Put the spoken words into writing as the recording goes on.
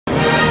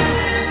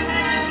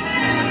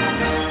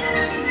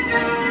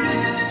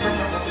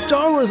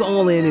Wars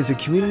All In is a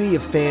community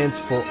of fans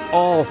for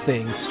all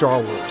things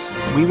Star Wars.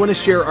 We want to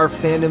share our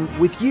fandom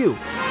with you,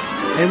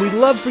 and we'd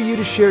love for you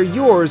to share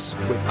yours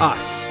with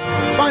us.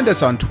 Find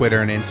us on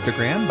Twitter and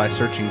Instagram by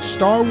searching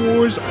Star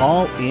Wars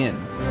All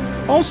In.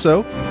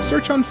 Also,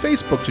 search on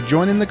Facebook to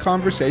join in the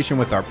conversation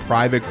with our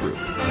private group.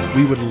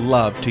 We would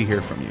love to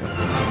hear from you.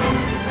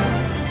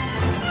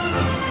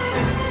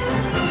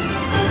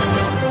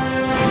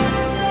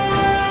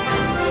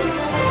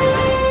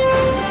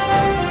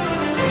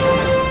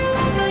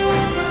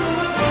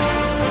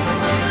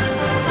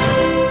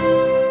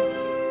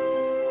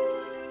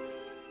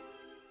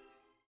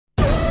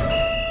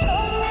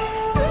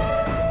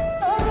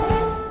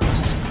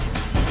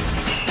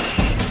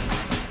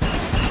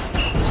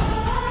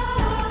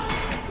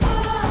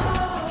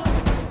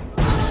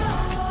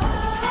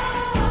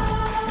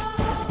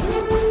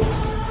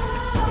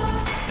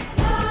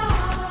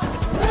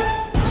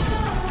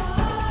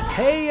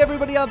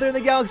 Out there in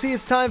the galaxy,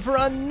 it's time for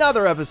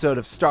another episode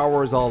of Star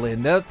Wars All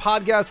In, the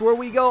podcast where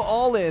we go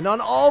all in on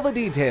all the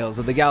details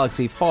of the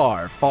galaxy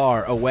far,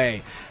 far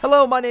away.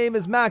 Hello, my name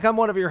is Mac. I'm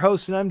one of your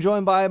hosts, and I'm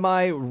joined by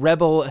my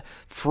rebel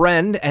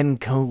friend and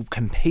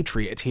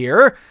compatriot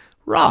here,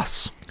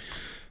 Ross.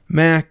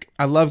 Mac,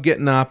 I love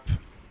getting up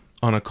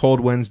on a cold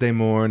Wednesday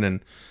morning and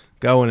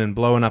going and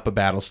blowing up a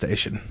battle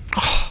station.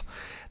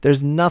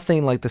 There's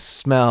nothing like the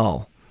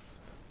smell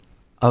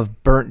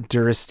of burnt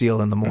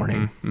Durasteel in the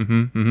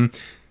morning.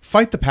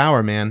 Fight the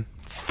power, man.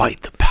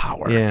 Fight the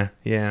power.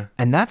 Yeah.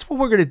 And that's what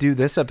we're going to do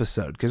this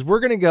episode, because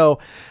we're going to go,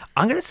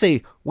 I'm going to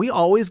say, we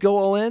always go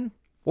all in.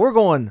 We're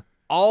going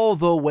all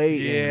the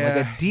way in,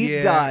 like a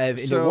deep dive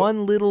into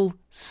one little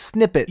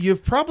snippet.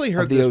 You've probably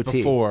heard this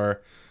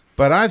before,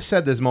 but I've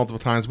said this multiple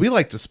times. We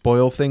like to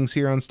spoil things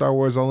here on Star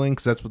Wars All In,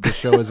 because that's what the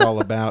show is all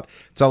about.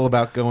 It's all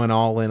about going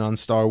all in on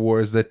Star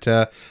Wars that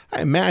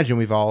I imagine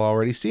we've all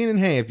already seen. And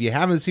hey, if you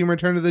haven't seen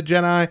Return of the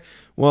Jedi,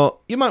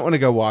 well, you might want to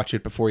go watch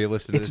it before you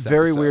listen to this episode. It's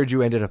very weird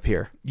you ended up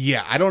here.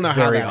 Yeah, I don't know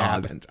how that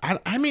happened.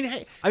 I mean,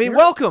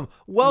 welcome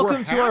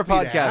to our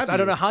podcast. I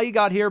don't know how you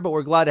got here, but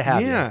we're glad to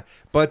have you. Yeah,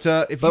 but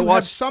if you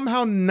have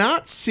somehow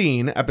not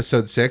seen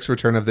Episode 6,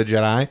 Return of the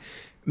Jedi,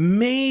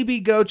 maybe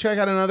go check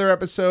out another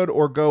episode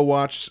or go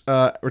watch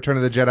Return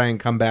of the Jedi and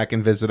come back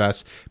and visit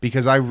us,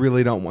 because I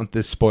really don't want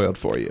this spoiled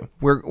for you.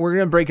 We're going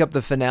to break up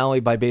the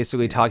finale by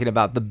basically talking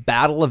about the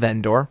Battle of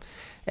Endor.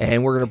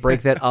 And we're going to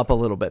break that up a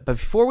little bit. But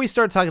before we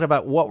start talking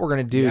about what we're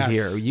going to do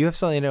here, you have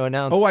something to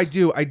announce. Oh, I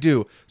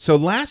do. So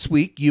last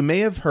week, you may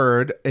have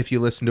heard, if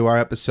you listened to our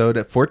episode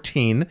at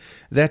 14,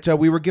 that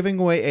we were giving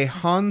away a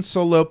Han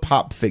Solo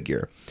pop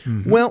figure.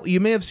 Mm-hmm. Well,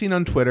 you may have seen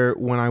on Twitter,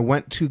 when I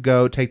went to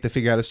go take the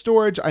figure out of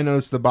storage, I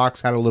noticed the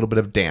box had a little bit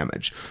of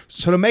damage.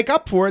 So to make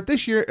up for it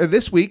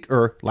this week,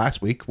 or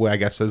last week, well, I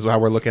guess is how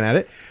we're looking at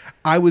it,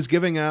 I was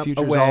giving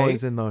Future's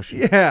always in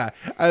motion. Yeah,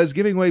 I was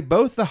giving away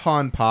both the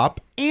Han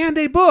Pop and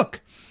a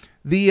book.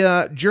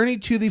 The Journey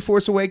to the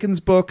Force Awakens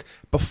book,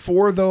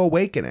 Before the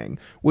Awakening,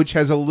 which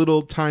has a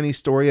little tiny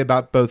story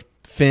about both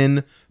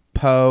Finn,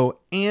 Poe,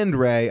 and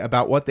Rey,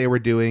 about what they were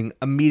doing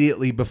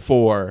immediately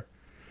before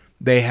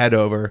they head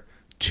over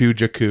to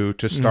Jakku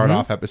to start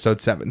off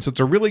Episode 7. So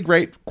it's a really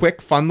great,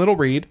 quick, fun little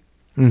read.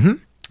 Mm-hmm.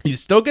 You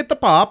still get the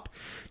pop,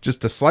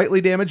 just a slightly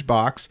damaged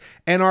box.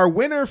 And our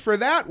winner for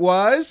that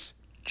was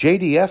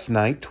JDF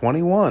Knight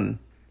 21.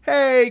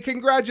 Hey,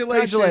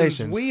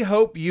 congratulations. We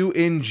hope you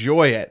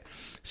enjoy it.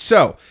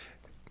 So,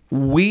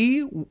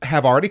 we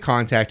have already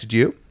contacted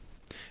you,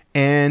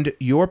 and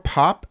your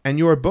pop and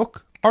your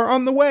book are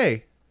on the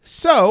way.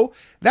 So,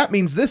 that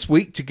means this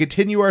week, to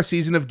continue our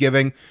season of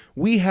giving,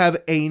 we have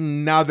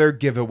another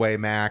giveaway,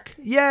 Mac.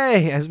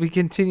 Yay! As we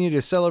continue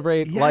to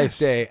celebrate Life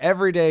Day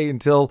every day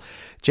until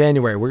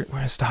January. We're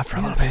going to stop for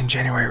a little bit in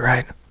January,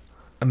 right?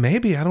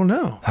 Maybe, I don't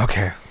know.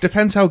 Okay.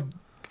 Depends how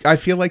I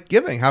feel like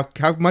giving, how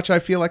much I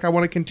feel like I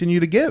want to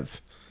continue to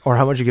give. Or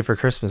how much you get for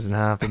Christmas and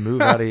have to move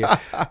out of you.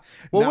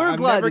 Well, we're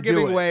glad to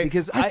do it.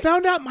 Because I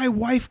found out my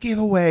wife gave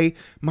away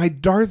my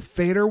Darth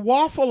Vader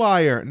waffle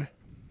iron.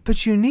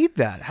 But you need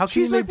that. How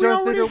can you make Darth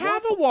Vader? We already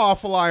have a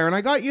waffle iron.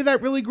 I got you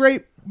that really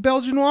great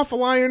Belgian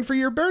waffle iron for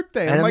your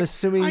birthday. And I'm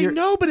assuming I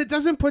know, but it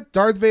doesn't put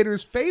Darth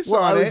Vader's face on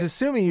it. Well, I was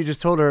assuming you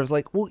just told her, I was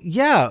like, well,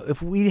 yeah,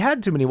 if we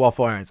had too many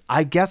waffle irons,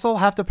 I guess I'll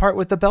have to part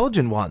with the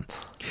Belgian one.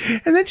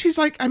 And then she's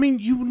like, I mean,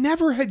 you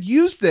never had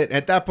used it.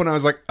 At that point, I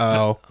was like,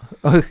 oh,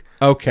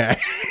 okay.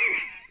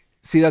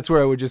 See, that's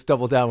where I would just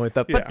double down with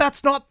that. But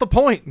that's not the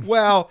point.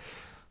 Well,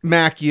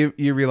 Mac, you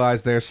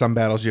realize there's some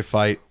battles you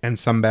fight and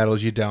some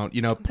battles you don't.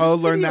 You know, Poe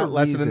learned that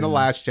lesson in The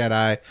Last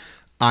Jedi.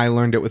 I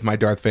learned it with my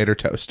Darth Vader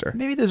toaster.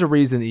 Maybe there's a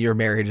reason that you're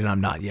married and I'm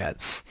not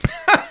yet.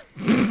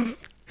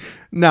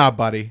 Nah,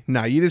 buddy.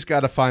 Nah, you just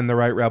got to find the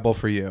right rebel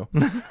for you.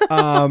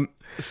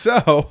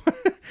 So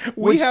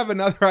we have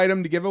another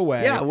item to give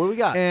away. Yeah, what do we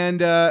got?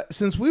 And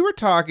since we were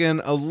talking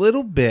a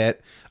little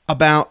bit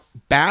about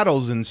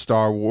battles in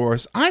Star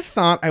Wars, I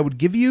thought I would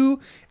give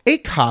you a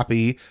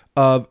copy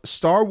of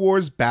Star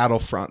Wars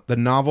Battlefront, the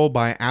novel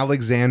by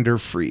Alexander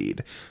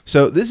Freed.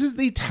 So this is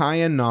the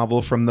tie-in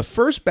novel from the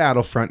first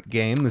Battlefront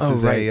game. This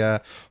is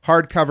a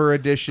hardcover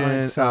edition,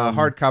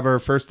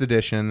 hardcover first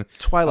edition.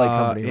 Twilight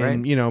Company, right?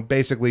 In,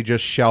 basically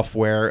just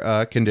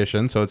shelfware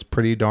condition, so it's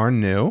pretty darn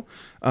new.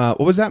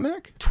 What was that,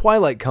 Mac?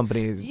 Twilight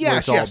Company is what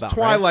it's all about,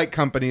 Twilight right?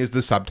 Company is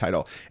the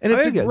subtitle. And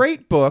it's Very good.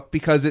 great book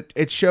because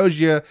it shows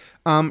you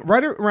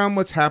right around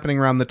what's happening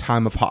around the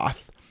time of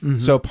Hoth.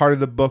 So part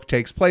of the book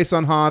takes place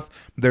on Hoth.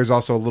 There's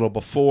also a little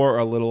before or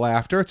a little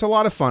after. It's a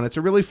lot of fun. It's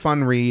a really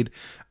fun read.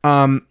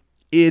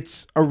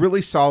 It's a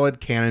really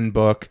solid canon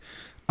book.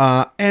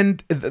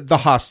 And the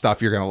Hoth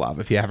stuff you're going to love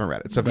if you haven't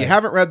read it. So if you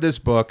haven't read this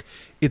book,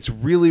 it's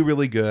really,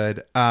 really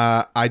good.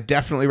 I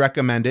definitely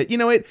recommend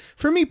it.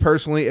 For me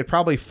personally, it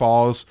probably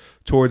falls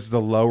towards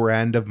the lower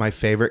end of my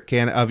favorite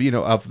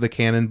of the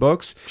canon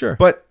books. Sure.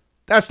 But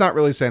that's not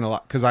really saying a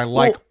lot because I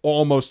like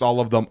almost all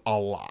of them a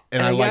lot.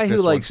 And I a like guy this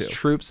who one likes too.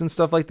 troops and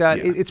stuff like that,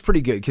 it's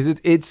pretty good because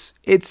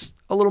it's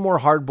a little more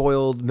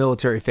hard-boiled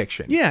military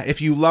fiction. Yeah,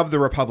 if you love the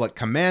Republic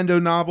Commando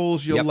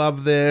novels, you'll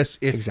love this.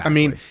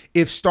 Exactly.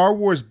 If Star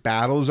Wars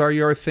battles are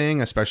your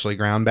thing, especially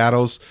ground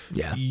battles,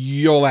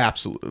 you'll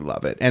absolutely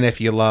love it. And if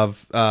you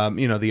love,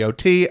 the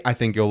OT, I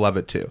think you'll love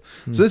it too.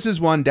 So this is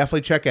one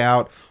definitely check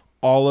out.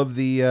 All of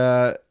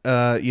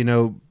the,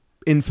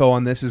 info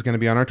on this is going to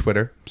be on our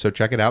Twitter. So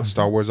check it out.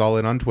 Star Wars All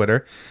In on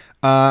Twitter.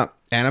 And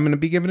I'm going to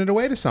be giving it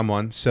away to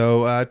someone.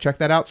 So check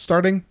that out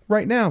starting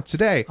right now,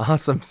 today.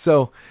 Awesome.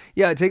 So,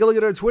 take a look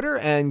at our Twitter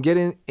and get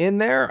in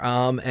there.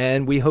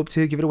 And we hope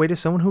to give it away to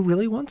someone who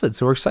really wants it.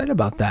 So we're excited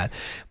about that.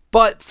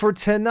 But for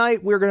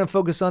tonight, we're going to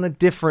focus on a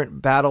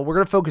different battle. We're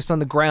going to focus on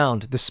the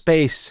ground, the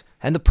space,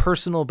 and the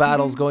personal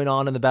battles going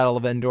on in the Battle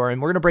of Endor.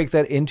 And we're going to break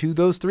that into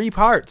those three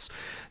parts.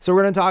 So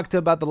we're going to talk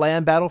about the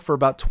land battle for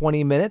about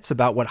 20 minutes,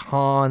 about what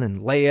Han and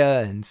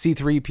Leia and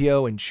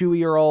C-3PO and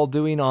Chewie are all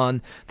doing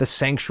on the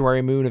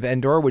sanctuary moon of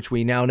Endor, which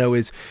we now know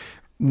is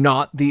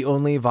not the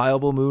only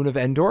viable moon of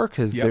Endor,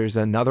 because there's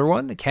another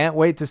one. Can't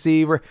wait to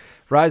see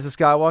Rise of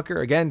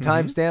Skywalker. Again,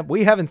 timestamp.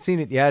 We haven't seen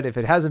it yet. If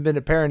it hasn't been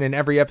apparent in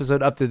every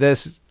episode up to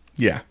this,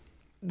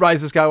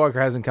 Rise of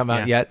Skywalker hasn't come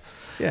out yet.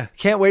 Yeah.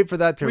 Can't wait for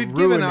that to We've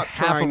ruin given up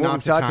half of trying what not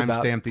we've to talked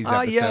about. timestamp these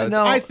episodes.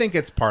 I think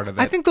it's part of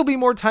it. I think they'll be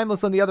more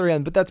timeless on the other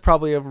end, but that's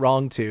probably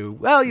wrong too.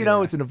 Well,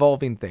 it's an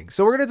evolving thing.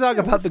 So we're going to talk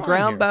about the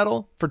ground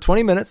battle for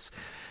 20 minutes.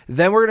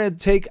 Then we're going to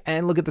take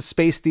and look at the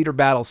space theater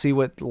battle, see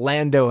what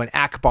Lando and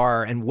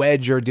Akbar and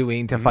Wedge are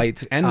doing to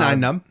fight. And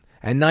Nine Nub.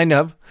 And Nine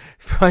Nub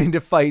trying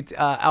to fight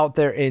out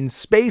there in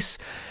space.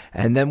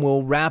 And then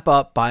we'll wrap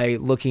up by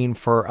looking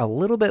for a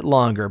little bit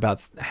longer,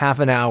 about half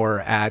an hour,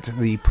 at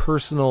the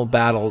personal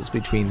battles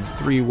between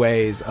three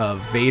ways of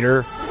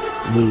Vader,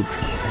 Luke,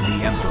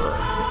 and the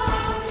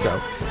Emperor.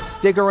 So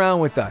stick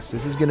around with us.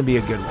 This is going to be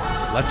a good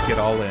one. Let's get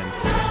all in.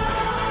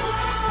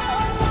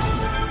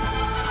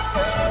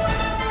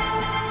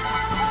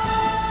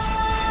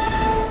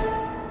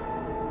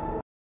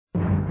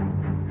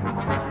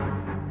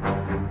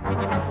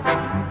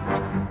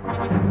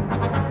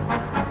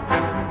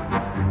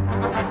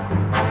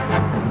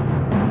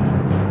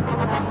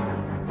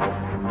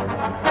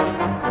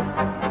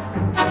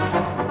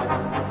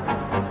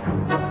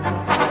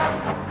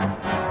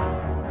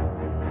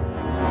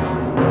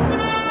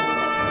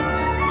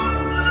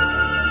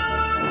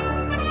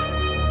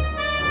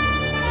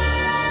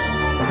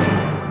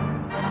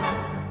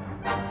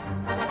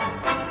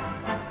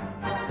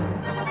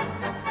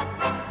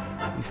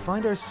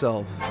 Find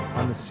ourselves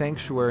on the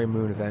sanctuary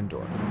moon of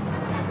Endor.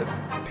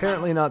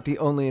 Apparently not the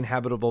only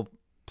inhabitable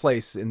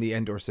place in the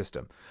Endor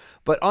system.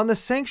 But on the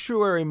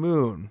sanctuary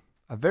moon,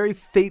 a very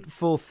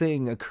fateful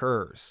thing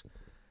occurs.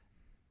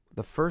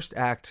 The first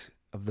act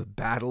of the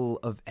Battle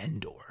of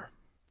Endor.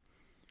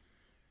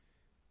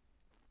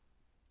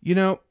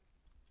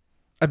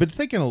 I've been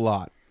thinking a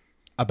lot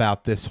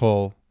about this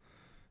whole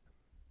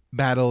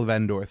Battle of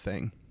Endor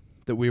thing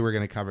that we were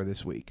going to cover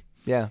this week.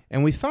 Yeah.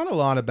 And we thought a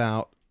lot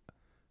about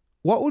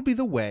what would be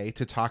the way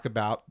to talk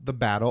about the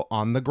battle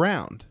on the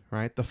ground,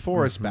 right? The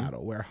forest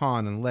battle where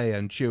Han and Leia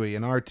and Chewie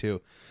and R2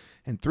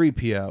 and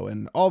 3PO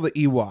and all the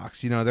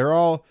Ewoks, they're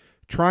all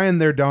trying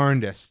their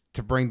darndest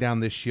to bring down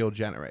this shield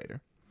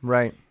generator.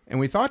 Right. And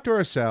we thought to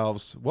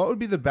ourselves, what would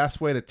be the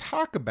best way to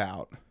talk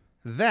about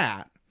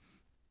that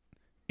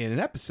in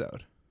an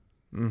episode?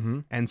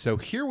 Mm-hmm. And so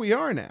here we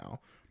are now,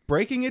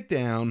 breaking it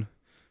down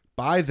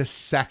by the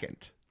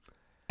second.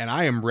 And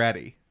I am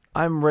ready.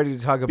 I'm ready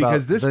to talk about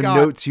because this the got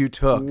notes you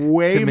took.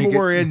 Way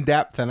more in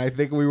depth than I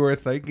think we were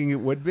thinking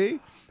it would be.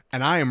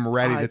 And I am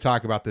ready to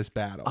talk about this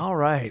battle. All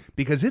right.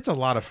 Because it's a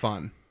lot of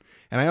fun.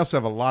 And I also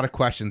have a lot of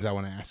questions I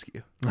want to ask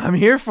you. I'm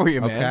here for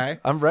you, man. Okay.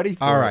 I'm ready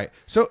for it. All right.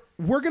 So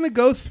we're going to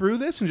go through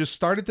this and just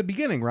start at the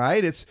beginning,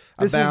 right? This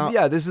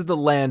is the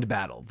land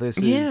battle. This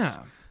is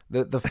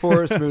The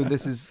Forest Moon,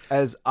 this is,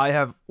 as I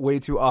have way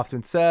too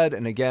often said,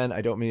 and again,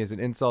 I don't mean as an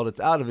insult,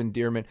 it's out of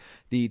endearment,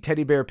 the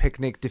teddy bear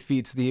picnic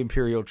defeats the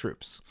Imperial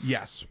troops.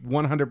 Yes,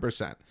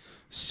 100%.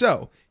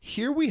 So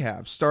here we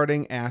have,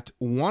 starting at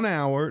 1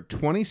 hour,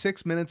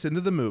 26 minutes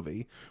into the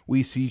movie,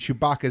 we see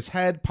Chewbacca's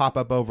head pop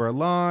up over a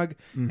log,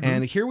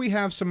 and here we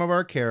have some of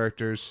our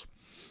characters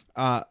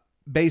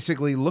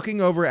basically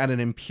looking over at an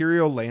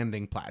Imperial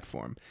landing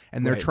platform,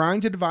 and they're trying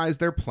to devise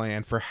their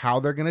plan for how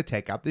they're going to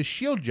take out this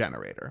shield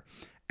generator.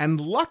 And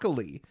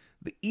luckily,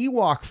 the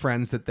Ewok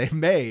friends that they've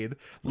made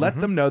let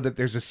them know that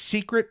there's a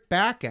secret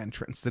back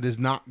entrance that is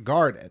not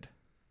guarded.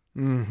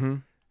 Mm-hmm.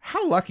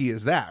 How lucky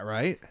is that,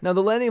 right? Now,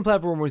 the landing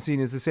platform we're seeing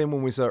is the same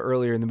one we saw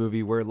earlier in the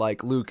movie where,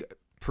 like, Luke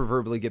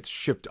proverbially gets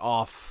shipped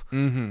off,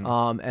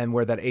 and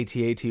where that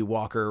AT-AT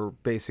walker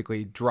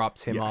basically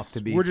drops him off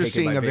to be We're just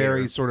taken seeing by a Vader.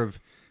 very sort of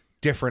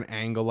different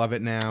angle of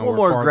it now. Or We're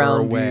more farther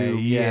ground away. view,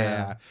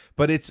 yeah.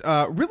 But it's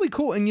really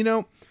cool. And, you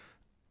know,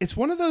 it's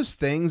one of those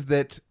things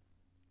that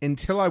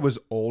until I was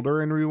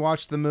older and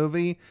rewatched the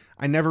movie,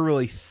 I never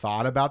really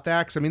thought about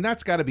that. Because, I mean,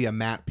 that's got to be a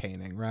matte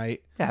painting,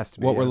 right? It has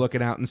to be, what we're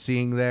looking out and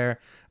seeing there.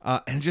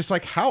 And just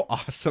like how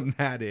awesome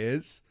that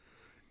is.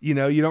 You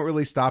know, you don't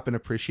really stop and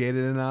appreciate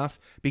it enough.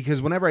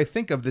 Because whenever I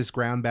think of this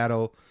ground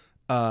battle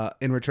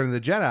in Return of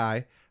the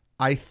Jedi,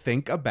 I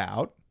think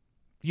about,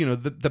 you know,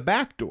 the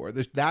back door.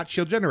 That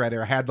shield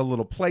generator. I had the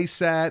little play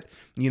set.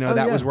 You know,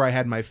 that was where I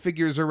had my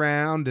figures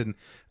around. And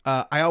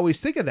I always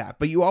think of that.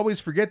 But you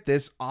always forget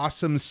this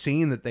awesome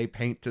scene that they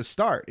paint to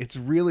start. It's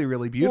really,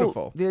 really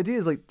beautiful. Well, the idea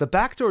is, like, the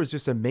back door is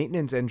just a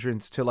maintenance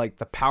entrance to, like,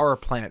 the power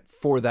plant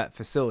for that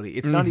facility.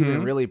 It's not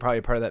even really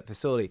probably part of that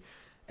facility.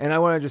 And I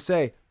want to just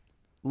say,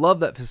 love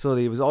that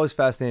facility. It was always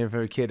fascinating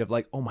for a kid of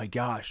like, oh my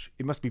gosh,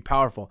 it must be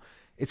powerful.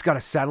 It's got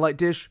a satellite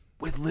dish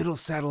with little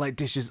satellite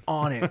dishes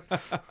on it.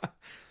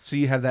 So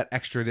you have that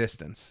extra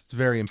distance. It's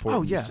very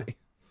important. Oh yeah, to see.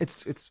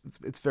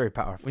 it's very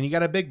powerful. When you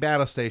got a big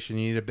battle station,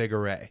 you need a big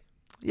array.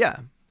 Yeah.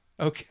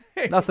 Okay.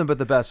 Nothing but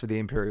the best for the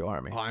Imperial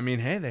Army. Well, I mean,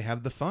 hey, they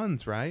have the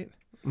funds, right?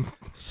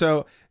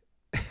 So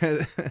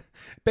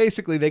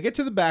basically, they get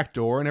to the back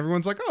door, and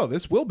everyone's like, oh,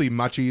 this will be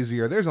much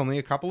easier. There's only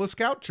a couple of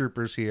scout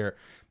troopers here.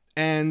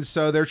 And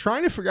so they're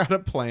trying to figure out a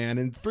plan,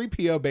 and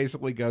 3PO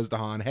basically goes to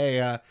Han,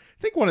 hey, I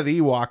think one of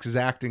the Ewoks is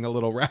acting a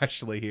little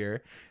rashly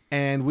here.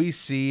 And we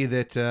see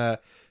that,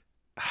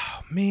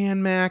 oh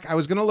man, Mac, I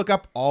was going to look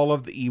up all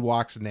of the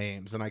Ewoks'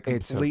 names, and I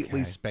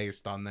completely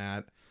spaced on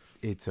that.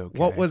 It's okay.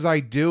 What was I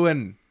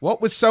doing?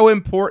 What was so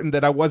important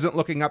that I wasn't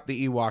looking up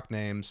the Ewok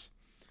names?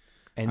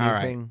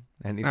 Anything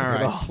All at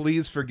right, all.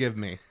 please forgive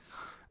me.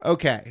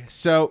 Okay,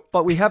 so...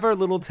 But we have our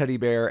little teddy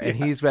bear, and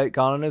he's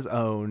gone on his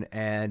own,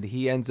 and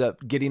he ends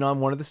up getting on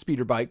one of the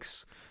speeder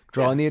bikes,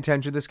 drawing the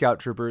attention of the scout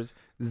troopers,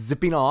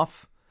 zipping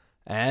off,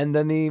 and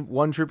then the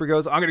one trooper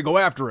goes, I'm going to go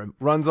after him,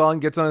 runs on,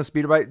 gets on a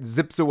speeder bike,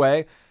 zips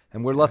away,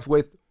 and we're left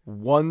with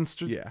one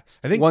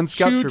I think one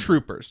scout two trooper.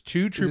 troopers.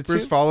 Two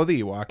troopers two? follow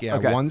the Ewok. Yeah,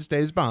 Okay. one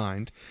stays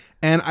behind.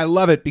 And I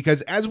love it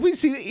because as we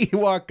see the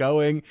Ewok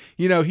going,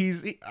 you know,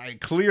 he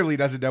clearly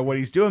doesn't know what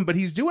he's doing, but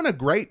he's doing a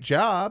great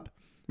job.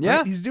 Yeah.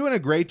 Right? He's doing a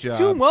great job. He's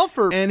doing well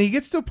for... And he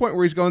gets to a point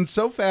where he's going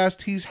so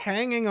fast, he's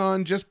hanging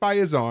on just by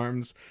his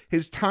arms.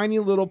 His tiny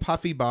little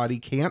puffy body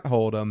can't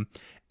hold him.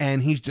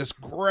 And he's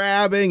just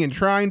grabbing and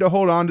trying to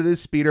hold on to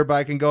this speeder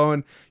bike and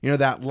going, you know,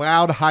 that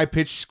loud,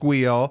 high-pitched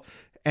squeal.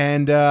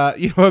 And,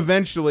 you know,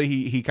 eventually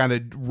he kind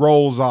of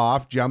rolls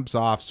off, jumps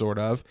off, sort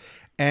of.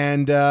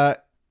 And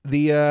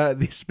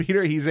the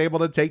speeder, he's able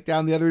to take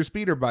down the other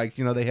speeder bike.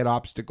 You know, they hit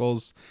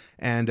obstacles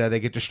and they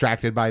get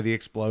distracted by the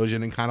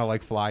explosion and kind of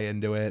like fly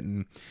into it.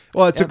 And,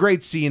 well, it's a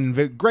great scene,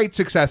 great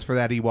success for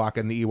that Ewok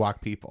and the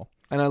Ewok people.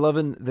 And I love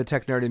the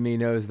tech nerd in me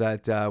knows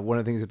that one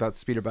of the things about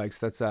speeder bikes,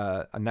 that's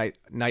a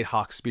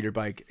Nighthawk speeder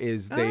bike,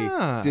 is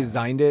they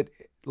designed it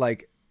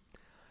like,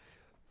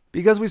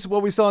 because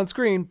what we saw on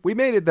screen, we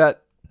made it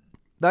that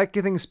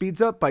thing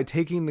speeds up by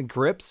taking the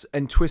grips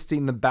and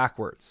twisting them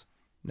backwards.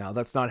 Now,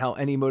 that's not how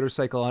any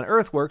motorcycle on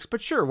Earth works,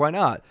 but sure, why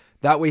not?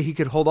 That way he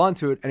could hold on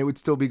to it and it would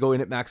still be going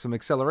at maximum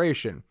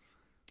acceleration.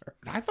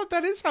 I thought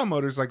that is how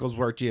motorcycles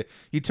work. You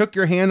took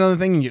your hand on the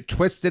thing and you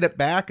twisted it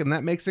back and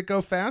that makes it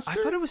go faster? I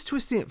thought it was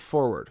twisting it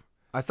forward.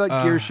 I thought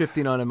gear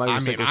shifting on a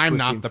motorcycle was I'm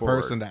twisting not the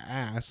forward. person to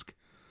ask.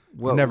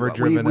 Well, never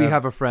driven we a-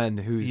 have a friend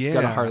who's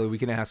got a Yeah. Harley. We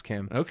can ask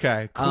him.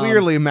 Okay,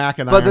 clearly Mac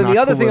and I But are then not the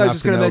other cool thing I was enough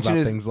just going to know mention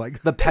about is things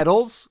like the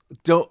pedals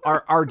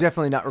are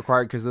definitely not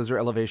required because those are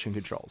elevation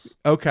controls.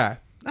 Okay.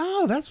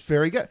 Oh, that's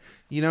very good.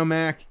 You know,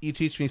 Mac, you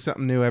teach me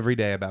something new every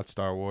day about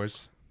Star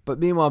Wars. But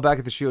meanwhile, back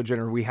at the Shield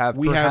Generator, we have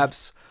We have-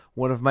 perhaps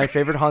one of my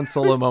favorite Han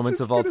Solo moments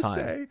Just of all gonna time.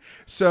 say.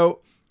 So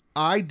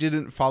I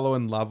didn't follow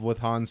in love with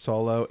Han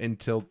Solo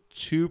until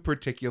two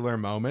particular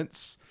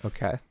moments.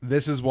 Okay.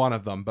 This is one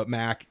of them. But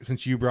Mac,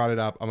 since you brought it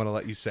up, I'm going to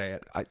let you say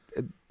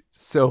it.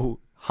 So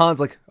Han's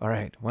like, all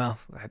right, well,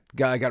 that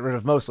guy got rid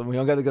of most of them. We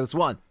only got to get this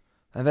one.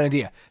 I have an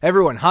idea.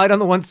 Everyone, hide on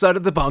the one side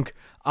of the bunk.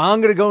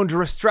 I'm going to go and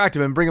distract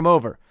him and bring him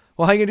over.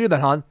 Well, how you going to do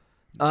that, Han?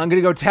 I'm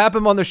going to go tap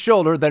him on the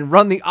shoulder, then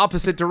run the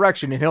opposite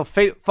direction, and he'll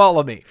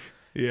follow me.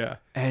 Yeah.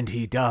 And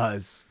he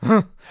does.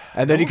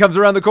 And then he comes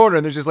around the corner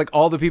and there's just like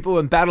all the people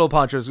in battle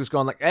ponchos just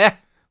going like,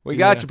 we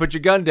got you, put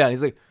your gun down.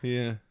 He's like,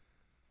 Yeah.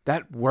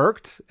 that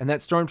worked? And that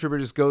stormtrooper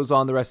just goes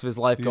on the rest of his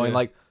life going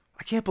like,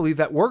 I can't believe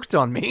that worked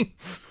on me.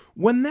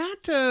 When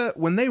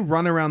they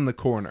run around the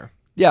corner,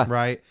 Yeah.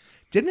 right?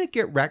 Didn't it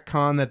get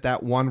retconned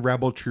that one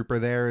rebel trooper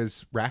there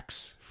is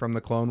Rex from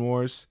the Clone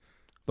Wars,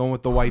 the one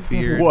with the white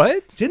beard?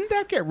 What? Didn't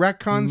that get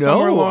retconned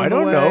somewhere along I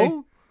don't the way?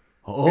 know.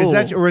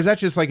 Oh. Is that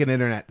just like an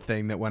internet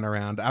thing that went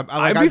around?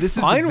 I'd be this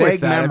fine is vague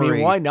with that. memory. I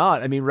mean, why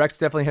not? I mean, Rex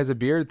definitely has a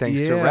beard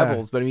thanks to Yeah.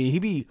 Rebels, but I mean,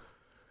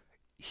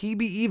 he'd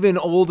be even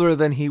older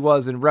than he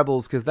was in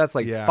Rebels because that's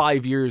like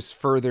 5 years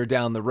further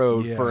down the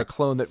road for a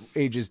clone that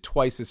ages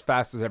twice as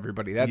fast as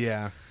everybody.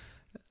 That's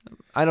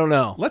I don't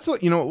know. Let's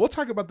look. We'll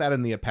talk about that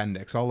in the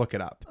appendix. I'll look it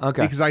up.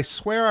 Okay. Because I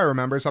swear I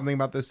remember something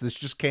about this. This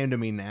just came to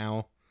me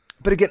now.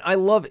 But again, I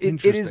love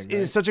it. It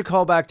is such a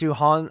callback to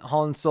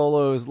Han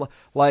Solo's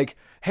like,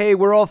 "Hey,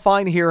 we're all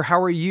fine here.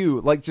 How are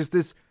you?" Like just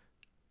this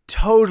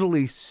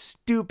totally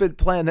stupid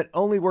plan that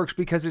only works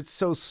because it's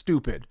so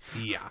stupid.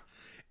 Yeah.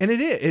 And it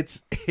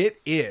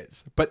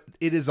is, but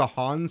it is a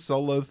Han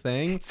Solo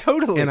thing.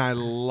 Totally. And I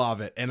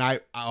love it. And I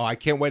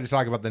can't wait to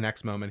talk about the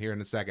next moment here in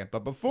a second.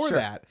 But before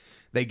that,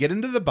 they get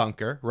into the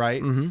bunker,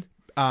 right?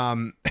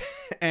 Mm-hmm.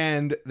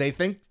 And they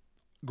think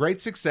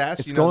great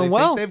success. It's going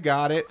well. Think they've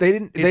got it. They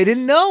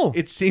didn't know.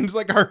 It seems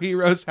like our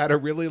heroes had a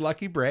really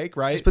lucky break,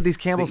 right? Just put these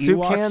Campbell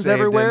soup cans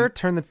everywhere,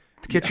 turn the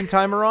kitchen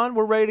timer on,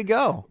 we're ready to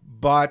go.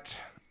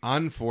 But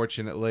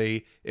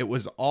unfortunately, it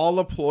was all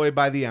a ploy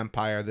by the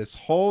Empire. This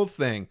whole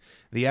thing.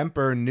 The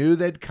Emperor knew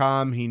they'd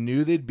come. He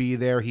knew they'd be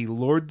there. He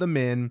lured them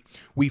in.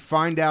 We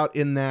find out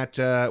in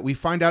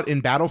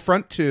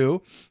Battlefront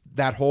 2,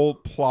 that whole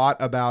plot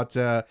about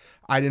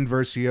Iden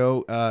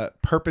Versio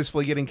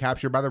purposefully getting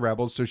captured by the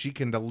rebels so she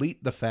can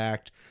delete the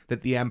fact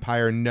that the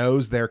Empire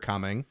knows they're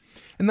coming.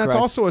 And that's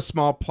also a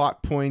small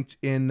plot point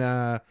in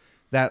that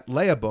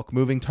Leia book,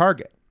 Moving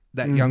Target,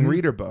 that young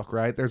reader book,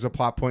 right? There's a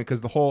plot point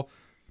because the whole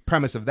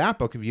premise of that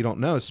book, if you don't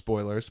know,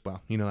 spoilers,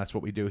 well, that's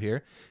what we do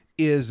here,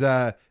 is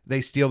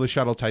they steal the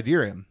shuttle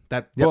Tydirium.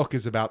 That book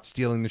is about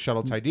stealing the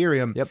shuttle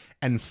Tydirium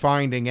and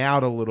finding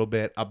out a little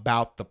bit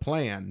about the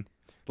plan,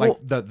 like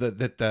that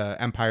the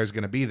Empire is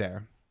going to be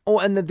there. Oh,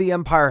 and that the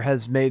Empire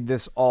has made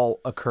this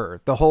all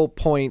occur. The whole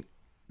point,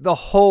 the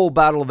whole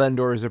Battle of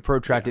Endor is a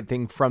protracted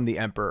thing from the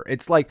Emperor.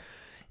 It's like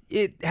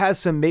it has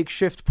some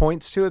makeshift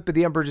points to it, but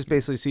the Emperor just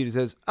basically sees it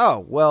and says,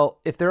 "Oh, well,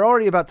 if they're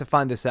already about to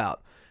find this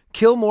out,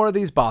 kill more of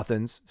these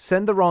Bothans,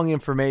 send the wrong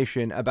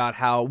information about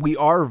how we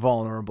are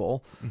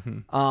vulnerable,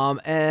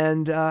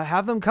 and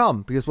have them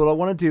come. Because what I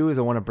want to do is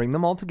I want to bring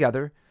them all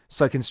together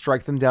so I can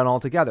strike them down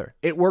all together.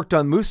 It worked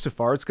on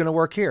Mustafar. It's going to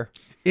work here."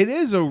 It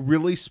is a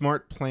really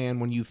smart plan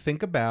when you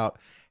think about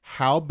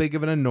how big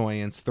of an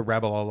annoyance the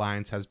Rebel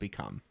Alliance has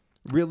become.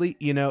 Really,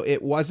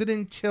 it wasn't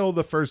until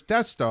the first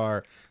Death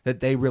Star that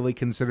they really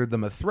considered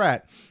them a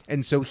threat.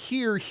 And so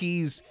here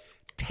he's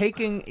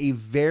taking a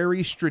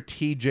very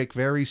strategic,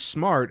 very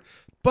smart,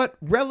 but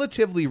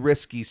relatively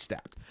risky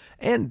step.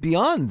 And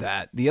beyond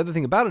that, the other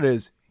thing about it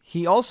is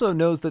he also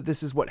knows that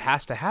this is what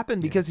has to happen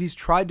because he's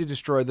tried to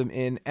destroy them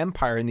in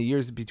Empire in the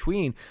years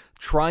between,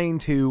 trying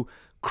to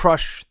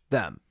crush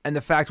them. And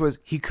the fact was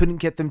he couldn't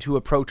get them to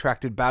a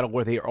protracted battle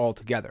where they are all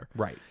together.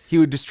 Right. He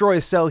would destroy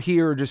a cell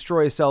here or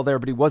destroy a cell there,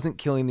 but he wasn't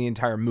killing the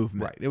entire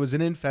movement. Right. It was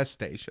an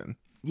infestation.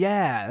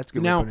 Yeah, that's a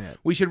good. Now,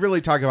 we should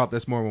really talk about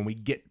this more when we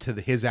get to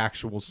his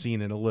actual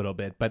scene in a little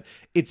bit, but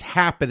it's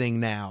happening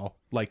now,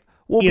 like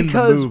in the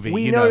movie.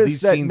 We notice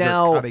these that scenes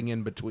now are cutting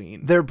in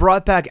between. They're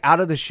brought back out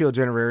of the shield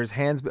generators,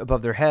 hands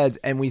above their heads,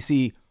 and we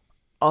see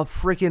a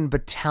freaking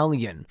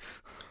battalion.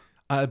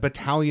 A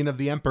battalion of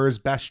the Emperor's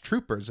best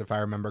troopers, if I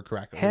remember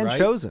correctly. Hand right?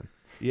 chosen.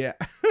 Yeah.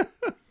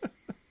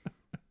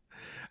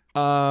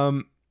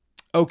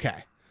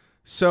 Okay.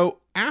 So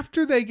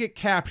after they get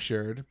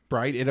captured,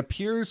 right, it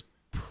appears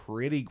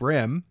pretty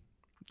grim.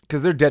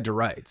 Because they're dead to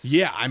rights.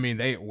 Yeah, I mean,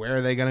 where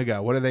are they going to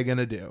go? What are they going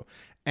to do?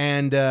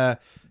 And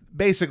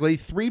basically,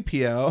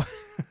 3PO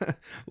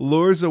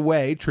lures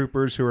away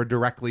troopers who are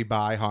directly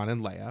by Han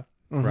and Leia,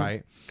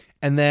 right?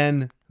 And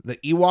then the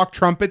Ewok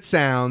trumpet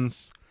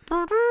sounds.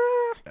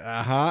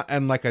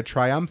 And like a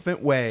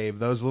triumphant wave,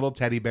 those little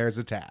teddy bears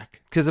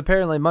attack. Because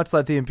apparently, much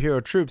like the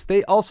Imperial troops,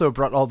 they also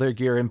brought all their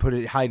gear and put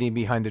it hiding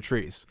behind the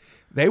trees.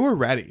 They were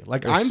ready.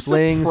 Like, There's I'm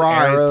slings,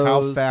 surprised how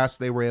arrows. fast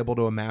they were able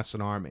to amass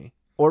an army.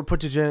 Or put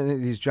together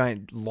these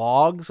giant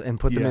logs and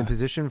put them in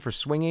position for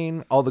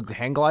swinging. All the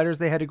hang gliders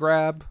they had to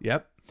grab.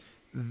 Yep.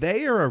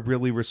 They are a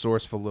really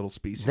resourceful little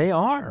species. They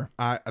are.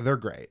 They're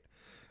great.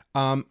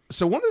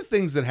 So one of the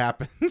things that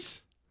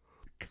happens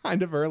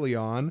kind of early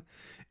on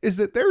is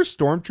that there are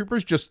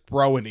stormtroopers just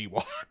throwing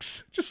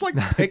Ewoks. Just like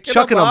picking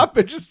Chucking them up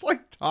and just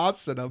like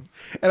tossing them.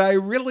 And I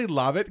really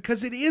love it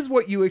because it is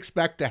what you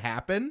expect to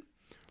happen.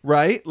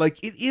 right?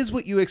 Like, it is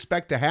what you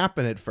expect to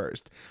happen at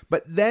first.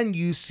 But then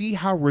you see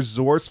how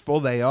resourceful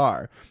they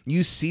are.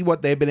 You see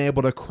what they've been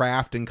able to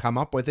craft and come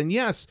up with. And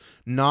yes,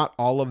 not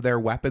all of their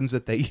weapons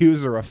that they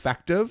use are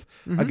effective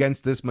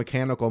against this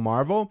mechanical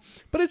marvel,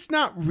 but it's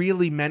not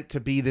really meant to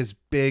be this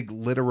big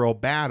literal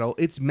battle.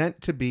 It's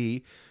meant to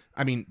be,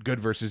 I mean, good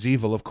versus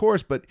evil, of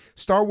course, but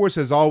Star Wars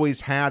has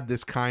always had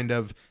this kind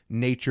of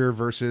nature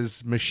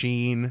versus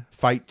machine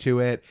fight to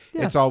it.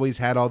 Yeah. It's always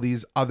had all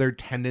these other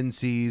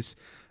tendencies,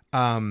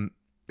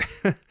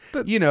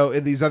 But- you know,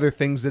 these other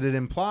things that it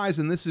implies,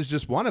 and this is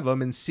just one of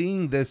them. And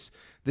seeing this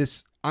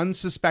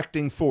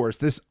unsuspecting force,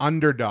 this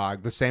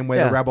underdog, the same way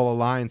Yeah. the Rebel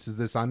Alliance is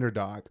this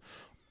underdog,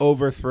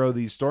 overthrow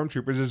these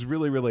stormtroopers is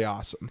really, really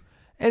awesome.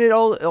 And it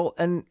all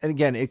and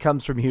again, it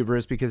comes from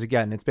hubris because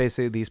again, it's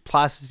basically these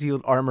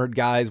plasticine armored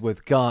guys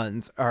with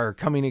guns are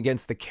coming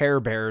against the Care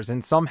Bears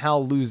and somehow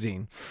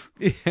losing.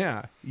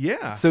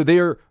 Yeah. So they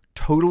are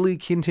totally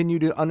continue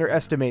to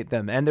underestimate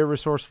them and their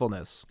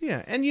resourcefulness.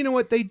 Yeah, and you know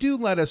what? They do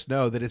let us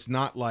know that it's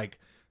not like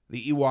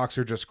the Ewoks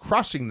are just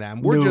crushing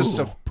them. We're just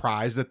No.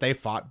 surprised that they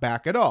fought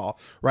back at all,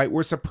 right?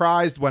 We're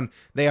surprised when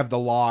they have the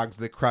logs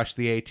that crush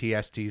the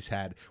AT-ST's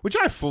head, which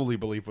I fully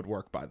believe would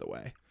work, by the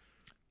way.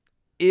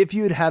 If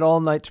you had had all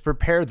night to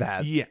prepare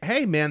that. Yeah.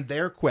 Hey, man,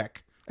 they're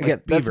quick. Like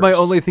Again, that's my beavers.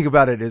 only thing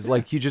about it is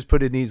like you just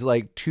put in these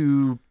like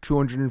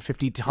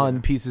 250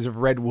 ton pieces of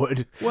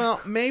redwood. Well,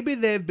 maybe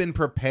they've been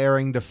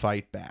preparing to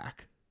fight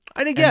back.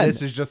 And again, And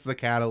this is just the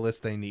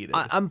catalyst they needed.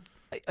 I'm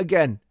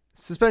again,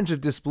 suspension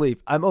of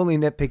disbelief. I'm only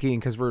nitpicking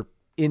because we're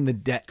in the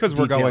debt. Because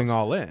we're going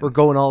all in. We're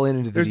going all in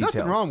into the There's details.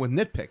 nothing wrong with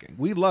nitpicking.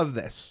 We love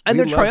this. And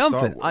We they're love Star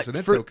triumphant. Wars, and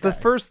it's For okay. the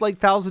first like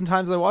 1,000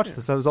 times I watched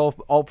this, I was all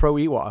pro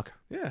Ewok.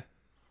 Yeah.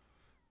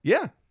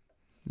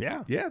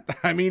 Yeah.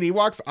 I mean,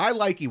 Ewoks, I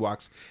like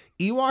Ewoks.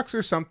 Ewoks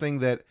are something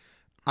that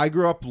I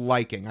grew up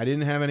liking. I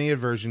didn't have any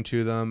aversion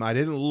to them. I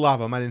didn't love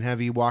them. I didn't have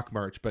Ewok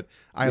merch, but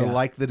I Yeah.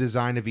 like the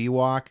design of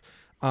Ewok.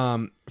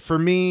 For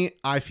me,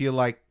 I feel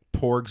like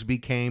Porgs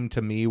became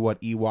to me what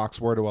Ewoks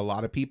were to a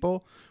lot of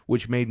people,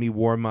 which made me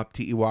warm up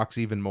to Ewoks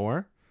even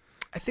more.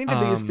 I think the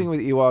biggest thing with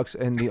Ewoks,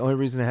 and the only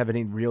reason I have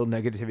any real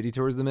negativity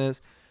towards them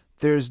is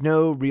there's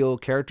no real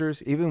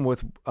characters. Even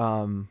with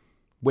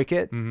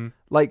Wicket,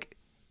 like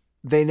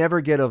they never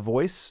get a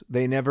voice.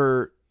 They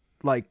never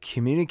like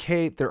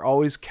communicate. They're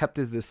always kept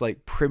as this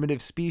like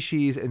primitive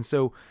species, and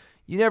so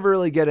you never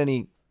really get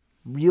any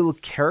real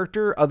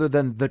character other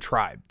than the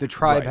tribe. The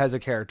tribe Right. has a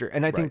character,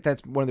 and I think Right.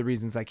 that's one of the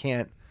reasons I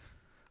can't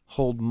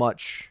hold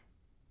much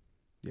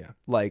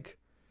like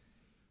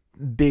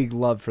big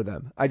love for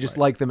them. I just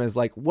like them as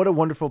like what a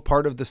wonderful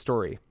part of the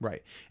story.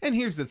 Right. And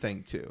here's the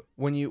thing too.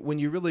 When you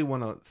really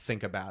want to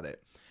think about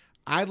it,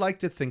 I like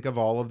to think of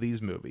all of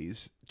these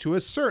movies to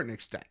a certain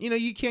extent. You know,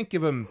 you can't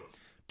give them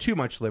too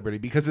much liberty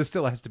because it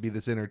still has to be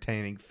this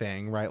entertaining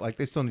thing, right? Like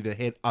they still need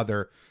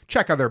to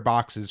check other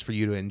boxes for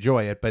you to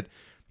enjoy it. But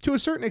to a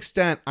certain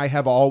extent, I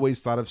have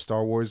always thought of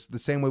Star Wars the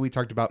same way we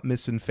talked about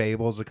Myths and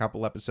Fables a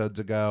couple episodes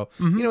ago.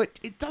 You know,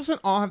 it doesn't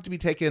all have to be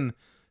taken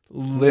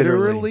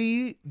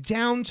literally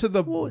down to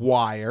the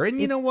wire. And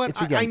you know what?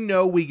 it's I again-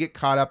 know we get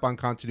caught up on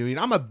continuity, and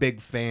I'm a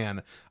big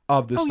fan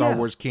of the Star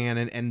Wars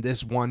canon and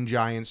this one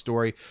giant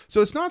story.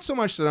 So it's not so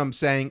much that I'm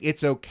saying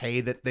it's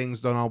okay that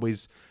things don't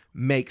always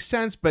make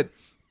sense, but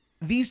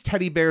these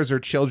teddy bears are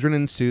children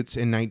in suits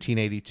in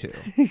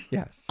 1982.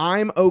 Yes.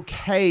 I'm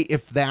okay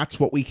if that's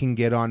what we can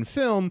get on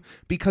film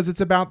because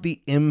it's about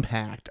the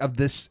impact of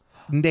this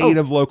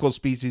native local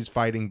species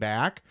fighting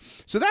back.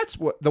 So that's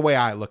the way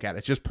I look at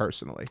it, just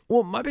personally.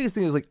 Well, my biggest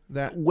thing is like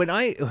That- when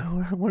I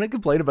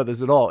complain about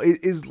this at all, it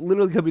is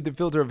literally coming the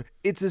filter of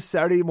it's a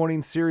Saturday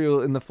morning cereal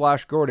in the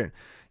Flash Gordon.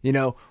 You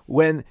know,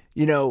 when,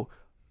 you know,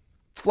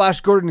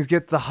 Flash Gordon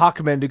gets the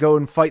Hawkmen to go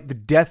and fight the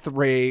Death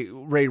Ray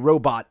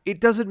robot.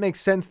 It doesn't make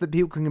sense that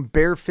people can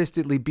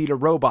barefistedly beat a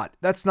robot.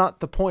 That's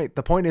not the point.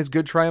 The point is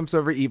good triumphs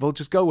over evil.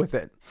 Just go with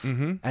it.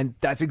 Mm-hmm. And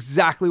that's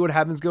exactly what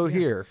happens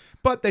here.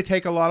 But they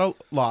take a lot of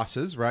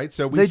losses, right?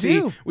 So They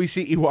do. we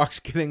see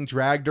Ewoks getting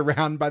dragged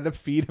around by the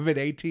feet of an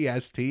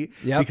AT-ST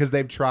Yep. because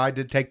they've tried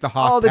to take the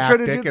hawk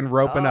tactic and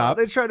roping up,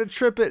 They try to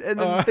trip it and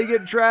then they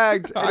get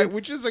dragged. And it's-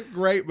 which is a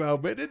great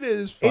moment. It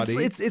is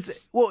funny. It's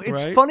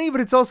Right? funny, but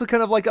it's also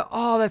kind of like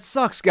oh, that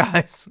sucks,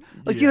 guys.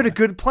 Like you had a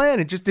good plan,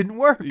 it just didn't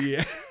work.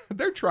 Yeah,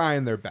 they're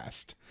trying their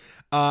best.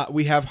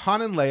 We have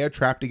Han and Leia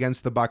trapped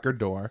against the Bucker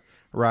door.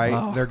 Right,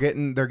 Oh. they're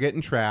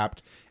getting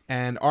trapped,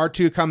 and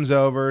R2 comes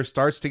over,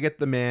 starts to get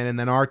them in, and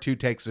then R2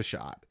 takes a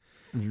shot.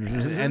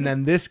 And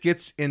then this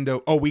gets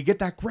into we get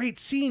that great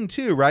scene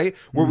too, right?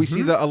 Where we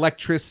see the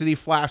electricity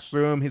flash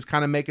through him. He's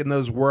kind of making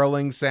those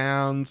whirling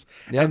sounds.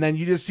 Yep. And then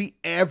you just see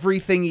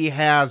everything he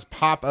has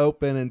pop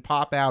open and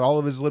pop out. All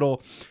of his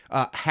little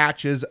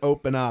hatches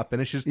open up.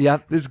 And it's just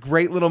Yep. this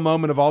great little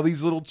moment of all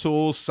these little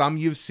tools. Some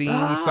you've seen,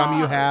 some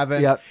you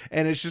haven't. Yep.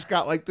 And it's just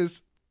got like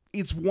this.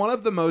 It's one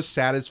of the most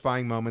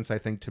satisfying moments, I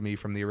think, to me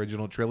from the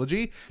original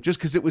trilogy, just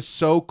because it was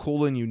so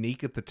cool and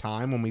unique at the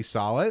time when we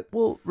saw it.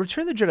 Well,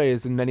 Return of the Jedi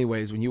is in many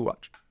ways when you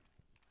watch.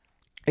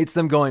 It's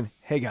them going,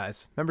 hey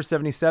guys, remember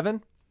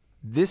 77?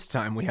 This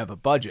time we have a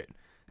budget.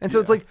 And so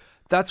it's like,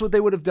 that's what they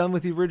would have done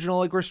with the original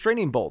like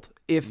restraining bolt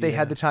if they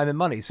had the time and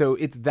money. So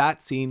it's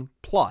that scene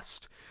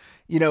plus,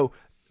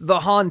 the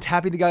Han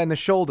tapping the guy on the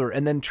shoulder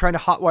and then trying to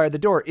hotwire the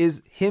door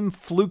is him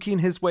fluking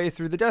his way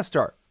through the Death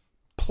Star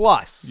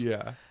plus.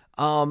 Yeah.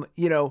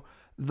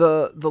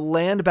 The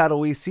land battle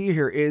we see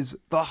here is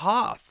the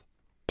Hoth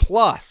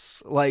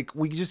plus. Like,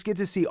 we just get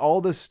to see all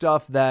this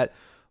stuff that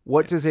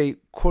what does a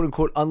quote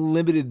unquote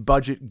unlimited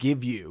budget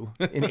give you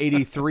in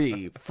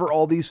 83 for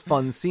all these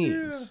fun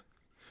scenes.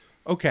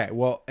 Okay,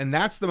 well, and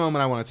that's the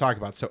moment I want to talk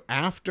about. So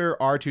after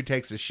R2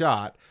 takes a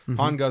shot,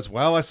 Han goes,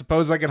 well, I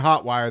suppose I can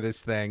hotwire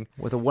this thing.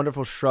 With a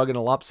wonderful shrug and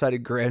a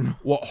lopsided grin.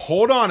 Well,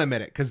 hold on a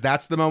minute, because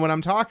that's the moment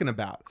I'm talking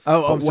about.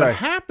 Oh, but sorry. What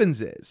happens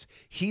is,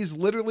 he's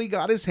literally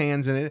got his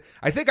hands in it.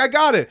 I think I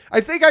got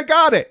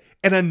it.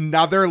 And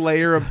another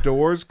layer of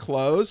doors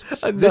close.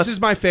 This is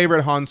my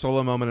favorite Han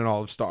Solo moment in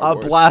all of Star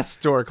Wars. A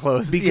blast door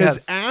closed.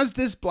 Because as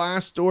this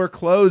blast door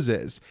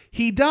closes,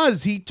 he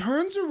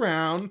turns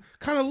around,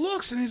 kind of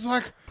looks, and he's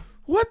like,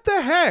 what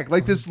the heck?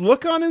 Like, this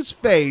look on his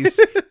face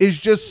is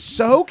just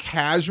so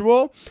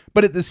casual,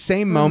 but at the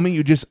same moment,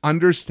 you just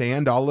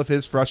understand all of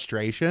his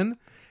frustration.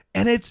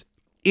 And it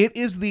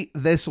is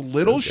this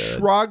little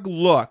shrug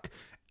look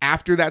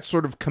after that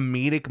sort of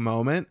comedic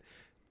moment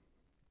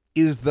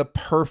is the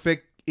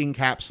perfect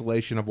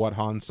encapsulation of what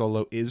Han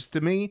Solo is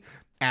to me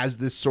as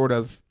this sort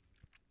of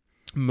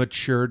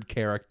matured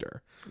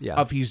character. Yeah.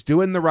 Of he's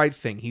doing the right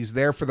thing. He's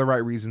there for the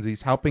right reasons.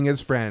 He's helping his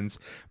friends.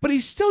 But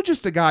he's still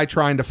just a guy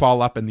trying to fall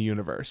up in the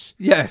universe.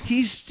 Yes.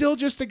 He's still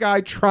just a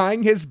guy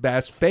trying his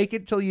best. Fake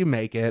it till you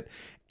make it.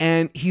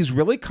 And he's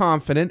really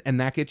confident,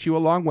 and that gets you a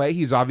long way.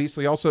 He's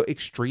obviously also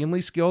extremely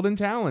skilled and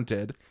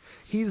talented.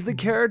 He's the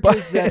character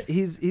that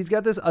he's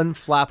got this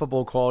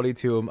unflappable quality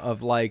to him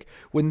of like,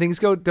 when things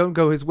don't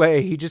go his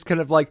way, he just kind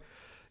of like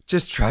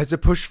just tries to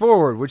push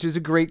forward, which is a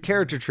great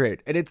character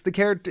trait. And it's the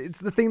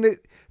thing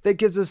that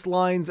gives us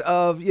lines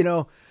of,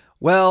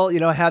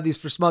 I have these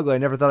for smuggling. I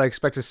never thought I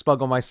expect to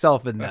smuggle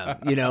myself in them.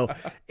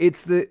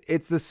 It's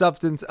the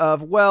substance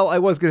of, well, I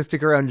was going to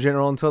stick around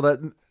General until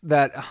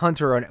that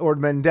hunter on Ord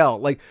Mantell.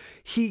 Like,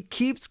 he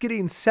keeps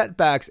getting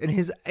setbacks, and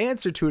his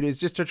answer to it is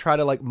just to try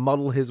to like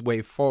muddle his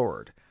way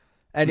forward.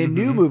 And in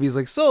new movies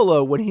like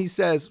Solo, when he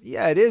says,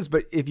 yeah, it is,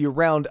 but if you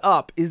round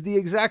up, is the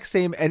exact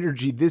same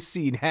energy this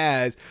scene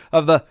has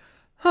of the,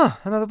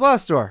 another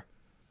blast door.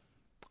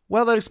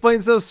 Well, that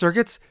explains those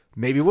circuits.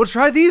 Maybe we'll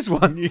try these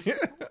ones.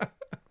 Yeah.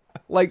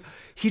 Like,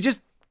 he just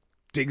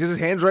digs his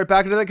hands right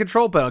back into that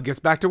control panel, gets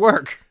back to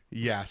work.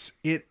 Yes,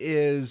 it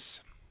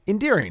is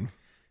endearing.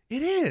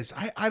 It is.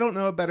 I don't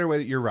know a better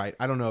way. You're right.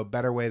 I don't know a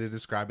better way to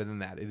describe it than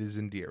that. It is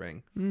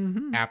endearing.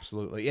 Mm-hmm.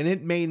 Absolutely. And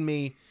it made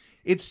me,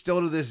 it's still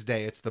to this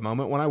day, it's the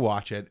moment when I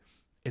watch it.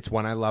 It's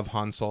when I love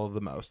Han Solo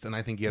the most. And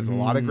I think he has a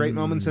lot of great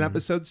moments in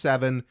episode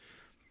 7.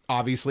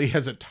 Obviously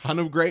has a ton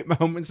of great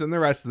moments in the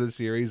rest of the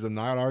series. I'm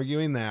not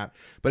arguing that.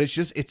 But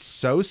it's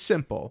so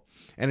simple.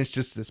 And it's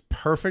just this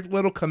perfect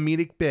little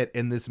comedic bit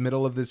in this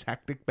middle of this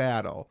hectic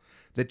battle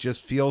that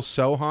just feels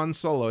so Han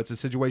Solo. It's a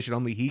situation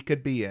only he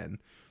could be in.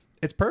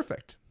 It's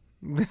perfect.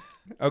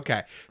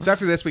 Okay. So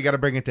after this, we got to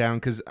bring it down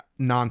because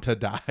Nanta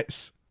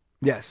dies.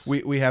 Yes.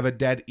 We have a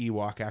dead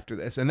Ewok after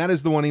this. And that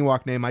is the one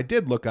Ewok name I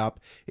did look up.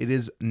 It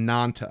is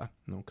Nanta.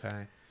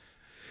 Okay.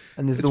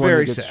 And this is the one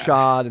that gets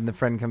shot, and the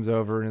friend comes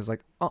over and is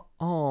like,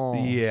 oh.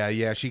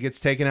 Yeah. She gets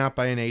taken out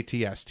by an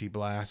AT-ST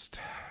blast.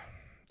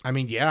 I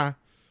mean, yeah.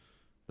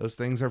 Those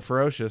things are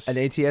ferocious. An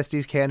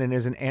AT-ST's cannon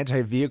is an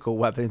anti-vehicle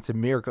weapon. It's a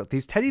miracle.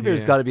 These teddy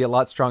bears got to be a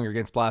lot stronger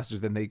against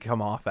blasters than they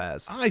come off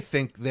as. I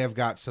think they've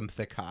got some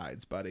thick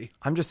hides, buddy.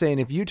 I'm just saying,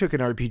 if you took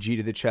an RPG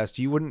to the chest,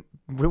 you wouldn't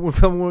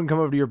come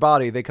over to your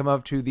body. They come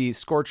up to the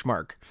scorch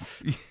mark.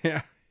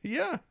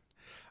 Yeah.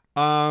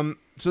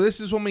 So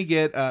this is when we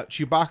get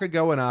Chewbacca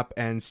going up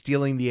and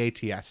stealing the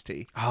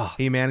AT-ST. Oh.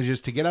 He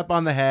manages to get up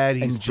on the head.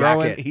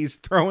 He's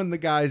throwing the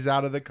guys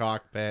out of the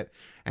cockpit,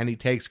 and he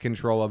takes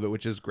control of it,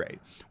 which is great.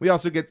 We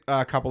also get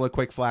a couple of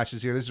quick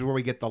flashes here. This is where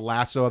we get the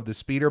lasso of the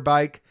speeder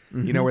bike,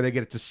 where they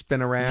get it to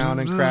spin around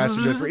and crash.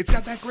 It's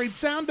got that great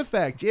sound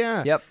effect.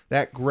 Yeah. Yep.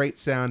 That great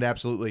sound.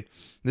 Absolutely.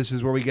 This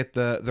is where we get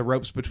the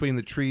ropes between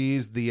the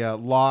trees, the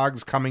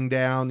logs coming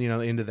down,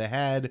 into the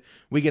head.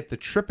 We get the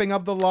tripping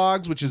of the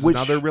logs, which is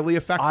another really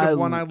effective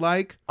one I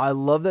like. I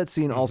love that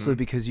scene also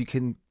because you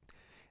can,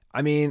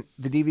 the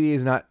DVD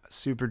is not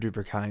super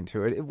duper kind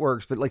to it. It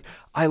works, but like,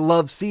 I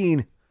love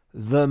seeing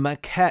the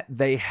maquette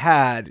they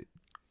had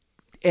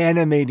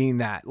animating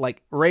that,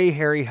 like Ray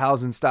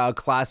Harryhausen style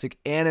classic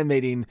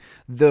animating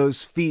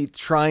those feet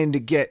trying to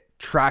get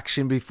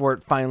traction before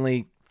it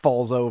finally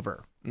falls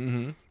over.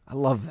 Mm-hmm. I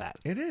love that.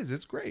 It is.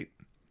 It's great.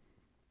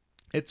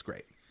 It's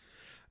great.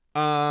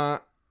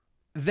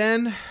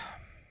 Then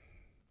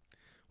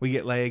we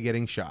get Leia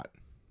getting shot.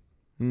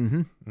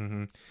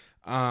 Mm-hmm.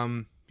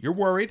 You're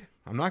worried.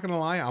 I'm not going to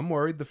lie. I'm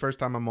worried the first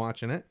time I'm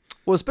watching it.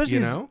 Well, especially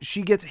as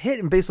she gets hit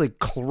and basically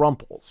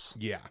crumples.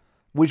 Yeah.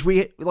 Which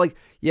we've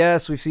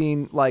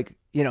seen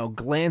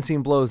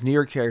glancing blows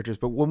near characters,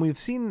 but when we've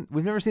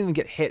never seen them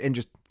get hit and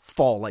just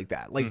fall like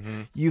that. Like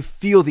you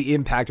feel the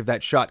impact of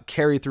that shot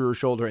carry through her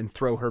shoulder and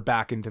throw her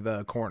back into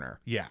the corner.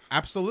 Yeah,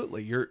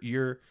 absolutely.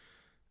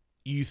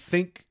 You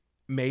think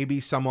maybe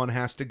someone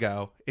has to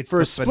go. It's For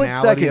the a split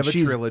finality second, of a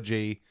she's-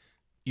 trilogy.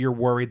 You're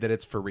worried that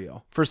it's for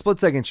real. For a split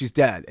second, she's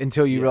dead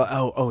until you realize,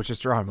 oh, it's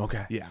just her arm.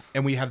 Okay. Yeah.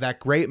 And we have that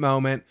great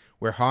moment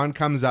where Han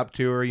comes up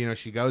to her,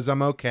 she goes,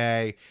 I'm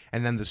okay.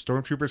 And then the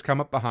stormtroopers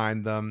come up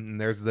behind them. And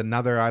there's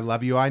another I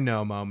love you, I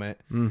know moment,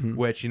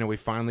 which, we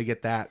finally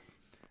get that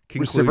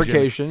conclusion.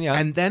 Reciprocation, yeah.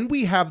 And then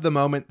we have the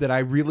moment that I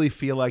really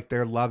feel like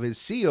their love is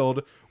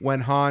sealed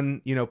when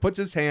Han, puts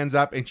his hands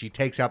up and she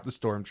takes out the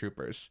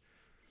stormtroopers.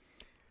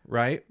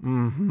 Right?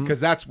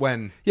 Because that's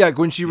when... Yeah,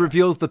 when she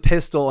reveals the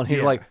pistol and he's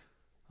Yeah. like,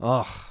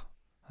 ugh,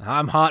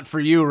 I'm hot for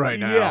you right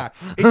now. Yeah,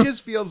 it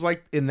just feels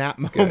like in that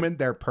moment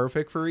they're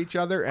perfect for each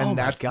other, and Oh my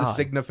that's the God.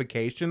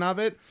 signification of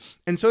it.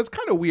 And so it's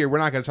kind of weird. We're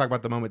not going to talk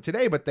about the moment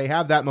today, but they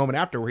have that moment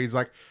after where he's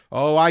like,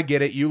 "Oh, I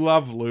get it. You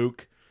love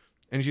Luke,"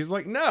 and she's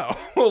like, "No,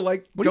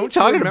 like, What are you don't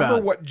talking remember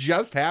about? what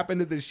just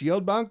happened at the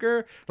shield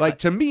bunker?" Like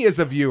to me as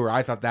a viewer,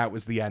 I thought that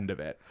was the end of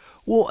it.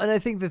 Well, and I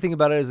think the thing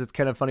about it is it's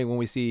kind of funny when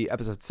we see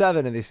episode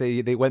 7 and they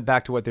say they went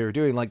back to what they were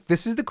doing. Like,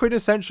 this is the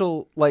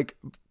quintessential, like,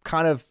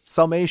 kind of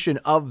summation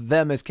of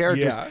them as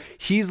characters. Yeah.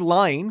 He's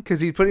lying because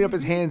he's putting up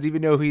his hands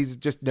even though he's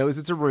just knows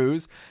it's a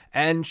ruse.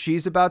 And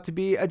she's about to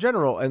be a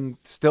general and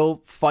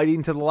still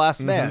fighting to the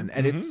last man.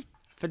 And it's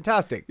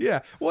fantastic. Yeah.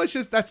 Well, it's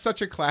just that's such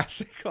a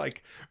classic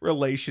like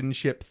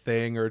relationship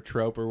thing or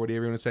trope or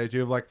whatever you want to say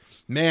too. Of like,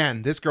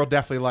 man, this girl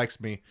definitely likes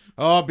me.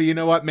 Oh, but you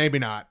know what? Maybe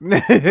not.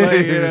 Like,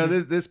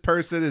 this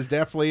person is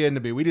definitely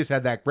into me. We just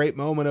had that great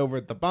moment over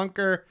at the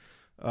bunker.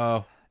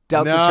 Oh,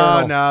 Doubt's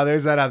eternal. No,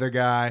 there's that other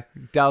guy.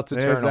 Doubt's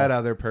There's eternal. that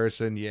other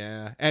person.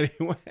 Yeah.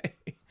 Anyway,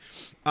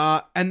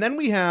 and then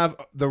we have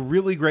the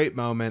really great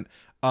moment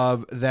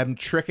of them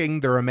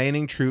tricking the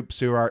remaining troops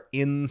who are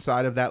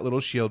inside of that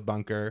little shield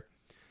bunker.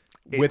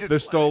 With the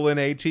stolen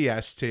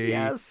ATST.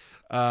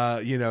 Yes.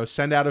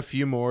 Send out a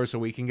few more so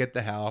we can get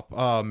the help.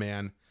 Oh,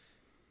 man.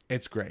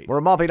 It's great.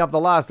 We're mopping up the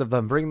last of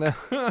them. Bring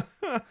the...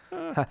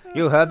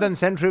 You heard them.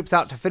 Send troops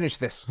out to finish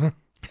this.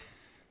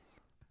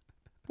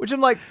 Which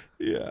I'm like,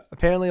 Yeah.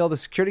 apparently all the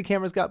security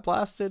cameras got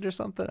blasted or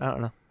something. I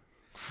don't know.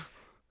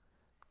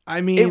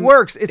 I mean... It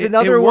works. It's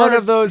another one of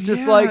works. those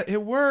just Yeah, like...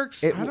 It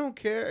works. it- I don't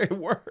care. It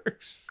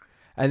works.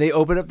 And they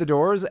open up the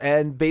doors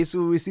and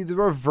basically we see the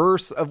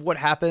reverse of what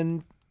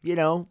happened,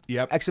 Yep.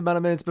 X amount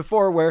of minutes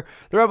before where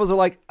the rebels are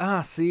like,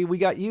 see, we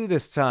got you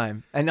this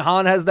time. And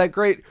Han has that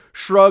great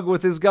shrug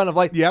with his gun of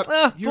like, Yep.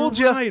 fooled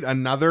You're you. right.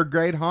 Another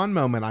great Han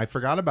moment. I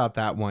forgot about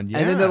that one. Yeah.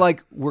 And then they're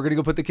like, we're going to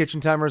go put the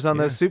kitchen timers on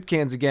those soup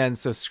cans again,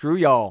 so screw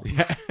y'all.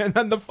 And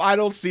then the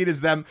final scene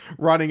is them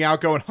running out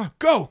going,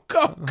 go,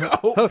 go,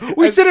 go.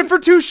 We set it for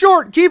too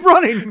short. Keep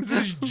running.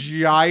 This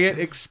giant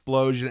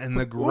explosion and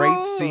the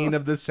great scene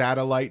of the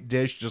satellite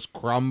dish just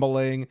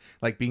crumbling,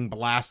 like being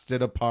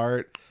blasted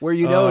apart. Where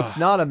it's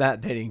not a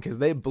matte painting because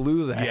they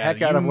blew the Yeah,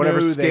 heck out you of whatever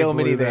knew they scale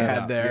blew mini they that had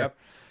up. there. Yep.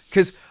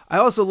 Because I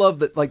also love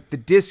that, like, the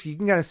disc, you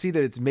can kind of see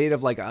that it's made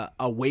of, like, a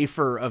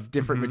wafer of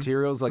different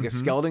materials, like a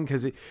skeleton,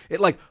 because it,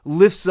 like,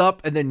 lifts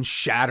up and then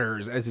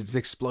shatters as it's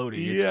exploding.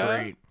 It's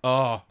great.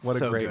 Oh, what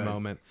So a great good.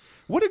 moment.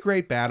 What a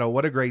great battle.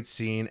 What a great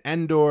scene.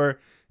 Endor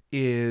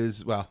is,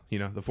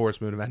 the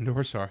Forest Moon of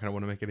Endor. Sorry, I don't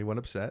want to make anyone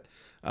upset.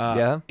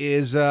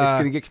 Is It's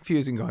going to get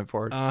confusing going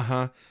forward.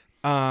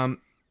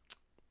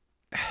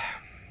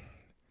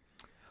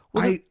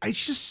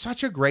 It's just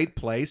such a great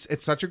place.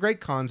 It's such a great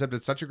concept.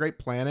 It's such a great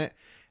planet.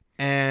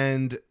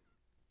 And,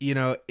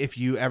 if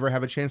you ever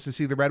have a chance to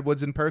see the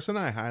Redwoods in person,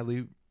 I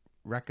highly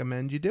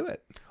recommend you do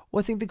it. Well,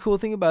 I think the cool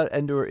thing about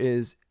Endor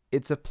is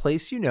it's a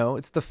place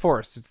it's the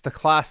forest. It's the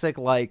classic,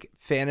 like,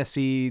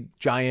 fantasy,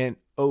 giant,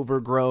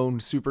 overgrown,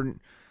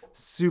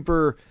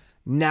 super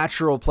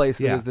natural place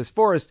that is this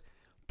forest.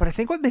 But I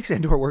think what makes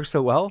Endor work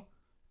so well,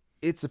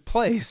 it's a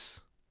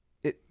place.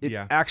 It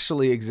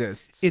actually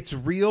exists. It's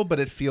real, but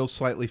it feels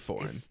slightly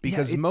foreign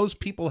because most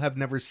people have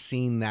never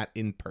seen that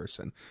in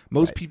person.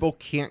 Most people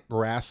can't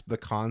grasp the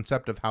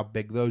concept of how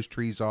big those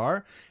trees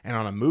are. And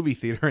on a movie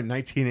theater in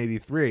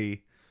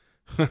 1983,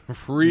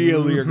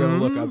 really are going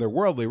to look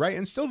otherworldly, right?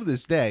 And still to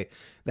this day,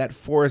 that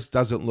forest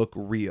doesn't look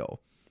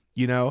real.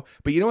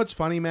 But what's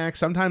funny, Max?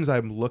 Sometimes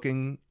I'm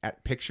looking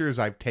at pictures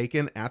I've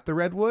taken at the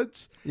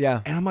Redwoods.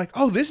 Yeah. And I'm like,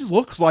 oh, this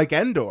looks like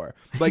Endor.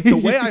 Like the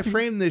way I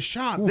framed this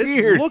shot, this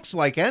Weird. looks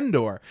like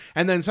Endor.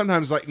 And then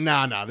sometimes like,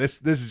 nah, this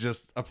is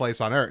just a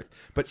place on Earth.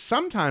 But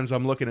sometimes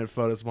I'm looking at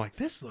photos, I'm like,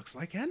 this looks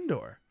like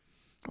Endor.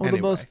 Well,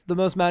 Anyway. the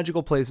most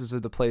magical places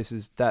are the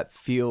places that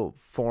feel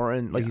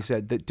foreign, like you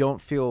said, that don't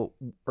feel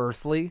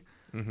earthly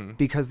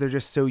because they're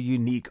just so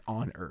unique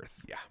on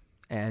Earth. Yeah.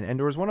 And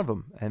Endor is one of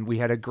them. And we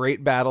had a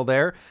great battle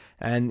there.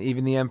 And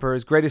even the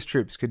Emperor's greatest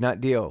troops could not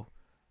deal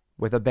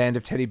with a band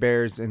of teddy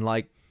bears and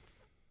like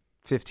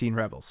 15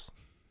 rebels.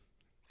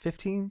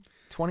 15?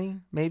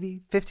 20?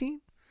 Maybe?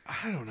 15? I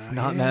don't know. It's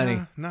not many.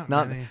 Not It's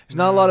not, many. there's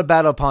not a lot of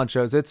battle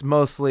ponchos. It's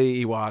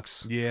mostly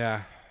Ewoks.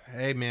 Yeah.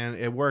 Hey, man,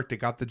 it worked. It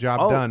got the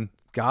job done.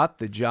 Got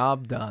the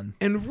job done.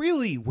 And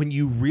really, when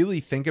you really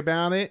think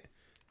about it,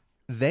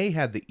 they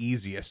had the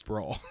easiest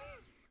role.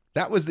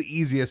 That was the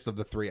easiest of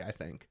the three, I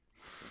think.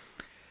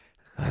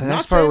 The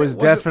next part was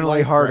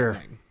definitely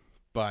harder.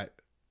 But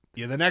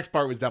yeah, the next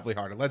part was definitely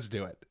harder. Let's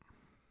do it.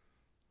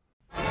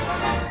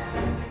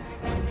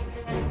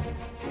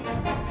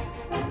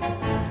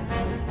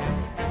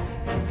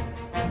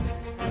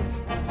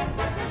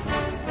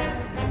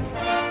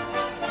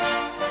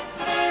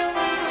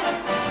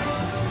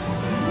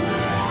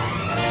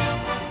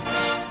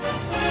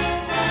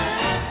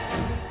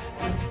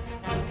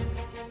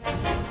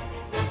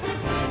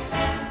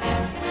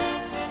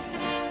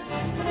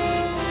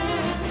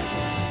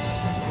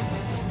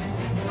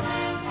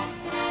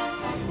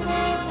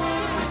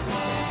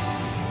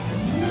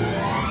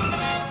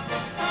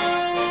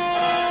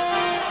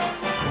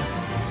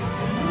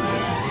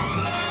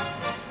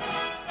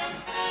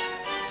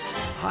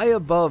 High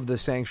above the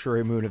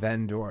sanctuary moon of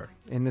Endor,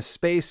 in the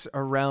space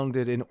around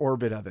it in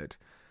orbit of it,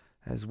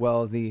 as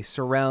well as the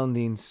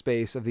surrounding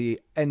space of the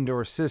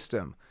Endor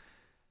system,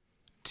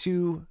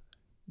 two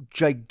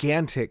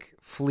gigantic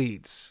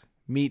fleets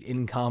meet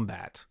in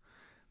combat.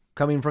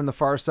 Coming from the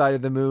far side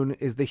of the moon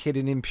is the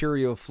hidden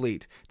Imperial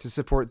fleet to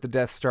support the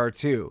Death Star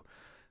 2.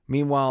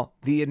 Meanwhile,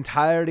 the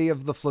entirety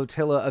of the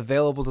flotilla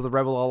available to the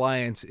Rebel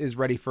Alliance is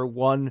ready for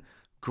one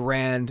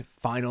grand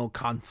final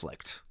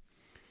conflict.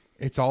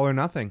 It's all or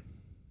nothing.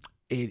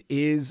 It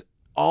is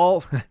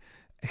all...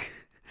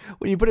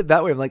 When you put it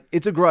that way, I'm like,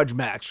 it's a grudge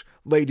match,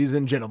 ladies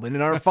and gentlemen,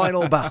 in our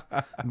final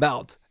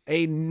bout.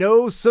 A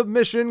no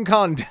submission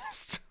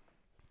contest.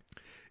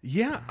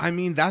 Yeah, I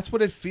mean, that's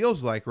what it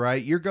feels like,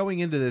 right? You're going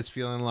into this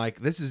feeling like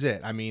this is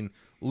it. I mean,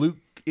 Luke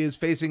is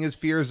facing his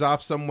fears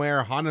off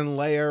somewhere. Han and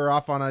Leia are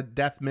off on a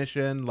death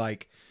mission.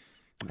 Like,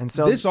 and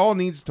so this all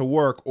needs to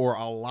work or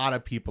a lot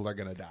of people are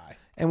going to die.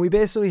 And we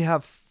basically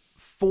have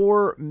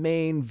four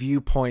main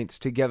viewpoints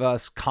to give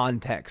us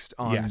context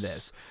on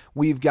this.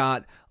 We've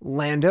got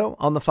Lando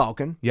on the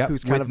Falcon,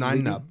 who's kind of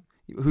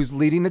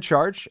leading the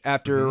charge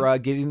after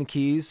getting the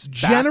keys back.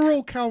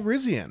 General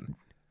Calrissian.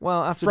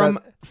 Well, after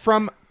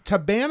from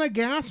Tabana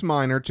gas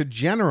miner to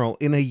general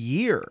in a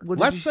year,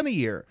 less than a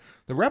year.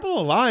 The Rebel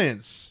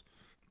Alliance,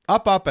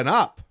 up and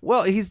up.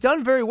 Well, he's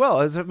done very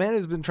well as a man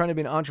who's been trying to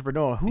be an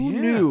entrepreneur. Who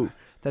knew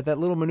that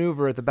little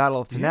maneuver at the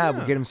Battle of Tanab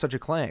would get him such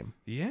acclaim?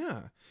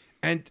 Yeah.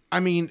 And, I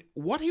mean,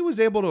 what he was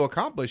able to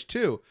accomplish,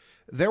 too,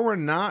 there were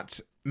not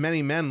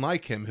many men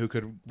like him who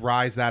could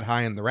rise that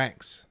high in the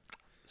ranks.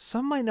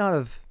 Some might not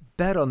have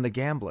bet on the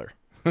gambler.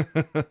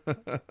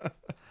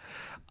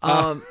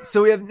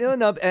 So we have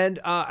Nub, and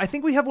I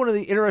think we have one of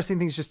the interesting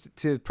things just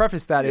to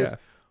preface that is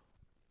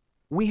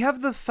we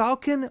have the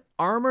Falcon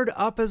armored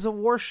up as a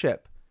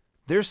warship.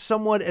 There's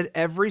someone at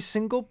every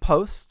single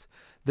post.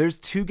 There's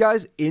two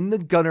guys in the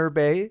gunner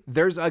bay.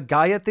 There's a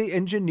guy at the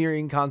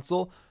engineering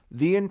console.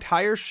 The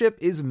entire ship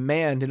is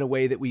manned in a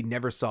way that we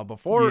never saw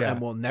before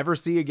and will never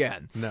see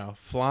again. No.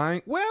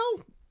 Flying.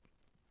 Well,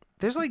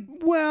 there's like...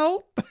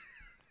 Well,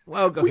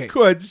 okay. We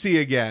could see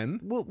again.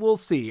 We'll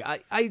see.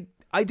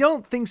 I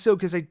don't think so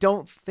because I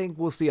don't think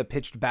we'll see a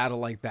pitched battle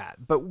like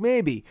that. But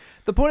maybe.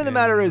 The point of the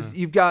matter is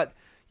you've got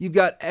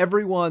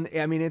everyone.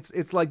 I mean,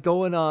 it's like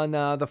going on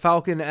the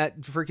Falcon at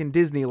freaking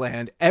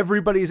Disneyland.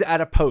 Everybody's at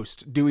a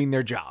post doing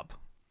their job.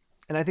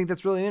 And I think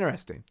that's really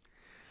interesting.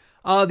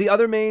 The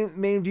other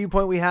main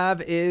viewpoint we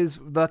have is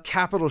the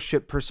capital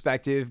ship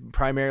perspective,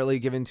 primarily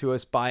given to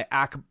us by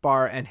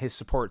Akbar and his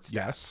support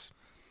staff. Yes.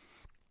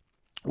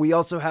 We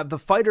also have the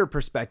fighter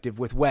perspective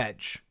with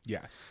Wedge.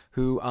 Yes.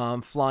 Who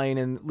flying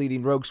and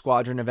leading Rogue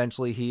Squadron.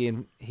 Eventually, he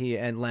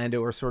and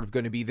Lando are sort of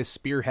going to be the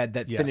spearhead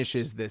that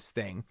finishes this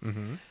thing.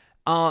 Mm-hmm.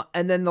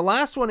 And then the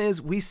last one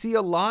is we see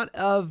a lot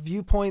of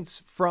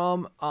viewpoints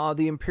from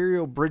the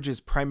Imperial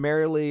bridges,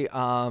 primarily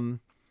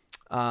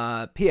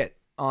Piet.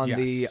 On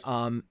the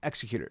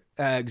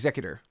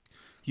executor.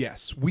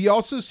 Yes. We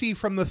also see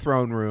from the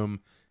throne room,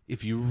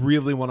 if you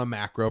really want a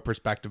macro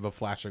perspective of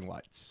flashing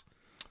lights.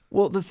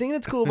 Well, the thing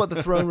that's cool about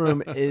the throne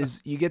room is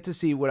you get to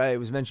see what I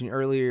was mentioning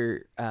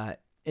earlier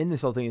in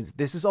this whole thing is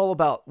this is all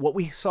about what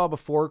we saw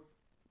before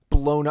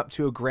blown up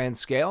to a grand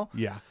scale.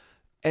 Yeah.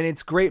 And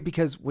it's great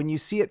because when you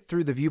see it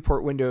through the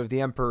viewport window of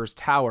the Emperor's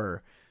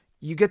Tower,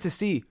 you get to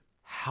see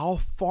how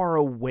far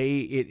away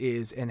it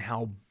is and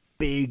how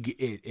big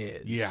it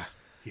is. Yeah.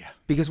 Yeah.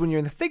 Because when you're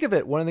in the thick of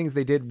it, one of the things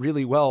they did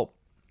really well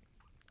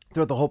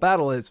throughout the whole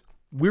battle is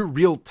we're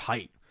real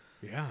tight.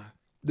 Yeah.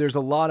 There's a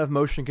lot of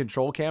motion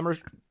control camera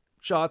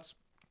shots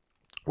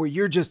where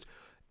you're just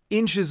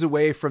inches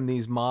away from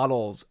these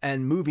models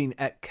and moving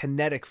at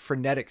kinetic,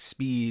 frenetic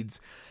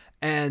speeds.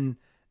 And,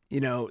 you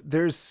know,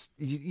 there's,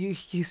 you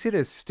see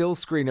a still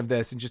screen of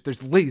this and just there's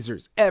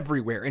lasers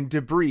everywhere and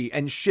debris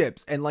and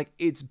ships and like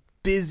it's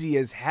busy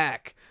as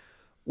heck.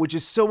 Which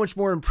is so much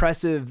more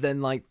impressive than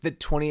like the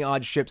 20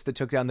 odd ships that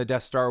took down the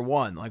Death Star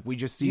 1. Like we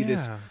just see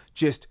this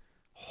just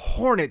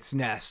hornet's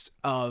nest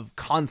of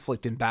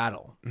conflict and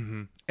battle.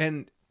 Mm-hmm.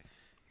 And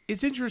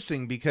it's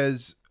interesting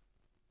because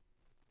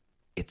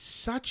it's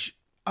such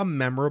a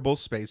memorable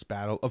space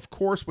battle. Of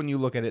course, when you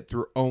look at it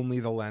through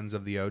only the lens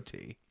of the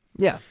OT.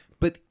 Yeah.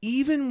 But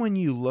even when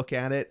you look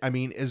at it, I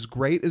mean, as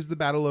great as the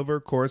battle over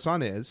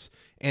Coruscant is,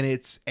 and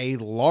it's a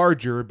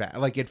larger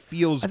battle, like it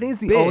feels I think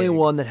it's the big, only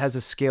one that has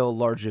a scale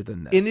larger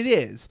than this. and it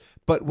is.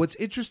 But what's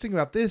interesting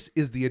about this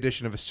is the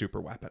addition of a super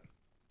weapon.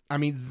 I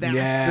mean, that's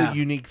Yeah. the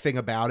unique thing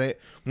about it.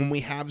 When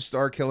we have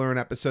Starkiller in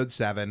Episode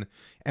 7,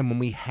 and when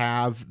we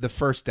have the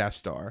first Death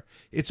Star,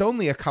 it's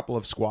only a couple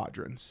of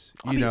squadrons.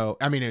 In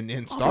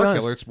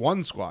Starkiller, it's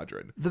one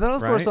squadron. The Battle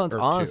of right? Coruscant's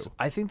Or honest. two.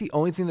 I think the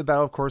only thing the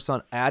Battle of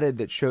Coruscant added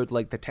that showed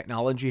like the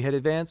technology had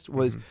advanced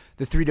was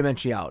the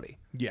three-dimensionality.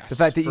 Yes, The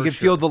fact that you for can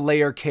sure. feel the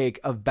layer cake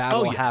of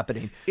battle Oh, yeah.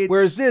 happening. It's-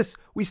 Whereas this,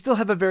 we still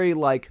have a very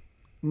like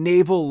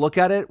naval look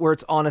at it where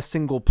it's on a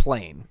single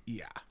plane.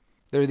 Yeah.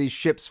 There are these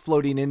ships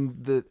floating in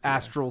the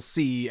astral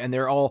sea and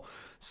they're all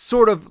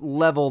sort of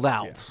leveled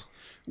out.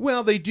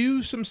 Well, they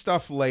do some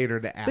stuff later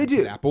to add They to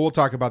do. that, but we'll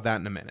talk about that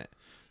in a minute.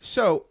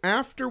 So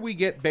after we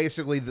get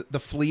basically the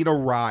fleet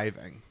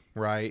arriving,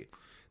 right?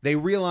 They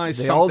realize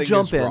They all something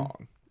jump is in.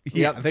 wrong.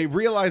 Yeah, Yep. they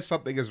realize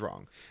something is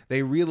wrong.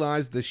 They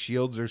realize the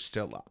shields are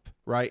still up,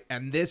 right?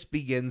 And this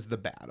begins the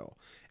battle.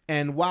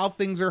 And while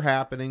things are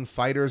happening,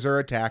 fighters are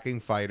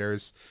attacking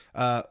fighters.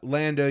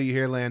 Lando, you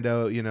hear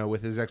Lando,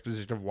 with his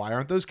exposition of why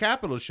aren't those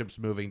capital ships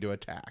moving to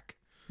attack,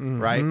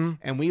 right?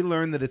 And we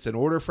learn that it's an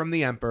order from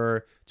the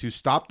Emperor to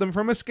stop them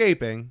from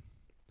escaping,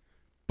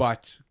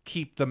 but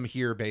keep them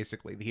here,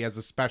 basically. He has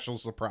a special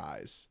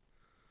surprise.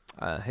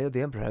 Hey,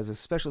 the Emperor has a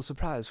special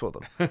surprise for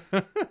them.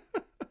 I'm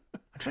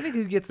trying to think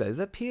who gets that. Is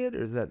that Piet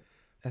or is that...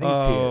 I think it's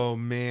Piet. Oh,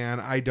 man.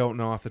 I don't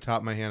know off the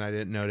top of my head. I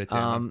didn't note it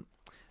down.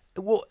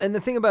 Well, and the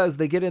thing about it is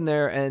they get in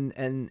there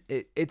and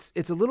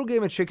it's a little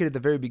game of chicken at the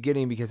very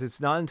beginning because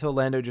it's not until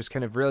Lando just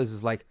kind of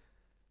realizes like,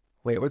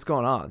 wait, what's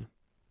going on?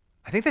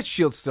 I think that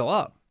shield's still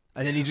up.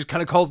 And then he just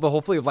kind of calls the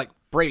whole fleet of like,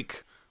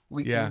 break.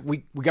 We got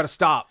to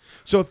stop.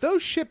 So if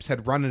those ships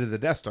had run into the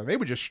Death Star, they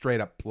would just straight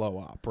up blow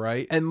up,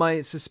 right? And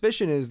my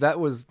suspicion is that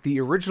was the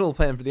original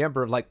plan for the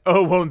Emperor of like,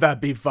 oh, won't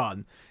that be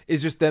fun?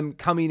 Is just them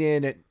coming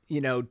in at,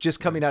 just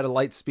coming out of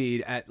light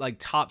speed at like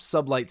top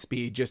sublight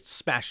speed, just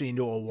smashing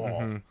into a wall.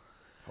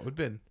 That would have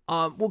been.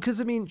 Well,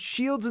 because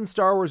shields in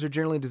Star Wars are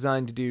generally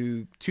designed to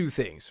do two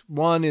things.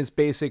 One is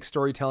basic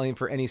storytelling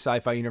for any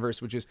sci-fi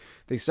universe, which is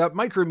they stop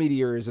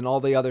micrometeors and all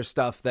the other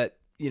stuff that,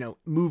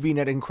 moving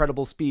at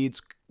incredible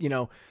speeds,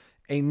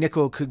 a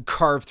nickel could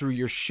carve through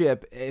your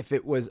ship if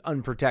it was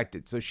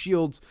unprotected. So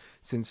shields,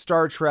 since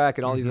Star Trek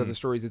and all these other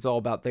stories, it's all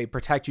about they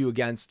protect you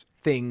against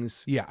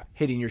things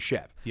hitting your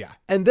ship. Yeah.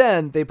 And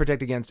then they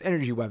protect against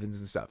energy weapons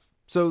and stuff.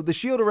 So the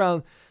shield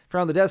around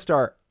the Death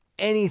Star,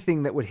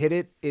 anything that would hit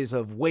it is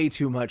of way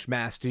too much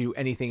mass to do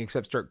anything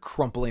except start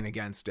crumpling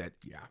against it.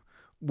 Yeah.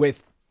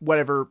 With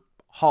whatever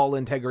hull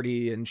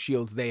integrity and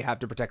shields they have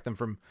to protect them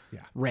from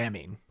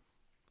ramming.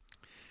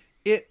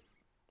 It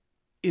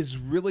is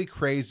really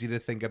crazy to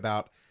think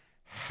about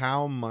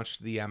how much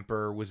the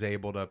Emperor was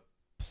able to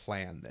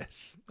plan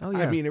this. Oh, yeah.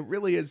 I mean, it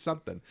really is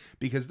something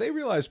because they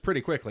realized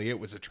pretty quickly it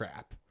was a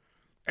trap.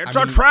 It's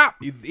a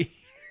trap!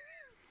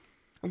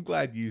 I'm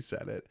glad you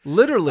said it.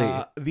 Literally.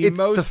 The it's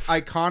most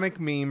iconic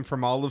meme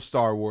from all of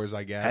Star Wars,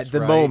 I guess. at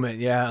the right? moment,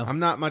 yeah. I'm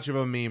not much of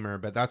a memer,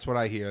 but that's what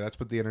I hear. That's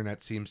what the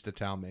internet seems to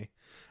tell me.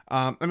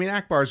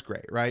 Akbar's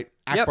great, right?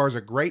 Yep. Akbar's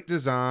a great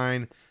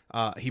design.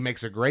 He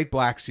makes a great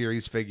Black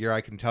Series figure,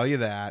 I can tell you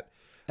that.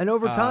 And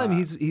over time,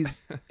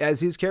 he's as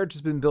his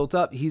character's been built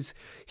up, he's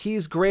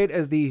great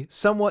as the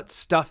somewhat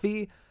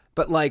stuffy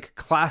but like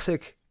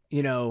classic,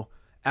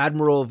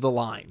 admiral of the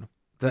line,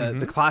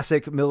 the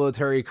classic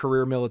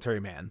career military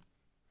man.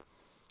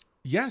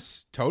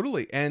 Yes,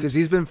 totally. And Because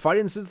he's been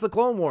fighting since the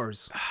Clone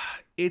Wars.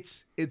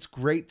 it's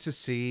great to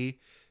see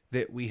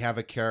that we have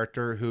a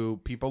character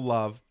who people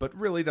love, but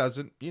really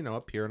doesn't,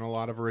 appear in a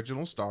lot of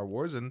original Star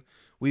Wars. And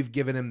we've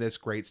given him this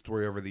great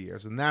story over the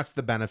years. And that's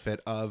the benefit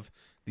of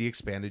the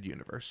expanded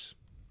universe.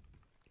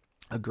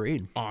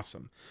 Agreed.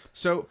 Awesome.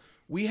 So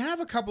we have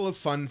a couple of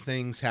fun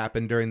things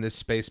happen during this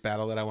space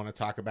battle that I want to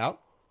talk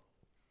about.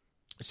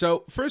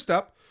 So first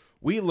up,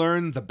 we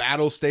learn the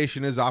battle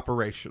station is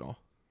operational.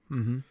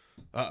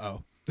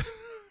 Uh-oh.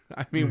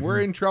 I mean, we're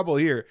in trouble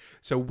here.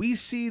 So we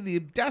see the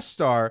Death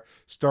Star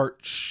start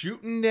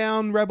shooting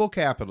down Rebel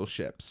capital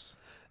ships.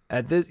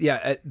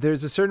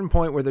 There's a certain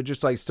point where they're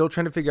just like still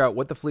trying to figure out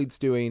what the fleet's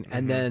doing,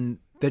 and then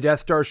the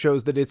Death Star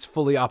shows that it's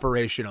fully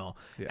operational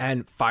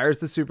and fires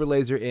the super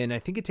laser in. I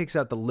think it takes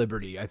out the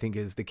Liberty, I think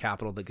is the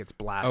capital that gets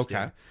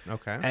blasted.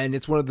 Okay. And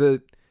it's one of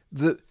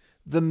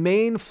the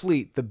main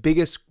fleet, the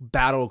biggest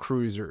battle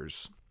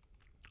cruisers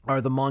are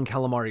the Mon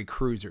Calamari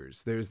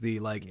cruisers. There's the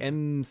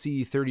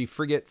MC-30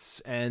 frigates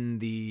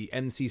and the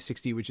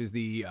MC-60, which is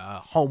the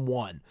Home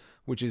One,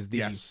 which is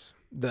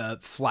the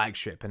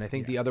flagship. And I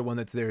think the other one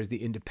that's there is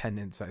the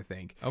Independence, I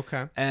think.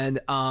 Okay. And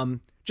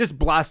just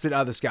blasted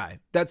out of the sky.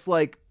 That's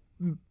like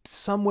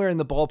somewhere in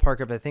the ballpark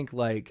of, I think,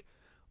 like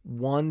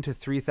 1,000 to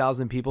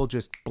 3,000 people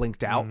just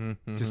blinked out,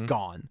 just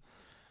gone.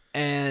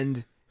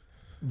 And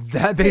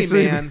that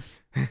basically...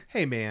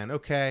 Hey, man,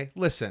 okay?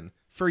 Listen.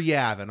 For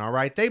Yavin, all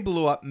right? They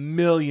blew up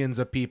millions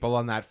of people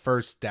on that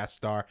first Death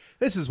Star.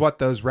 This is what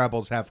those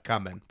rebels have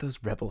coming. Those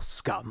rebel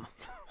scum.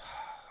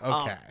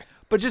 Okay.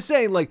 But just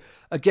saying, like,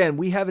 again,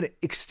 we have an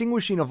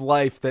extinguishing of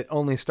life that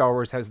only Star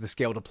Wars has the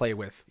scale to play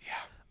with. Yeah.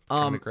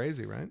 Kind of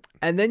crazy, right?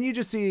 And then you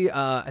just see,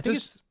 I think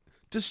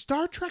Does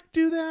Star Trek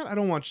do that? I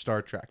don't watch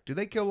Star Trek. Do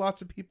they kill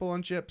lots of people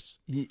on ships?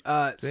 it's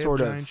Do they sort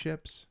have of. giant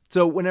ships?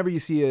 So whenever you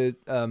see a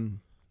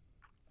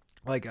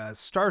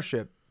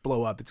starship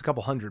blow up, it's a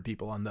couple hundred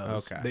people on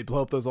those. Okay. They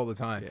blow up those all the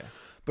time. Yeah.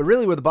 But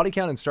really, where the body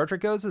count in Star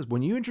Trek goes is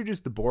when you introduce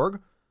the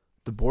Borg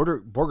are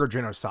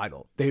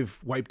genocidal. They've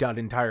wiped out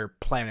entire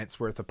planets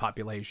worth of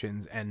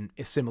populations and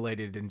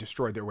assimilated and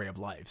destroyed their way of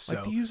life. So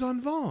Like the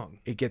Yuzon Vong.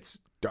 it gets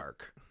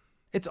dark.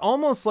 It's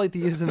almost like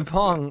the Yuzon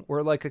Vong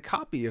were like a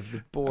copy of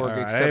the Borg. All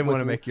right, except I didn't with-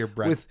 want to make your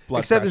blood except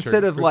pressure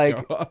instead of go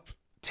like up.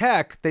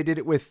 tech, they did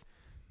it with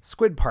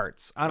squid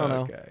parts. I don't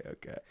know.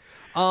 Okay.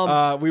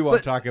 We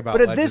won't talk about.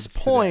 But at this Legends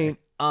point,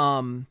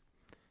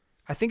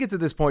 I think it's at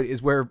this point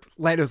is where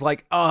Lando's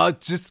like,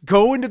 just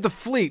go into the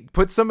fleet,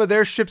 put some of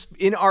their ships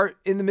in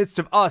the midst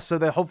of us, so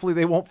that hopefully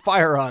they won't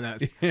fire on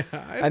us. Yeah,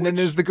 and then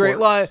there's the great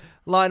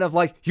line of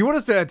like, you want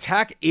us to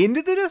attack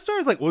into the Death Star?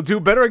 It's like, we'll do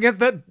better against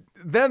them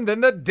than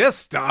the Death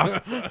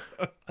Star.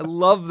 I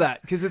love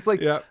that because it's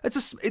like,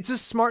 it's a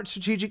smart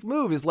strategic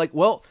move. Is like,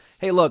 well,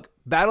 hey, look,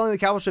 battling the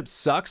capital ship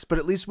sucks, but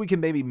at least we can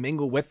maybe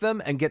mingle with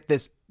them and get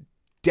this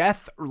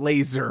death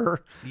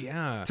laser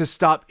to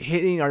stop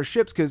hitting our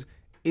ships because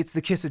it's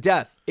the kiss of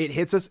death. It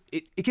hits us.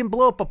 It can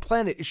blow up a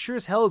planet. It sure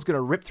as hell is going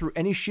to rip through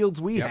any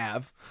shields we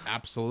have.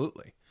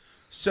 Absolutely.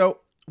 So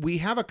we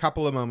have a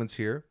couple of moments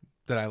here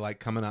that I like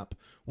coming up.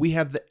 We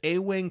have the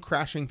A-Wing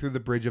crashing through the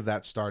bridge of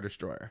that Star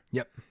Destroyer.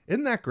 Yep.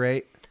 Isn't that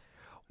great?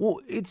 Well,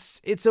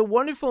 it's a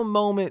wonderful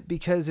moment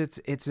because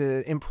it's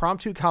an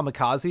impromptu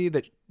kamikaze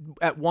that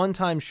at one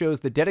time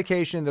shows the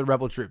dedication of the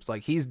rebel troops.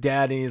 Like he's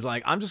dead and he's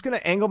like, I'm just going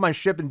to angle my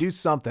ship and do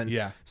something.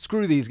 Yeah.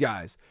 Screw these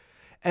guys.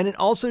 And it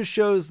also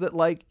shows that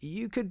like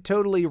you could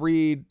totally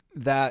read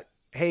that,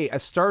 hey, a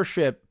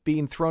starship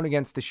being thrown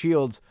against the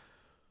shields,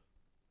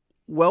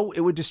 well,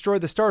 it would destroy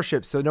the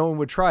starship, so no one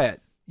would try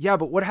it. Yeah,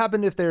 but what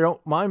happened if they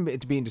don't mind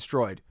it being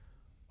destroyed?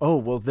 Oh,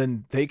 well,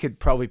 then they could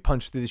probably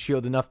punch through the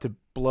shield enough to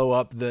blow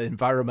up the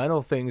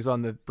environmental things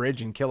on the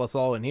bridge and kill us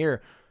all in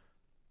here.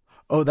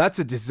 Oh, that's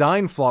a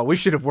design flaw. We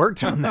should have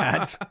worked on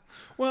that.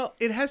 Well,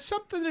 it has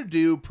something to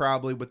do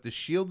probably with the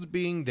shields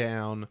being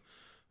down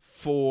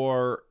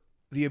for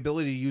the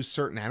ability to use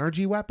certain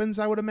energy weapons,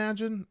 I would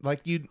imagine. Like,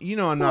 you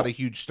know, I'm not a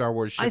huge Star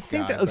Wars ship I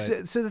think guy,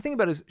 that, so the thing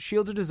about it is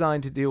shields are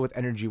designed to deal with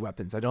energy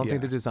weapons. I don't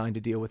think they're designed to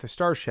deal with a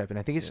starship. And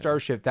I think a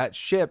starship, that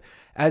ship,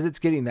 as it's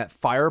getting that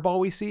fireball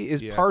we see,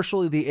 is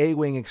partially the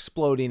A-Wing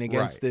exploding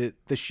against the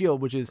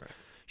shield, which is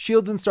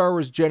shields in Star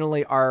Wars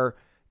generally are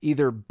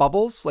either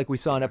bubbles, like we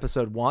saw in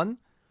episode 1,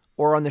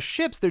 or on the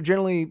ships, they're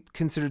generally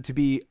considered to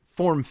be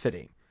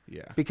form-fitting.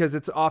 Yeah. Because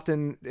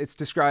it's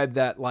described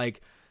that,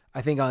 like,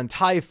 I think on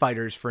TIE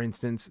fighters, for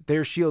instance,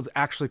 their shields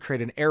actually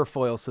create an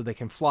airfoil so they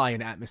can fly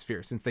in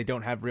atmosphere since they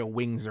don't have real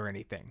wings or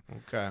anything.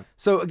 Okay.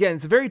 So again,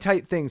 it's a very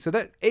tight thing. So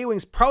that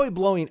A-Wing's probably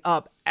blowing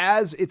up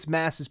as its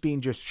mass is being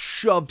just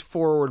shoved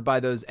forward by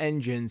those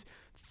engines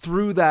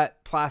through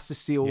that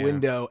plastisteel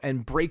window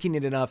and breaking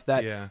it enough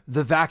that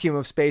the vacuum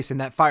of space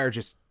and that fire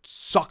just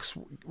sucks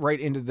right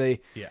into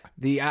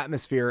the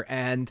atmosphere,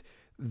 and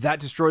that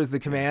destroys the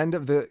command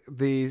of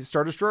the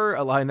Star Destroyer,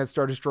 allowing that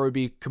Star Destroyer to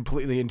be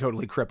completely and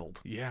totally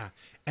crippled. Yeah.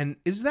 And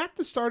is that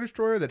the Star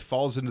Destroyer that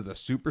falls into the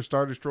Super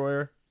Star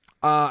Destroyer?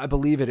 I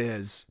believe it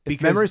is. If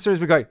Because- memory serves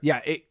me correct,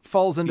 it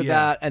falls into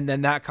that, and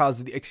then that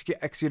causes the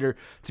Executor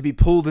to be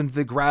pulled into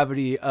the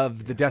gravity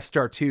of the Death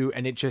Star 2,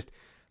 and it just,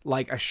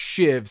 like a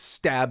shiv,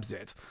 stabs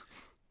it.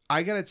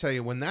 I gotta tell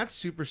you, when that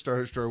Super Star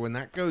Destroyer, when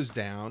that goes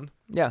down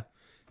Yeah.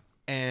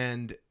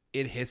 and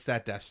it hits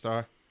that Death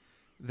Star,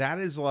 that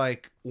is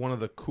like one of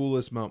the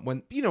coolest moments.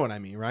 When, you know what I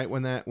mean, right?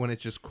 When it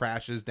just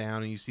crashes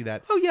down and you see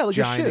that Like a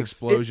giant shiv.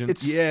 explosion.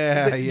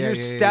 You're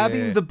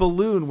stabbing the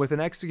balloon with an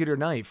Executor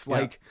knife.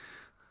 Like,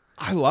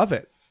 I love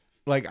it.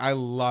 Like, I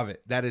love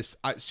it. That is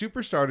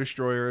Super Star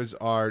Destroyers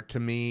are, to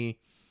me,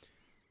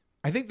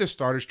 I think the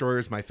Star Destroyer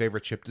is my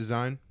favorite ship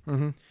design.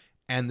 Mm-hmm.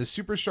 And the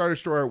Super Star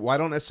Destroyer, well, I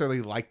don't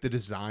necessarily like the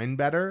design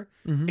better.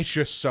 Mm-hmm. It's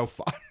just so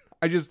fun.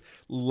 I just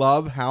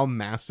love how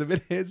massive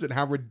it is and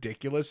how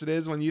ridiculous it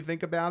is when you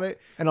think about it.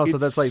 and also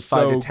It's that's like so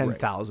 5 to great.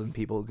 10,000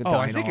 people Oh, I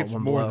dying think all it's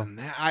in one more blow. than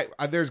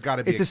that. There's got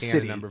to be It's a a canon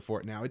city. number for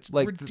it now. It's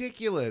Like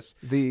ridiculous.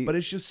 the- But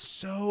it's just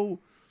so...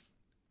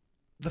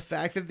 The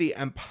fact that the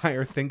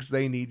Empire thinks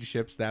they need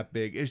ships that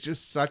big is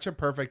just such a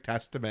perfect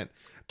testament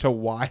to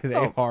why they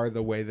are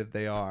the way that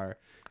they are.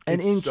 And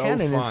It's in so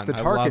canon, it's fun. the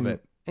I love Tarkin.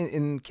 it.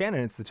 In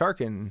canon, it's the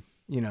Tarkin,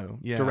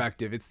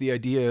 directive. It's the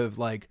idea of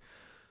like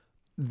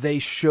they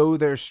show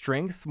their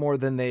strength more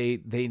than they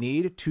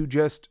need to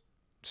just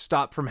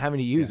stop from having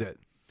to use it.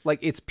 Like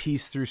it's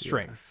peace through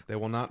strength. They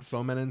will not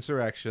foment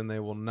insurrection. They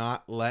will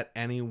not let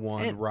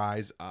anyone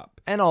rise up.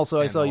 And also,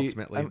 I And saw you.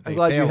 ultimately, I'm they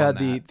glad you fail had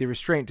in the that.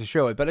 restraint to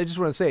show it. But I just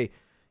want to say,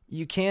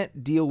 you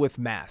can't deal with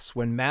mass.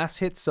 When mass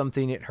hits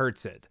something, it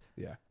hurts it.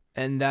 Yeah.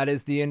 And that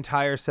is the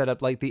entire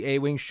setup. Like the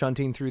A-Wing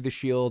shunting through the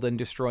shield and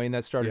destroying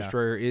that Star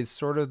Destroyer is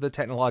sort of the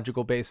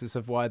technological basis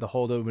of why the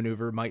Holdo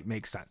maneuver might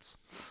make sense.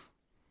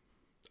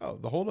 Oh,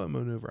 the Holdo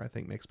maneuver, I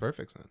think, makes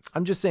perfect sense.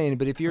 I'm just saying,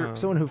 but if you're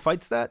someone who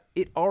fights that,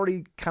 it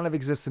already kind of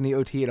exists in the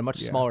OT at a much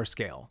smaller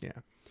scale. Yeah.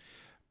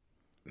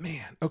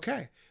 Man,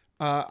 okay.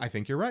 I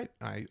think you're right.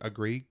 I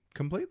agree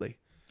completely.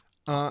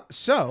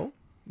 So,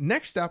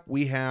 next up,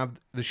 we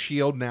have the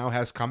shield now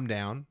has come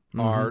down.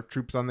 Our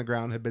troops on the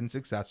ground have been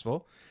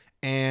successful.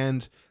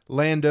 And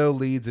Lando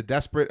leads a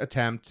desperate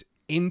attempt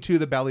into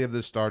the belly of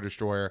the Star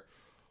Destroyer.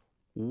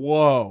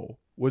 Whoa.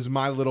 Was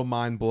my little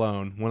mind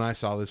blown when I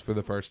saw this for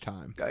the first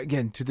time.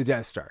 Again, to the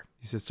Death Star.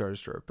 You said Star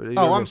Destroyer. But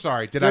I'm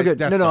sorry. Did I? Good.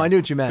 Death No, Star. I knew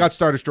what you meant. Got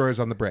Star Destroyers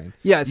on the brain.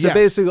 Yeah, so Yes.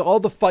 basically all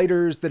the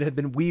fighters that have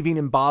been weaving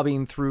and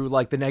bobbing through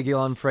like the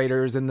Negulon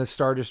freighters and the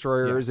Star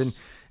Destroyers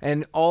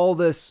and all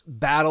this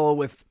battle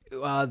with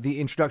the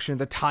introduction of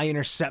the TIE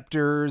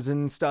Interceptors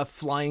and stuff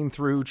flying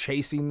through,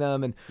 chasing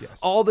them, and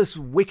all this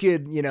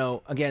wicked,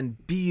 again,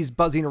 bees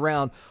buzzing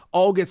around,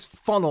 all gets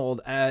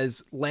funneled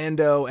as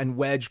Lando and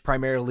Wedge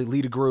primarily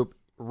lead a group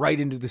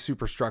right into the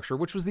superstructure,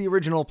 which was the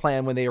original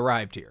plan when they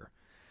arrived here.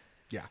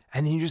 Yeah.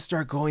 And then you just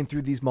start going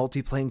through these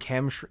multi-plane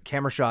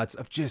camera shots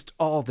of just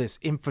all this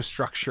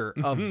infrastructure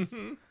of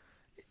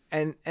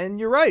and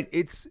you're right,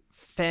 it's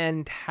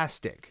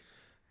fantastic.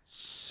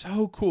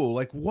 So cool.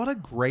 Like, what a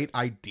great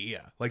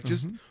idea. Like,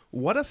 just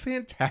what a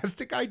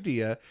fantastic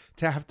idea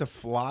to have to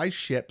fly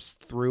ships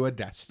through a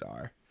Death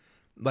Star.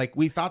 Like,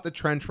 we thought the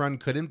trench run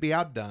couldn't be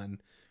outdone.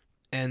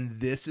 And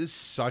this is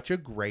such a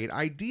great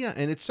idea.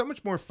 And it's so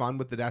much more fun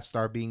with the Death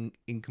Star being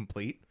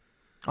incomplete.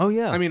 Oh,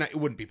 yeah. I mean, it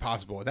wouldn't be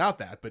possible without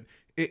that, but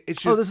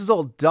it's just... this is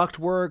all duct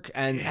work,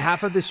 and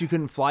half of this you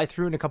can fly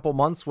through in a couple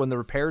months when the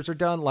repairs are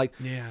done. Like,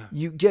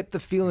 you get the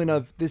feeling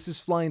of this is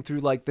flying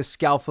through, like, the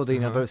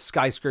scaffolding of a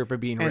skyscraper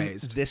being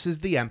raised. This is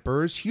the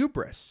Emperor's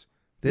hubris.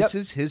 This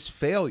is his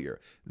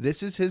failure.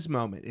 This is his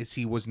moment, is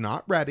he was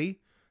not ready.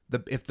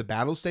 If the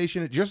battle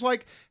station, just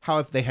like how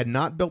if they had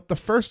not built the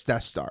first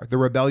Death Star, the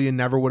rebellion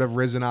never would have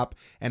risen up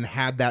and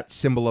had that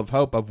symbol of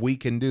hope of we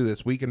can do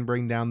this, we can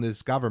bring down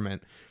this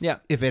government. Yeah.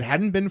 If it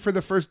hadn't been for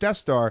the first Death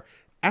Star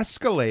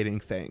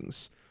escalating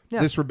things,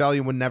 this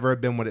rebellion would never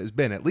have been what it has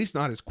been, at least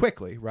not as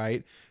quickly,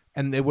 right?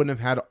 And they wouldn't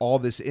have had all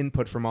this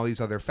input from all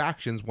these other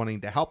factions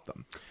wanting to help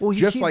them. Well,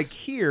 like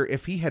here,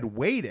 if he had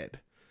waited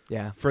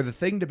for the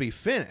thing to be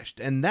finished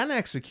and then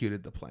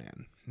executed the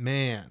plan,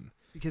 man...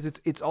 Because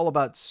it's all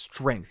about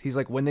strength. He's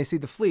like, when they see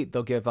the fleet,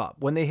 they'll give up.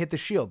 When they hit the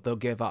shield, they'll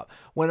give up.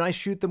 When I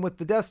shoot them with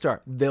the Death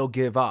Star, they'll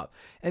give up.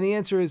 And the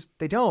answer is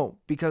they don't,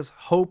 because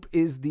hope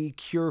is the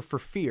cure for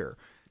fear.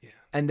 Yeah.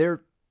 And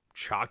they're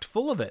chocked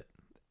full of it.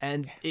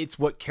 And it's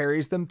what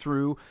carries them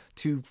through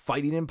to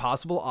fighting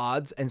impossible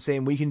odds and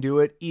saying we can do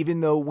it,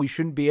 even though we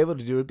shouldn't be able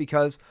to do it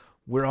because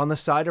we're on the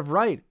side of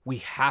right. We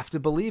have to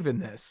believe in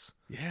this.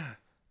 Yeah.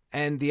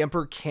 And the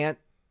Emperor can't.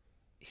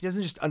 He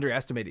doesn't just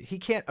underestimate it. He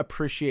can't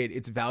appreciate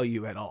its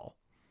value at all.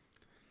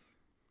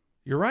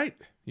 You're right.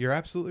 You're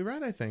absolutely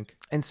right, I think.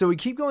 And so we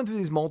keep going through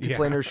these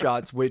multiplanar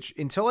shots, which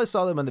until I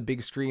saw them on the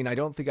big screen, I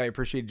don't think I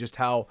appreciated just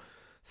how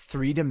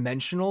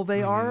three-dimensional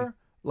they are.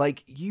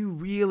 Like, you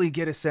really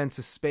get a sense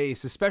of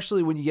space,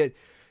 especially when you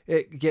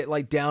get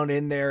like down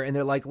in there and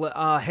they're like,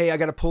 hey, I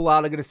got to pull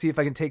out. I got to see if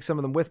I can take some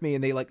of them with me.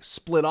 And they like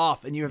split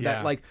off and you have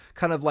that like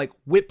kind of like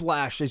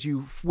whiplash as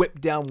you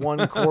whip down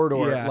one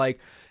corridor.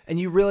 And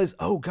you realize,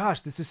 oh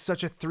gosh, this is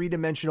such a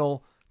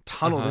three-dimensional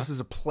tunnel. This is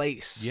a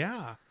place.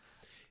 Yeah.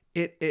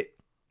 It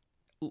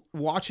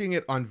watching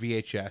it on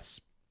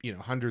VHS,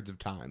 hundreds of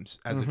times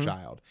as a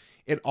child,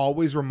 it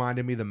always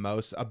reminded me the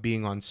most of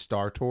being on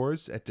Star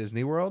Tours at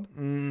Disney World.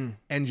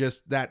 And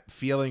just that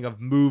feeling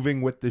of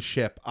moving with the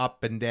ship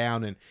up and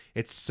down, and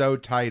it's so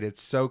tight,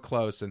 it's so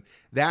close. And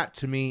that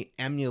to me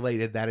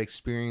emulated that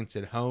experience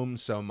at home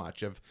so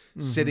much of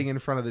sitting in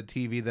front of the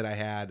TV that I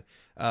had,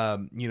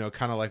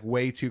 kind of like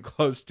way too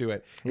close to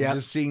it. And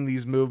just seeing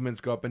these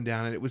movements go up and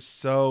down. And it was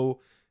so,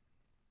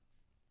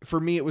 for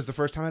me, it was the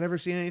first time I'd ever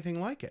seen anything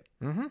like it.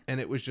 And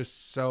it was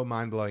just so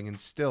mind blowing. And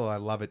still, I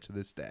love it to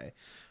this day.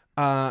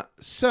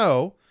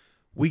 So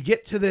we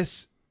get to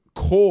this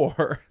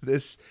core,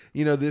 this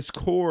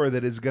core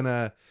that is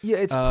gonna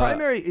it's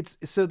primary. It's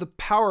so the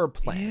power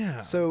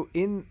plant. So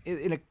in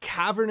a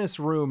cavernous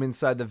room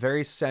inside the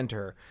very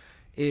center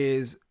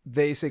is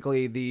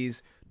basically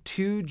these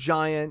two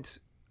giant,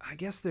 I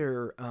guess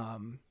they're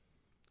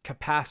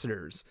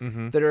capacitors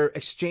that are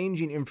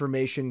exchanging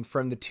information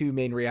from the two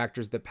main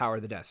reactors that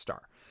power the Death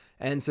Star.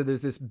 And so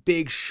there's this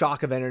big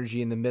shock of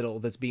energy in the middle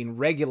that's being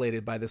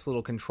regulated by this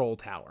little control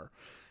tower.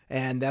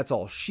 And that's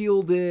all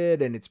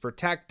shielded and it's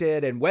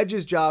protected. And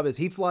Wedge's job is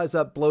he flies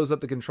up, blows up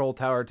the control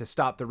tower to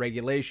stop the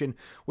regulation,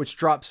 which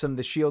drops some of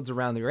the shields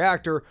around the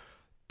reactor.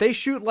 They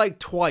shoot like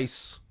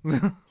twice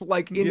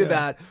into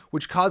that,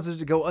 which causes it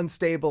to go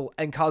unstable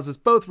and causes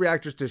both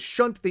reactors to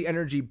shunt the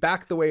energy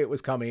back the way it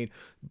was coming,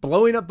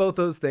 blowing up both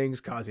those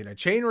things, causing a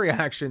chain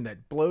reaction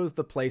that blows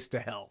the place to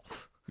hell.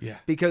 Yeah.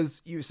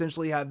 Because you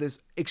essentially have this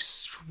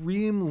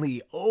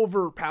extremely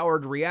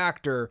overpowered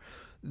reactor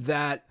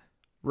that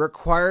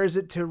requires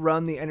it to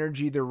run the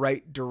energy the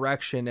right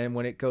direction, and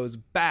when it goes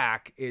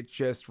back, it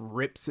just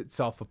rips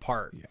itself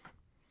apart.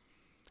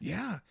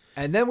 Yeah.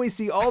 And then we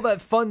see all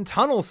that fun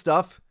tunnel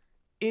stuff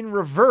in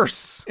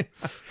reverse.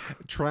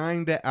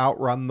 Trying to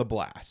outrun the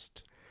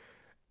blast.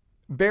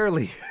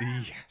 Barely.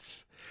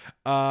 Yes.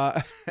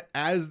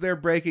 As they're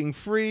breaking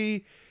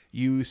free,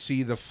 you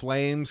see the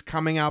flames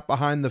coming out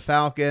behind the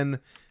Falcon.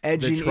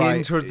 Edging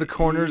in towards the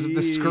corners of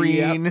the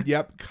screen.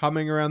 Yep,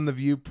 coming around the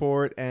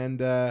viewport.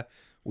 And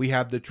we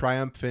have the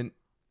triumphant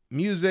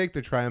music,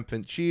 the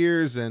triumphant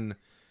cheers, and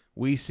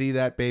we see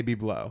that baby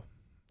blow.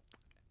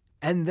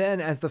 And then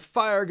as the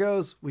fire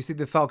goes, we see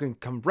the Falcon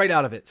come right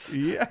out of it.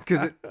 Yeah.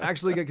 Because it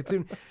actually got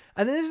consumed.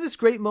 And then there's this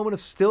great moment of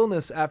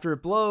stillness after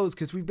it blows,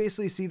 because we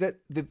basically see that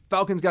the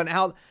Falcon's gotten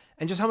out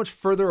and just how much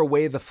further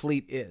away the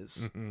fleet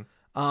is.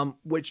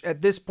 Which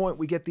at this point,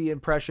 we get the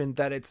impression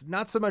that it's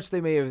not so much they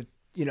may have,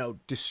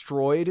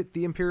 destroyed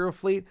the Imperial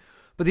fleet,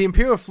 but the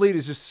Imperial fleet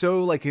is just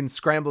so like in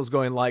scrambles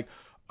going like,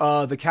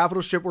 the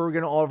capital ship where we're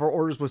getting all of our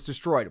orders was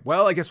destroyed.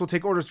 Well, I guess we'll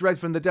take orders direct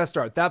from the Death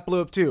Star. That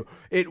blew up too.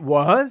 It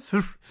what?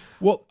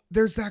 Well,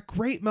 there's that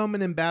great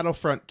moment in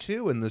Battlefront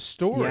 2 in the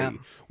story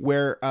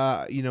where,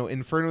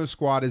 Inferno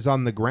Squad is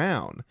on the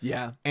ground.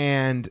 Yeah.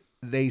 And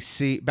they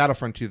see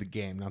Battlefront 2, the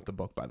game, not the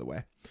book, by the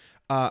way.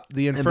 The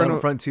And Inferno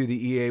Battlefront 2,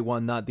 the EA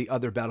one, not the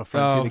other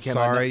Battlefront 2 that came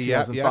out in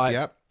 2005.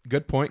 Yep.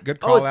 Good point.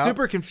 Good call out. Oh, it's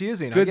super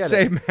confusing. Good I get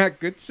save, it. Matt.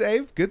 Good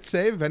save.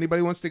 If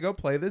anybody wants to go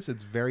play this,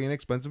 it's very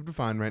inexpensive to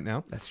find right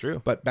now. That's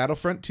true. But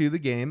Battlefront 2, the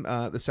game,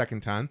 the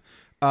second time,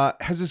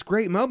 has this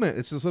great moment.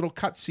 It's this little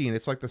cutscene.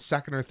 It's like the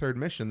second or third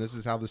mission. This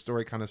is how the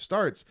story kind of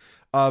starts.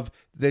 Of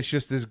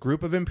this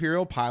group of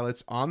Imperial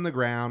pilots on the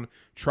ground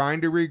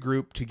trying to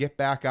regroup to get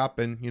back up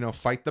and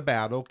fight the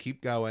battle,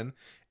 keep going.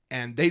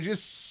 And they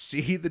just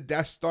see the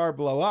Death Star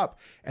blow up,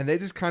 and they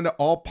just kind of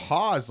all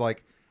pause,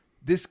 like,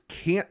 this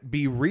can't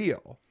be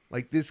real.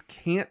 Like, this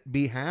can't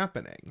be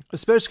happening.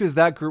 Especially because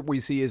that group we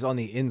see is on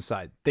the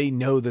inside. They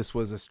know this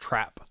was a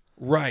trap.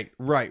 Right.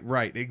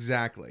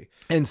 Exactly.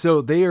 And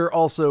so they are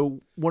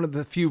also one of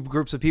the few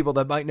groups of people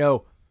that might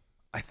know,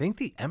 I think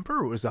the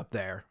Emperor was up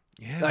there.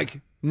 Yeah.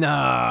 Like,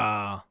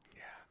 nah.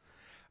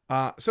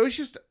 So it's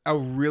just a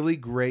really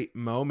great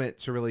moment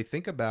to really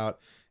think about.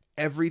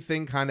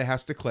 Everything kind of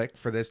has to click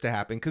for this to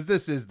happen, because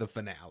this is the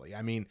finale.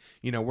 I mean,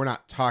 we're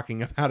not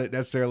talking about it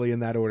necessarily in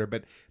that order,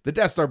 but the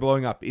Death Star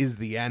blowing up is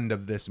the end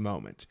of this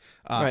moment.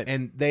 Right.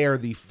 And they are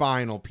the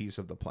final piece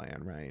of the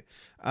plan,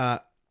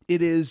 right?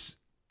 It is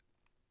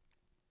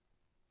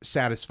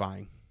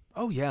satisfying.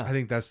 Oh, yeah. I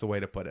think that's the way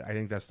to put it. I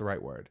think that's the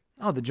right word.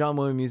 Oh, the John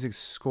Williams music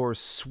score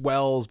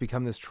swells,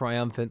 become this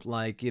triumphant,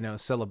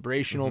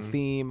 celebrational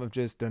theme of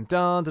just dun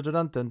dun dun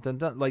dun dun dun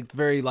dun, like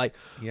very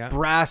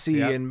brassy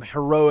and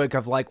heroic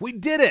of like, we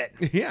did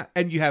it. Yeah.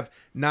 And you have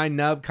Nine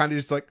Nub kind of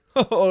just like,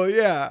 oh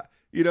yeah,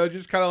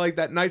 just kind of like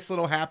that nice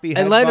little happy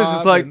head and Lando's bob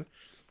just like,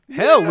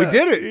 hell, we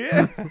did it.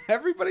 Yeah.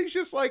 Everybody's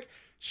just like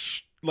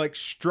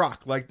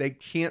struck, like they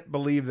can't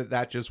believe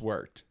that just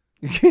worked.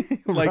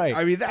 Like, right.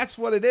 I mean, that's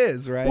what it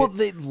is, right? Well,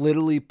 they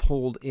literally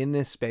pulled in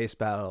this space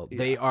battle. Yeah.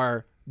 They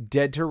are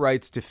dead to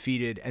rights,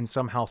 defeated, and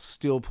somehow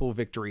still pull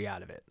victory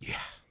out of it. Yeah.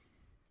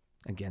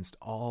 Against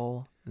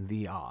all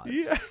the odds.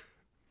 Yeah.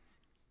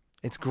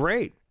 It's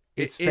great.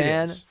 It's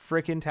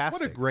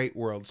fan-frickin-tastic. What a great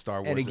world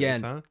Star Wars and again,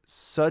 is, huh?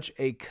 Such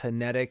a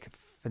kinetic,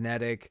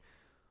 phonetic,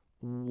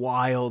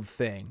 wild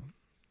thing.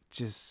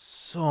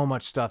 Just so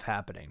much stuff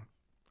happening.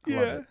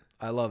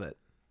 I love it.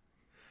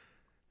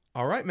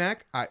 All right,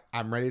 Mac,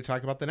 I'm ready to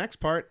talk about the next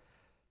part.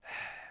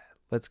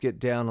 Let's get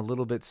down a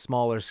little bit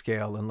smaller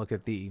scale and look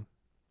at the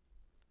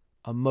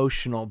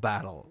emotional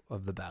battle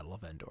of the Battle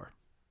of Endor.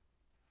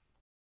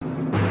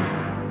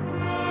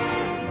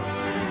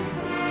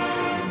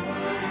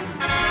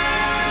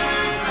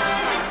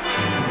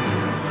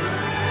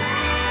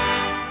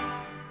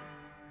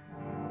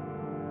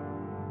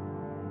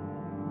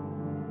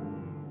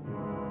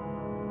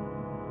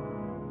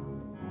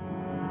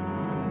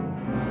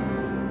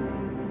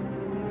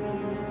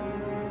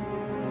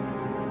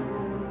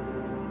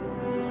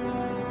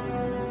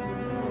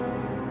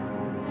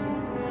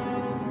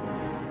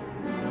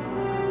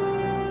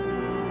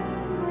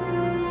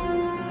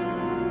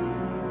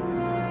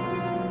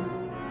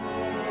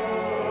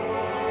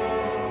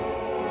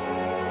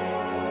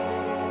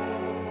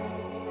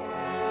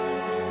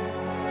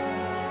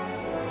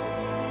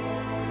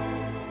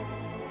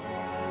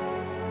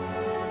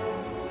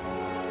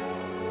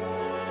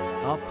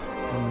 Up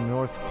on the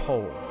North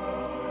Pole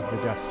of the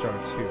Death Star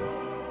 2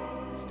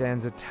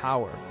 stands a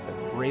tower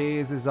that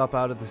raises up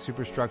out of the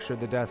superstructure of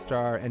the Death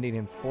Star, ending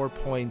in 4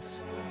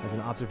 points as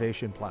an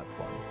observation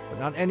platform. But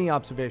not any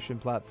observation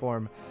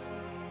platform.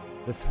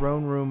 The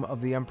throne room of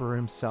the Emperor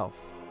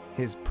himself,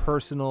 his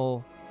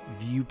personal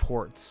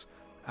viewports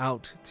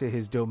out to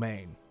his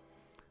domain.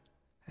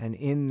 And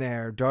in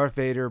there, Darth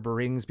Vader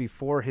brings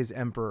before his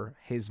Emperor,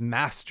 his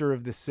master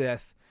of the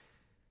Sith,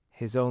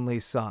 his only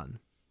son,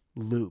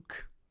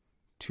 Luke,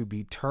 to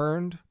be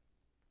turned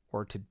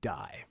or to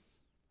die.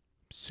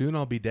 Soon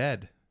I'll be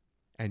dead,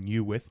 and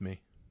you with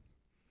me.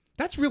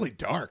 That's really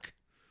dark.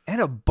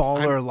 And a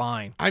baller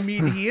line. I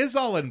mean, he is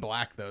all in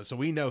black, though, so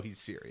we know he's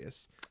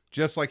serious.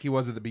 Just like he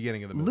was at the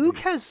beginning of the movie. Luke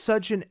has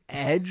such an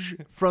edge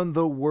from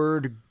the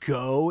word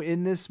go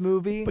in this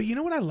movie. But you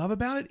know what I love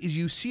about it is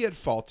you see it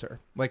falter.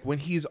 Like when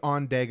he's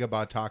on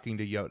Dagobah talking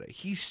to Yoda,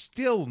 he's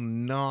still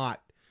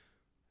not.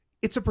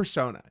 It's a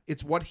persona.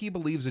 It's what he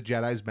believes a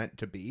Jedi's meant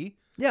to be.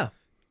 Yeah.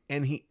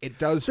 And it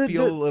does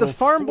feel a little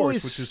forced,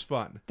 which is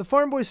fun. The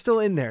farm boy's still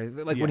in there.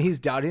 Like when he's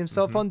doubting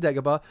himself on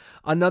Dagobah.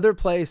 Another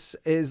place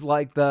is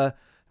like I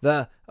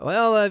got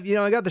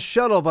the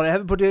shuttle, but I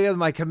haven't put together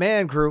my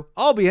command crew.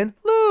 I'll be in.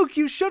 Luke,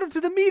 you showed up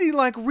to the meeting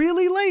like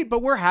really late,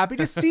 but we're happy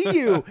to see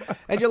you.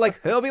 And you're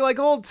like, it'll be like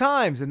old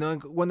times. And then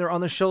when they're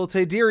on the shuttle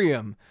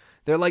Tadirium,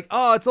 they're like,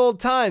 oh, it's old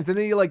times. And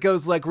then he like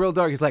goes like real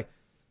dark. He's like,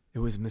 it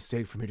was a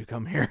mistake for me to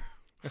come here.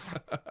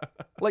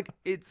 Like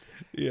it's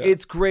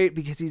great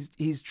because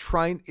he's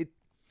trying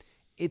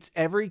it's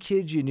every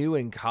kid you knew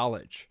in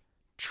college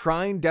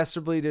trying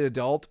desperately to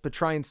adult, but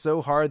trying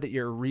so hard that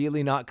you're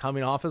really not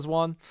coming off as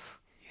one.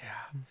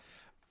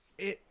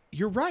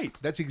 You're right.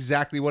 That's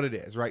exactly what it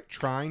is, right?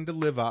 Trying to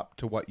live up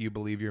to what you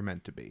believe you're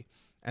meant to be.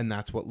 And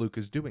that's what Luke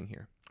is doing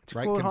here.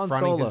 Right?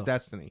 Confronting his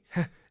destiny.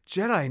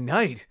 Jedi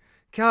Knight.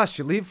 Gosh,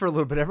 you leave for a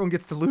little bit, everyone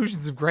gets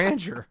delusions of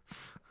grandeur.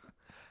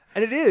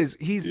 And it is.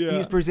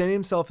 He's presenting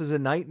himself as a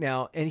knight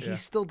now, and he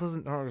still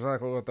doesn't know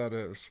exactly what that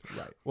is.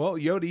 Right. Well,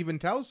 Yoda even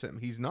tells him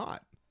he's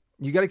not.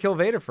 You got to kill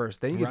Vader first,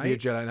 then you get to be a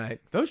Jedi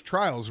Knight. Those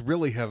trials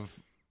really have...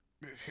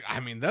 I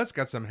mean, that's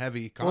got some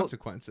heavy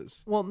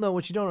consequences. Well, no,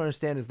 what you don't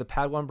understand is the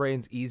Padawan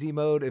brain's easy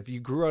mode. If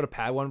you grew out a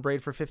Padawan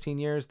braid for 15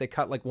 years, they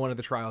cut like one of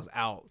the trials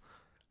out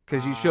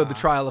because you showed the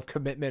trial of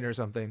commitment or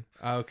something.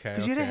 Okay.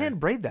 Because you had to hand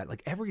braid that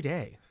like every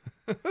day.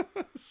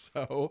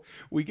 So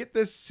we get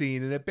this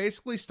scene, and it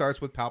basically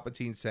starts with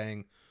Palpatine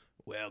saying,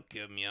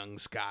 "Welcome, young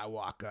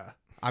Skywalker."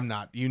 I'm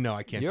not,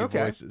 I can't do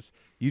voices.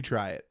 You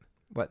try it.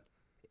 What?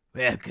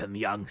 Welcome,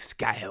 young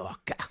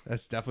Skywalker.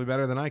 That's definitely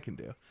better than I can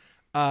do.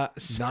 Not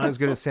as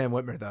good as Sam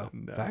Witwer, though.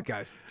 No. That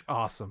guy's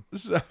awesome.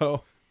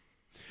 So,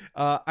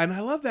 and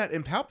I love that.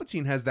 And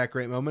Palpatine has that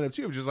great moment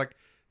of just like,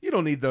 you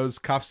don't need those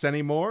cuffs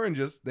anymore. And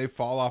just, they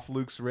fall off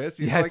Luke's wrist.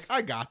 He's like,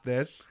 I got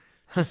this.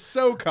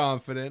 So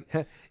confident.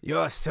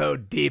 You're so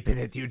deep in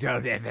it, you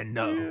don't even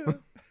know.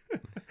 Yeah.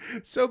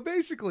 So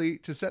basically,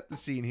 to set the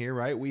scene here,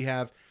 right, we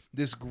have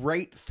this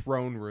great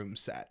throne room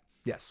set.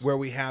 Yes. Where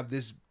we have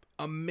this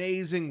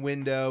amazing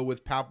window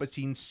with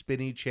Palpatine's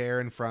spinny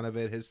chair in front of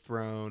it, his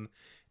throne.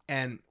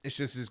 And it's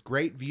just this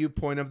great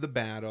viewpoint of the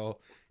battle.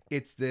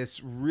 It's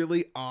this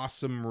really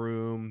awesome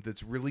room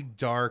that's really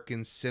dark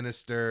and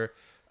sinister.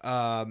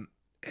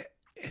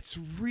 It's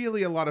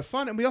really a lot of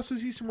fun. And we also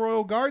see some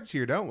royal guards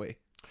here, don't we?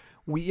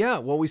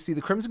 We see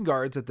the Crimson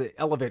Guards at the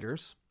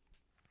elevators.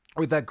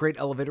 With that great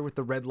elevator with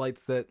the red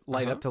lights that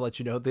light up to let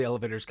you know the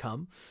elevators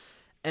come.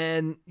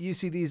 And you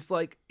see these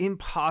like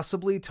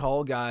impossibly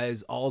tall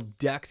guys all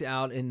decked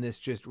out in this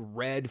just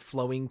red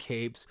flowing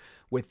capes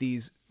with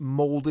these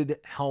molded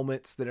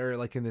helmets that are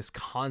like in this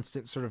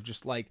constant sort of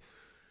just like,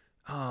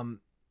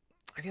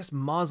 I guess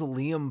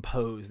mausoleum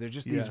pose. They're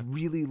just these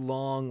really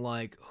long,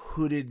 like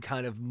hooded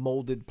kind of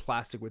molded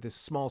plastic with this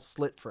small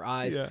slit for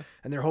eyes. Yeah.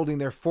 And they're holding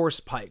their force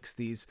pikes,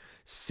 these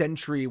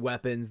sentry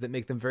weapons that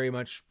make them very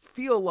much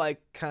feel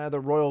like kind of the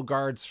royal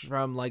guards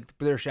from like the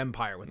British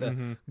Empire with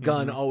a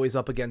gun always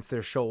up against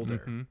their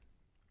shoulder.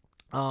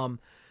 And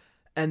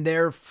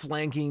they're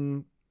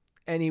flanking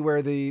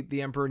anywhere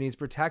the Emperor needs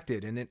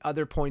protected. And at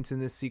other points in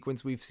this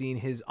sequence, we've seen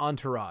his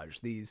entourage,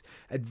 these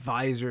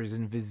advisors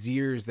and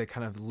viziers that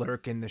kind of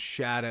lurk in the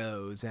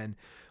shadows. And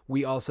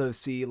we also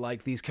see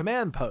like these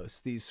command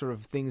posts, these sort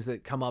of things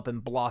that come up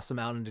and blossom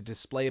out into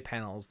display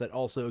panels that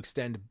also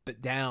extend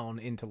down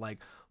into like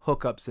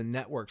hookups and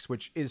networks,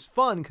 which is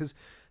fun because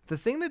the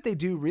thing that they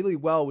do really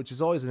well, which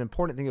is always an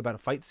important thing about a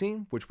fight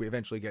scene, which we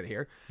eventually get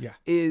here,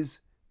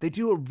 is they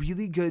do a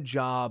really good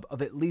job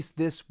of at least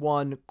this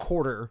one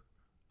quarter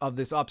of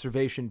this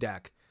observation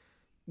deck,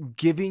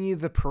 giving you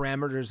the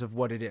parameters of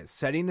what it is,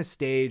 setting the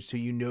stage so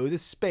you know the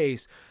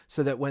space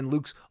so that when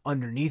Luke's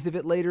underneath of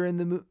it later in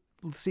the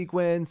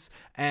sequence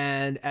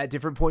and at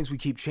different points we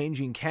keep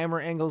changing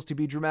camera angles to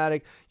be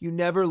dramatic, you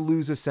never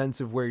lose a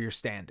sense of where you're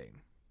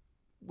standing,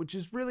 which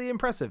is really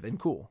impressive and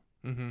cool.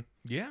 Mm-hmm.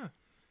 Yeah,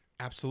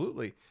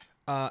 absolutely.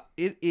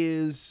 It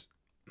is...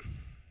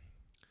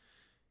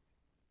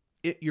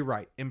 You're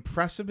right.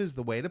 Impressive is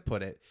the way to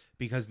put it,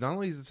 because not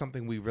only is it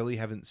something we really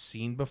haven't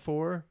seen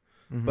before,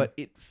 but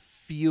it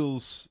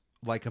feels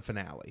like a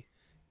finale.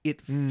 It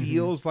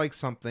feels like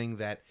something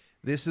that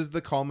this is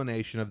the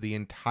culmination of the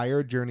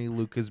entire journey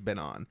Luke has been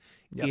on.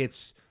 Yep.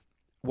 It's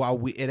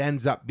it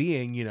ends up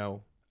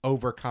being,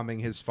 overcoming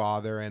his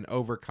father and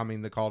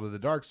overcoming the call to the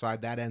dark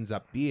side. That ends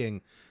up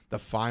being the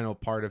final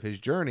part of his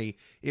journey.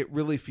 It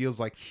really feels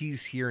like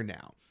he's here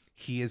now.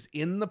 He is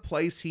in the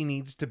place he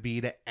needs to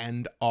be to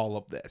end all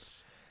of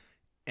this.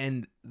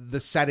 And the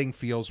setting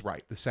feels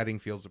right. The setting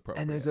feels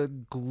appropriate. And there's a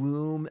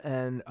gloom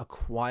and a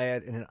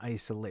quiet and an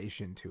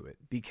isolation to it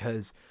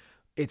because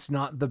it's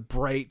not the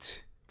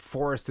bright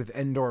forest of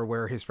Endor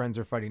where his friends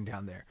are fighting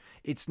down there.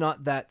 It's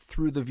not that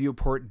through the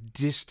viewport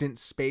distant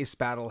space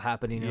battle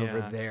happening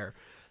over there.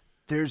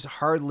 There's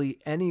hardly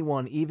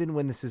anyone, even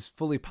when this is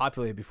fully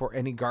populated, before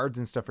any guards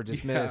and stuff are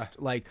dismissed.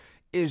 Like,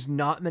 there's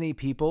not many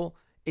people.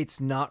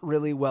 It's not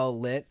really well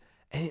lit.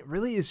 And it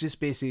really is just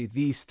basically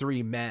these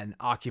three men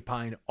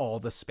occupying all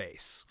the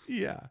space.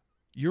 Yeah.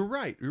 You're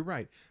right.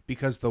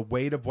 Because the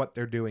weight of what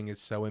they're doing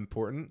is so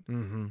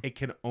important, it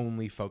can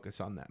only focus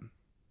on them.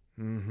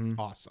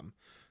 Awesome.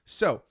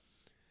 So,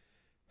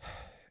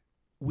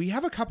 we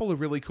have a couple of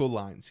really cool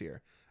lines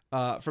here.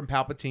 From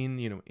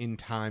Palpatine, in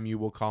time you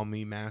will call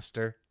me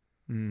master.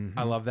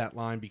 I love that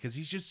line because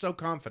he's just so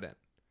confident.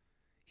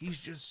 He's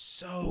just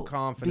so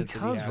confident.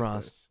 Because,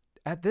 Ross,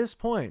 at this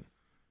point,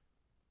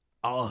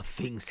 all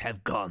things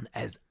have gone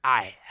as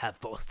I have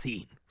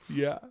foreseen.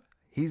 Yeah.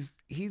 He's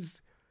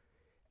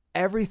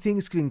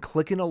everything's been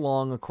clicking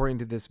along according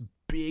to this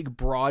big,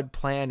 broad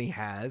plan he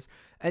has,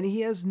 and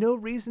he has no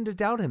reason to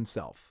doubt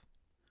himself.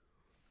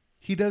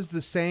 He does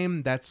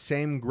that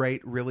same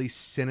great, really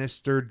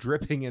sinister,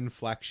 dripping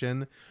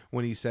inflection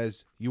when he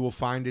says, "You will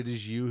find it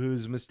is you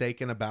who's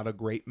mistaken about a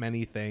great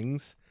many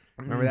things."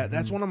 Remember that?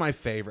 That's one of my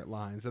favorite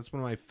lines. That's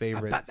one of my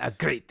favorite. About a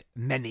great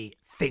many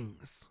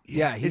things.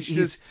 Yeah,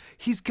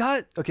 he's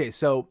got... Okay,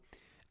 so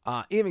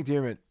Ian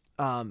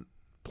McDiarmid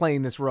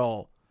playing this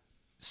role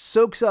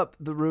soaks up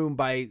the room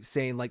by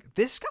saying, like,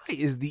 this guy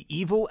is the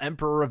evil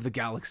emperor of the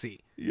galaxy.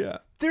 Yeah.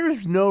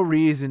 There's no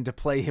reason to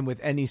play him with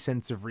any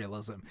sense of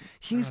realism.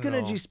 He's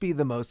going to just be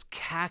the most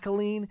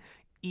cackling,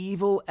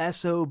 evil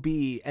SOB,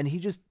 and he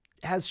just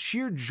has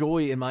sheer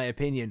joy, in my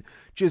opinion,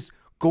 just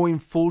going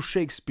full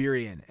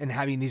Shakespearean and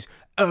having these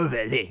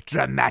overly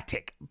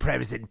dramatic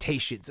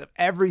presentations of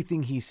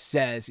everything he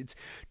says. It's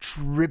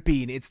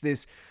tripping. It's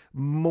this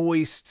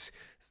moist,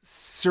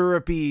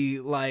 syrupy,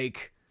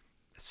 like,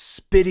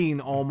 spitting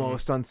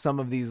almost on some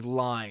of these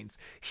lines.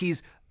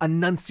 He's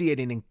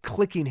enunciating and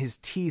clicking his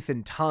teeth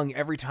and tongue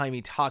every time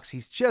he talks.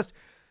 He's just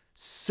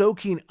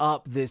soaking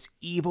up this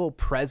evil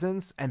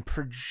presence and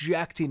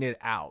projecting it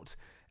out.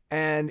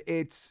 And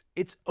it's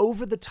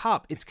over the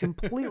top. It's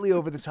completely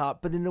over the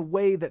top, but in a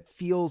way that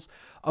feels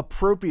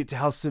appropriate to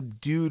how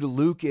subdued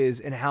Luke is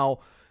and how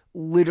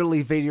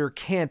literally Vader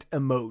can't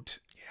emote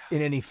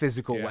in any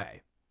physical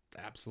way.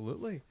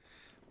 Absolutely.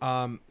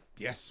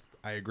 Yes,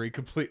 I agree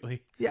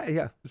completely.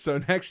 Yeah.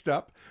 So next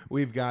up,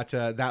 we've got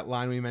that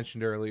line we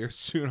mentioned earlier,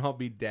 "Soon I'll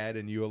be dead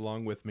and you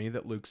along with me,"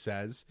 that Luke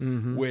says,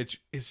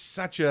 which is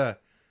such a...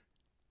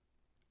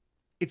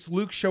 It's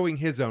Luke showing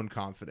his own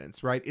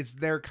confidence, right? It's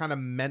their kind of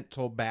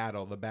mental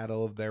battle, the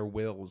battle of their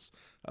wills,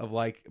 of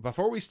like,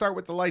 before we start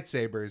with the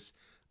lightsabers,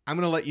 I'm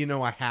going to let you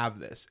know I have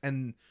this.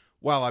 And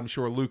while I'm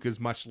sure Luke is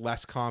much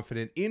less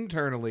confident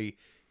internally,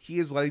 he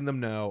is letting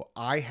them know,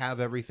 I have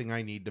everything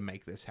I need to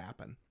make this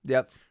happen.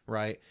 Yep.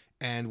 Right?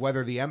 And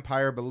whether the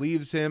Empire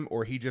believes him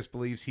or he just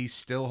believes he's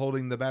still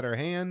holding the better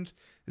hand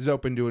is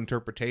open to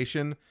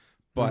interpretation,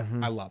 but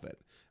I love it.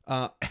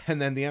 And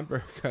then the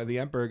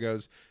Emperor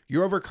goes,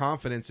 "Your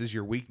overconfidence is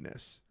your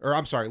weakness." Or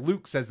I'm sorry,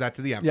 Luke says that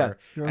to the Emperor.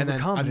 Your and then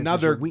overconfidence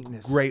another is your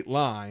weakness. Great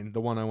line,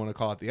 the one I want to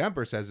call it, the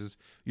Emperor says is,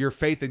 "Your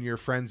faith in your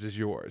friends is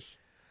yours."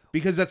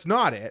 Because that's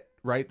not it,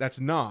 right? That's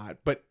not.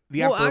 But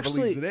the Emperor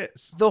believes it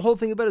is. The whole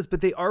thing about it is,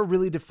 but they are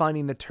really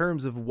defining the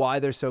terms of why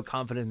they're so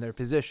confident in their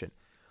position.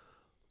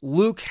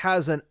 Luke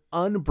has an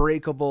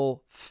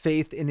unbreakable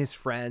faith in his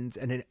friends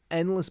and an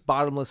endless,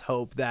 bottomless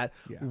hope that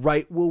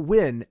right will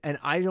win. And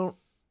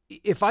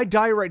if I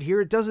die right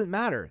here, it doesn't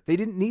matter. They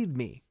didn't need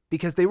me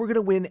because they were going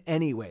to win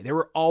anyway. They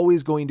were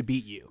always going to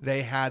beat you.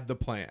 They had the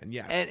plan,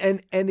 yes.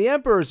 And the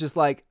Emperor is just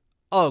like,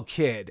 "Oh,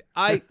 kid,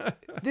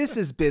 this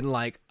has been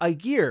like a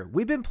year.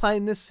 We've been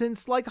playing this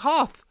since like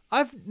Hoth.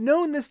 I've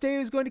known this day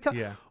was going to come.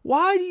 Yeah.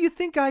 Why do you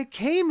think I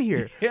came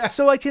here? Yeah.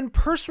 So I can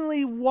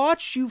personally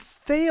watch you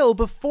fail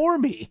before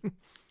me."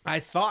 I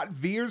thought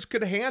Veers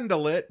could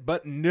handle it,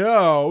 but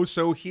no,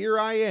 so here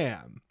I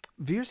am.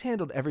 Veers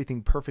handled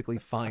everything perfectly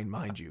fine,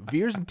 mind you.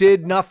 Veers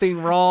did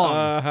nothing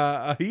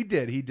wrong. He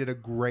did. He did a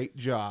great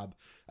job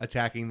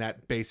attacking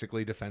that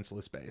basically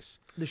defenseless base.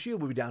 The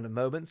shield will be down in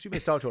moments. You may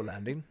start your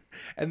landing.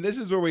 And this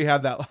is where we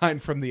have that line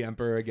from the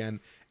Emperor again.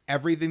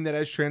 "Everything that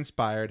has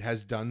transpired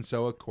has done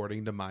so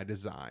according to my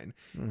design."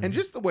 And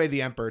just the way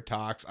the Emperor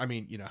talks, I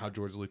mean, you know how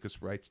George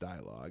Lucas writes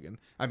dialogue. And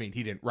I mean,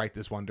 he didn't write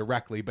this one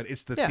directly, but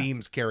it's the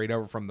themes carried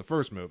over from the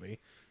first movie,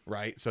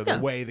 right? So the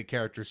way the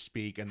characters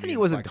speak. And he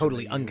wasn't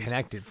totally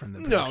unconnected from the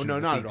No,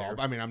 not at all.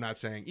 I mean, I'm not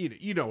saying,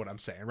 you know what I'm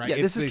saying, right? Yeah,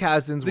 this is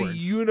Kasdan's words.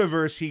 The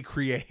universe he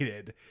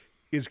created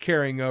is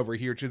carrying over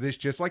here to this,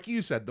 just like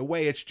you said, the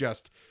way it's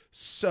just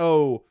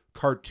so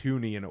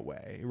cartoony in a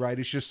way, right?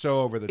 It's just so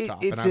over the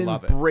top, and I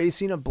love it. It's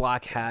embracing a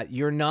black hat.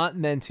 You're not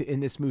meant to,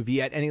 in this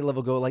movie, at any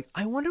level go like,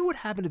 I wonder what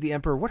happened to the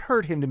Emperor. What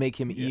hurt him to make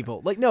him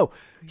evil? Like, no,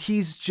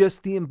 he's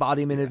just the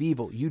embodiment of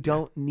evil. You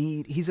don't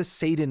need, he's a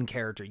Satan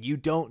character. You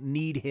don't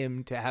need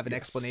him to have an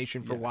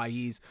explanation for why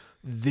he's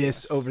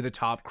this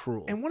over-the-top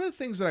cruel. And one of the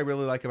things that I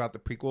really like about the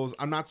prequels,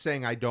 I'm not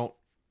saying I don't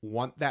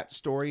want that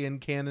story in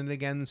canon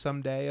again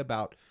someday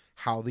about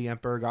how the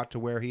Emperor got to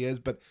where he is,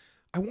 but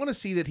I want to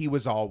see that he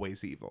was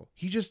always evil.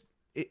 He just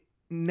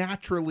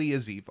naturally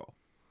is evil.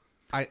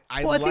 I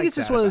think it's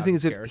just one of those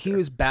things. If he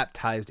was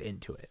baptized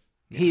into it,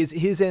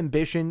 his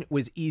ambition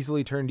was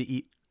easily turned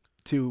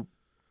to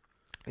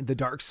the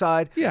dark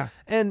side. Yeah,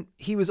 and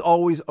he was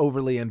always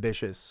overly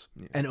ambitious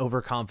and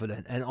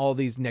overconfident, and all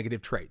these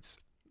negative traits.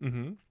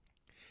 Mm-hmm.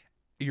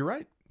 You're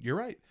right.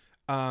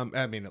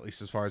 I mean, at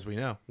least as far as we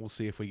know. We'll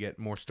see if we get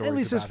more stories. At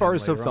least about as far him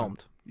as so later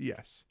filmed. On.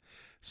 Yes.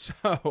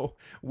 So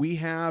we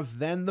have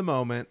then the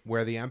moment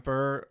where the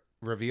Emperor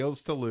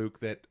reveals to Luke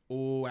that,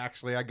 oh,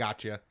 actually, I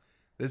got you.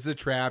 This is a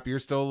trap. You're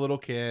still a little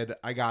kid.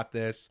 I got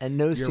this. And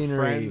no Your scenery.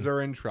 friends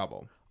are in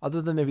trouble.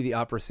 Other than maybe the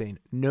opera scene,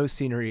 no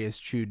scenery is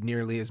chewed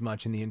nearly as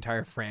much in the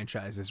entire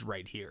franchise as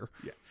right here.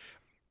 Yeah.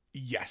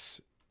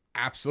 Yes,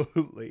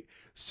 absolutely.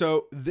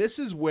 So this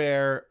is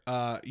where,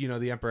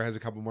 the Emperor has a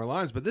couple more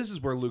lines, but this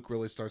is where Luke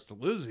really starts to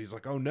lose. He's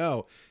like, oh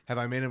no, have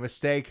I made a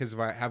mistake?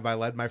 Have I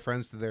led my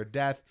friends to their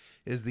death?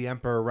 Is the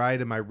Emperor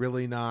right? Am I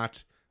really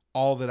not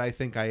all that I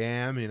think I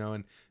am?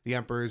 And the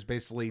Emperor is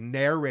basically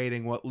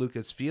narrating what Luke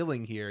is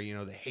feeling here.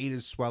 The hate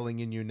is swelling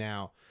in you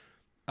now.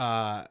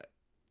 I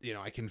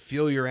can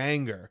feel your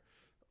anger.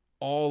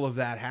 All of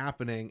that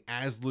happening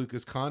as Luke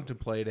is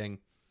contemplating,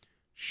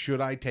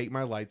 should I take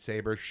my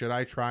lightsaber? Should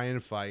I try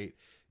and fight?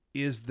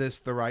 Is this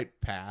the right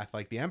path?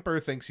 Like, the Emperor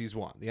thinks he's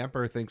won. The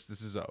Emperor thinks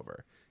this is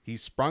over. He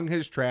sprung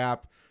his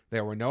trap.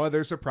 There were no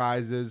other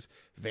surprises.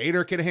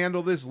 Vader can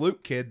handle this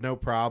Luke kid, no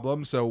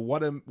problem. So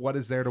what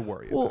is there to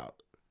worry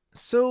about?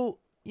 So,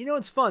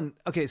 it's fun.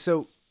 Okay,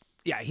 so,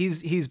 yeah,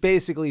 he's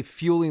basically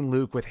fueling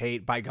Luke with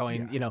hate by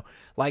going,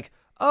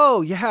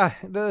 oh, yeah,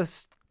 the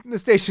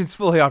station's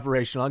fully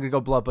operational. I'm going to go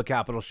blow up a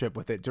capital ship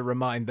with it to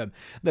remind them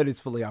that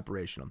it's fully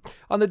operational.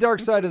 On the dark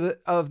side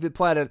of the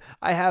planet,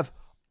 I have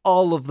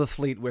all of the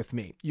fleet with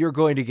me. You're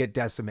going to get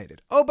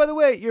decimated. Oh, by the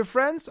way, your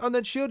friends on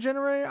that shield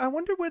generator, I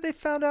wonder where they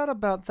found out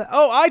about that.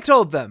 Oh, I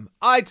told them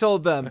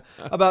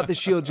about the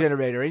shield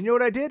generator. And you know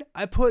what I did?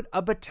 I put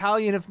a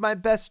battalion of my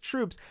best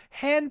troops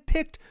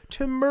handpicked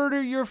to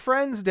murder your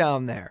friends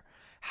down there.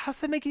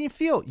 How's that making you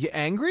feel? You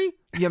angry?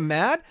 You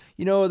mad?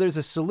 There's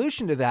a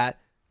solution to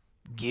that.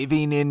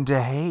 Giving in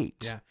to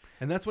hate. Yeah.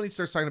 And that's when he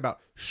starts talking about,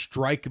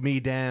 strike me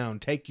down,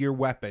 take your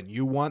weapon.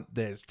 You want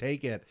this,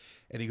 take it.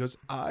 And he goes,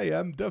 I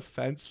am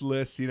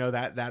defenseless.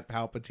 That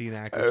Palpatine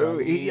actor.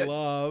 I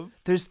love.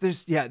 There's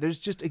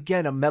just,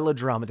 again, a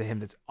melodrama to him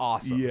that's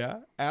awesome. Yeah,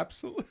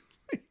 absolutely.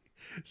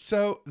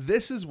 So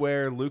this is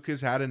where Luke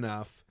has had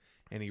enough,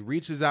 and he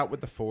reaches out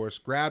with the Force,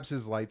 grabs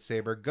his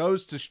lightsaber,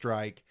 goes to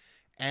strike,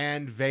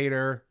 and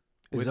Vader,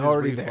 with his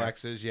already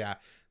reflexes,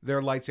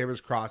 their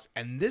lightsabers cross.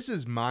 And this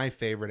is my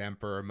favorite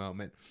Emperor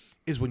moment,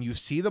 is when you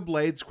see the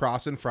blades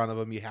cross in front of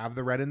him, you have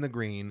the red and the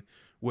green,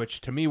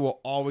 which to me will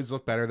always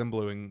look better than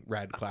blue and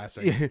red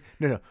classic.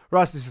 No.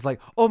 Ross is just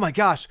like, oh my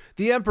gosh,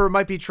 the Emperor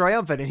might be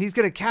triumphant, and he's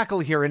going to cackle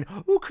here, and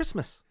ooh,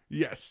 Christmas.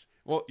 Yes.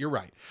 Well, you're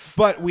right.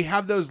 But we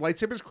have those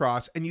lightsabers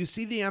cross, and you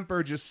see the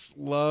Emperor just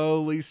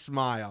slowly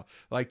smile.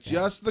 Like,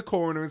 just the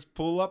corners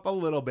pull up a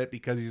little bit,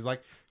 because he's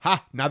like,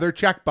 ha, another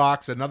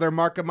checkbox, another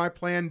mark of my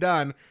plan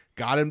done.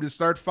 Got him to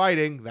start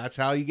fighting. That's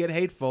how you get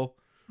hateful.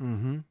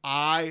 Mm-hmm.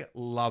 I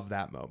love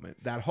that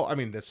moment.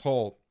 This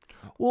whole...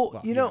 Well,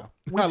 we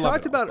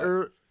talked about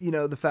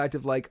the fact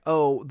of like,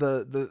 oh,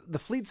 the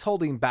fleet's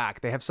holding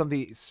back. They have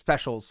something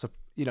special,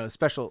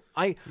 special.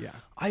 I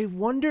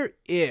wonder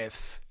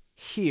if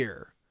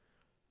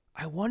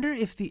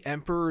the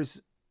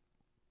Emperor's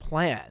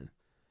plan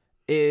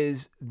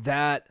is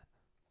that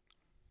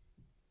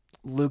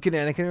Luke and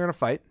Anakin are going to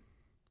fight.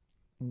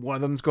 One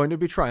of them's going to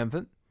be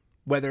triumphant.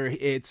 Whether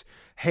it's,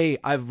 hey,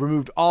 I've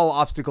removed all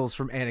obstacles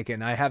from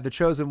Anakin. I have the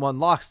chosen one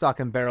lock, stock,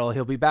 and barrel.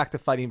 He'll be back to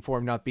fighting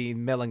form, not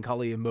being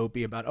melancholy and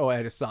mopey about, oh, I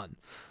had a son.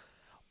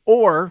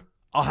 Or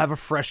I'll have a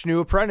fresh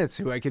new apprentice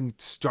who I can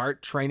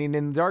start training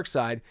in the dark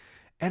side.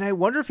 And I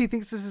wonder if he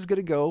thinks this is going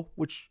to go,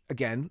 which,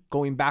 again,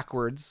 going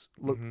backwards,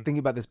 thinking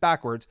about this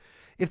backwards,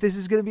 if this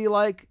is going to be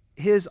like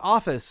his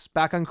office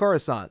back on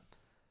Coruscant.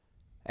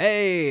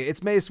 Hey,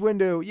 it's Mace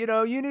Windu.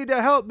 You need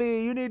to help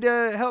me.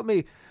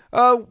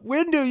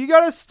 Windu, you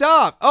gotta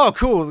stop. Oh,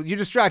 cool. You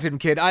distracted him,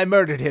 kid. I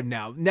murdered him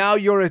now. Now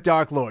you're a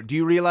Dark Lord. Do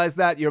you realize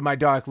that? You're my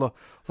Dark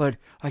Lord.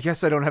 I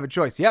guess I don't have a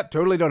choice. Yep,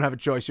 totally don't have a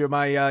choice. You're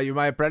my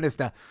apprentice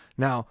now.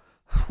 Now,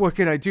 what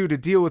can I do to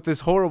deal with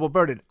this horrible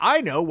burden?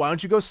 I know. Why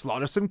don't you go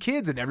slaughter some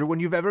kids and everyone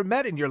you've ever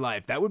met in your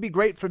life? That would be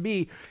great for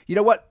me. You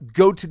know what?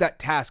 Go to that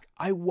task.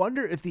 I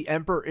wonder if the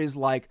Emperor is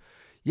like,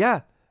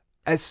 yeah,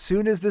 as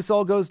soon as this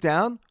all goes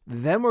down,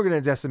 then we're going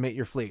to decimate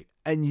your fleet.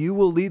 And you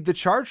will lead the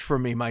charge for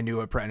me, my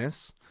new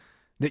apprentice.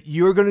 That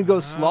you're going to go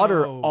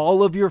slaughter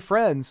all of your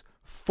friends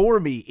for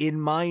me in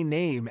my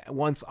name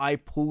once I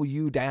pull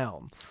you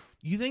down.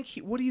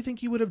 What do you think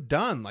he would have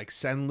done? Like,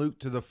 send Luke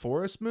to the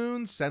Forest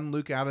Moon? Send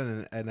Luke out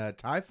in a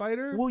TIE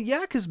fighter? Well,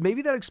 yeah, because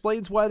maybe that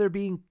explains why they're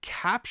being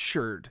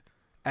captured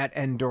at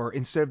Endor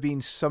instead of being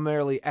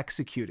summarily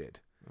executed.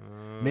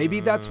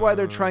 Maybe that's why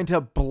they're trying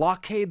to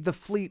blockade the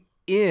fleet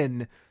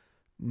in,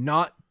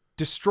 not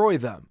destroy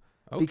them.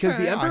 because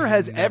the Okay, Emperor I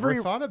has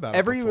never thought about it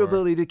every before.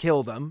 ability to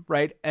kill them,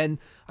 right? And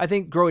I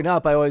think growing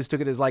up, I always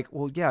took it as like,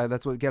 well, yeah,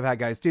 that's what bad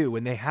guys do.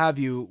 When they have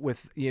you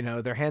with,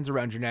 their hands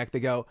around your neck, they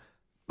go,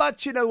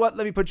 but you know what?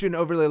 Let me put you in an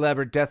overly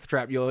elaborate death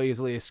trap. You'll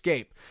easily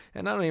escape.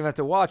 And I don't even have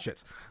to watch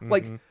it.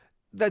 Like,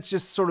 that's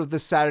just sort of the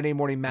Saturday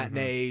morning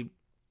matinee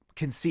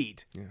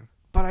conceit. Yeah.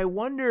 But I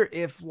wonder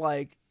if,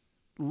 like,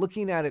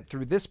 looking at it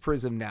through this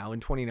prism now in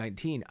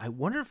 2019, I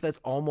wonder if that's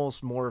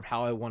almost more of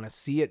how I want to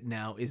see it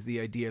now, is the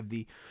idea of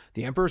the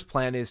Emperor's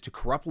plan is to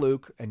corrupt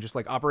Luke, and just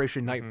like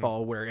Operation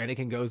Nightfall, where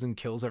Anakin goes and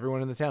kills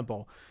everyone in the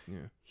temple,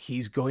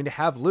 he's going to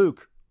have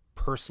Luke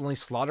personally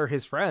slaughter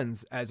his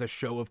friends as a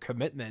show of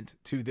commitment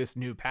to this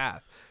new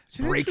path,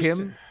 break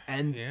him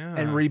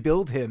and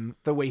rebuild him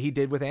the way he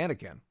did with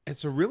Anakin.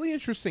 It's a really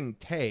interesting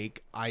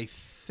take. I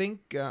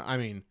think,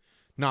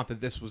 not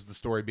that this was the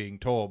story being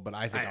told, but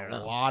I think a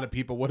lot of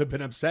people would have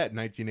been upset in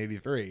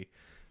 1983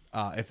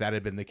 if that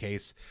had been the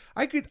case.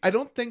 I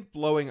don't think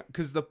blowing,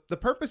 because the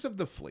purpose of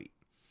the fleet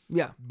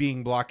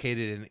being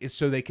blockaded in is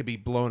so they could be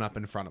blown up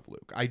in front of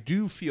Luke. I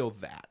do feel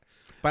that.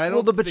 But I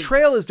don't the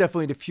betrayal is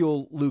definitely to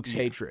fuel Luke's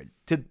hatred,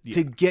 to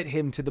get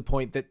him to the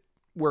point that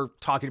we're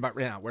talking about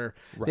right now, where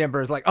the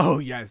Emperor is like, oh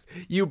yes,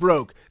 you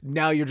broke.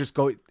 Now you're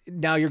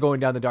going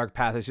down the dark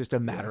path. It's just a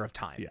matter of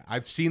time. Yeah,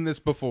 I've seen this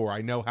before. I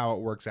know how it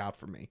works out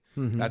for me.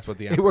 That's what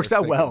the Emperor's It works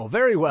out thinking. well,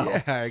 very well.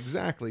 Yeah,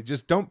 exactly.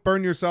 Just don't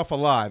burn yourself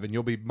alive and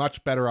you'll be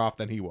much better off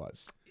than he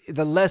was.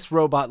 The less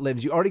robot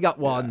limbs. You already got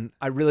one.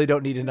 I really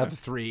don't need another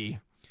 3.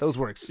 Those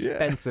were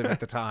expensive at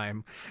the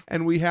time.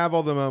 And we have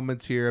all the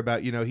moments here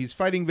about, he's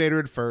fighting Vader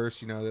at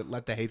first, that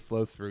let the hate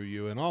flow through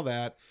you and all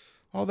that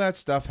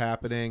stuff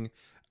happening.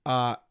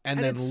 And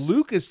then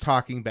Luke is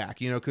talking back,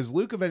 because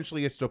Luke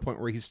eventually gets to a point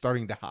where he's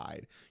starting to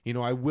hide.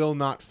 I will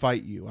not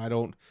fight you.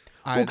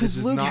 This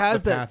is Luke not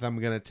has the path I'm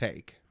going to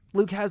take.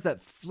 Luke has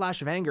that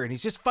flash of anger, and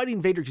he's just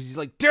fighting Vader because he's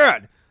like,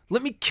 Dad,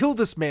 let me kill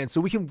this man so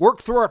we can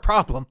work through our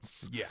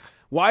problems. Yeah.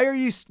 Why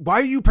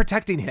are you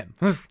protecting him?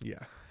 Yeah.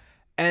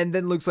 And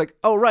then Luke's like,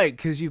 oh, right,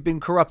 because you've been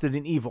corrupted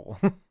and evil.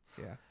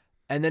 Yeah.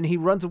 And then he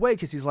runs away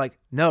because he's like,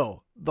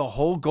 no, the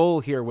whole goal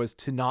here was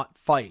to not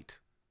fight.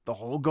 The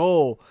whole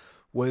goal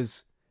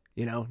was,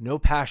 no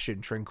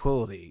passion,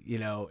 tranquility.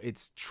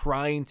 It's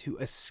trying to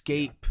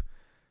escape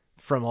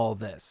from all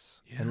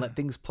this and let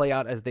things play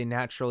out as they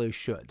naturally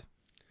should.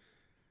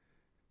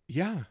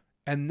 Yeah.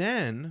 And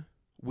then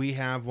we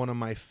have one of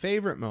my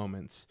favorite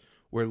moments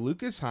where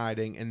Luke is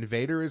hiding and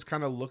Vader is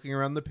kind of looking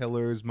around the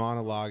pillars,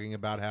 monologuing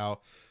about how,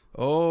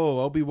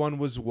 Obi-Wan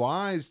was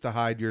wise to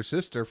hide your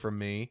sister from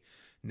me.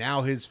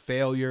 Now his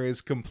failure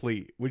is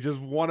complete, which is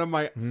one of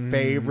my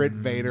favorite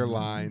Vader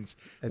lines.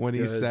 When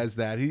he says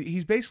that.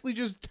 He's basically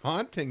just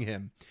taunting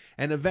him.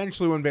 And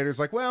eventually when Vader's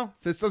like, well,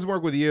 if this doesn't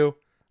work with you,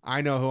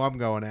 I know who I'm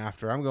going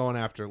after. I'm going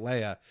after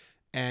Leia.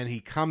 And he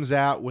comes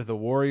out with a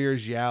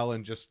warrior's yell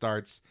and just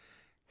starts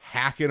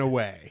hacking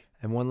away.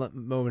 And one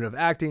moment of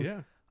acting.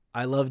 Yeah.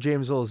 I love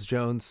James Earl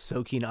Jones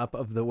soaking up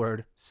of the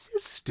word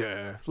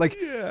sister. Like,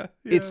 yeah.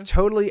 It's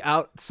totally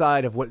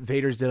outside of what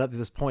Vader's did up to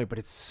this point, but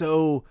it's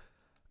so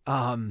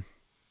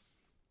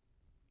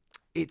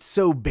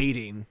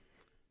baiting.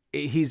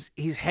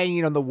 He's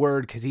hanging on the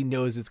word because he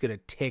knows it's going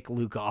to tick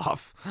Luke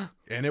off.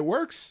 And it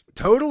works.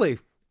 Totally.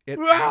 It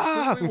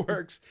absolutely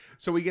works.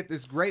 So we get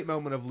this great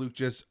moment of Luke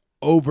just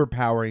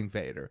overpowering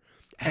Vader.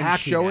 And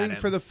Hacking showing at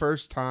him. for the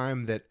first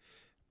time that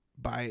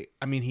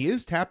he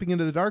is tapping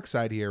into the dark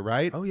side here,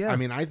 right? Oh, yeah.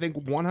 I think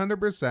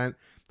 100%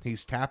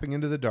 he's tapping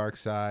into the dark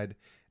side,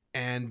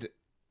 and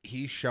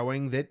he's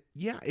showing that,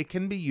 it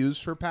can be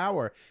used for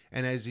power.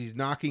 And as he's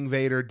knocking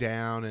Vader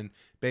down and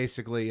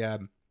basically,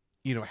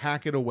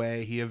 hack it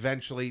away, he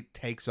eventually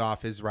takes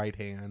off his right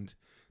hand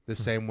the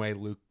same way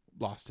Luke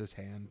lost his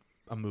hand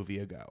a movie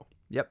ago.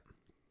 Yep.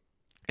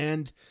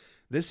 And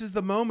this is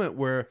the moment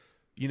where,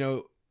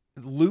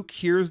 Luke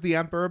hears the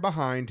Emperor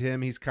behind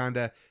him. He's kind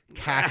of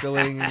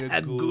cackling.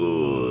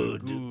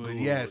 good.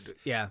 Yes.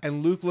 Yeah.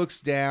 And Luke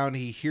looks down.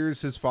 He hears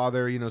his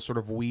father, sort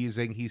of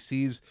wheezing. He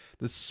sees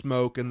the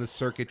smoke and the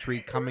circuitry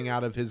coming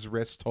out of his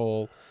wrist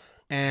hole.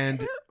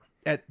 And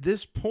at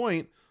this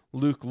point,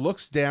 Luke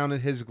looks down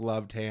at his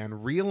gloved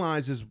hand,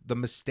 realizes the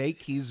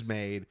mistake he's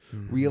made,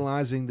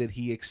 realizing that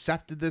he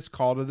accepted this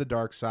call to the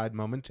dark side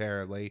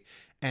momentarily.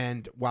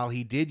 And while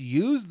he did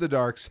use the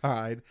dark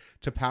side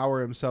to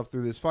power himself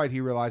through this fight,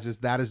 he realizes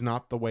that is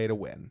not the way to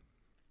win.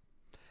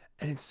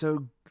 And it's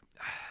so...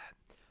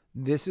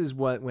 This is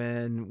what,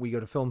 when we go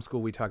to film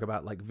school, we talk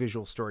about like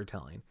visual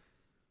storytelling.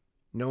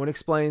 No one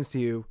explains to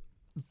you,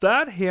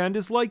 that hand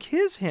is like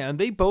his hand.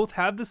 They both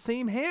have the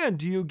same hand.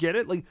 Do you get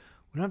it? Like,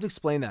 we don't have to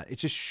explain that.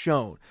 It's just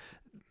shown.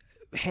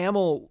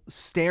 Hamill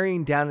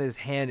staring down at his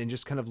hand and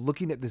just kind of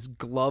looking at this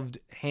gloved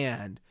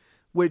hand,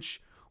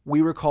 which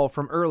we recall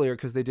from earlier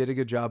because they did a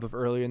good job of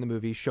earlier in the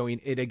movie showing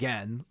it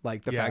again,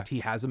 like the fact he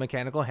has a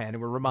mechanical hand,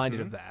 and we're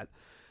reminded of that.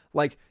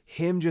 Like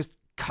him just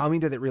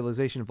coming to that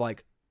realization of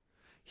like,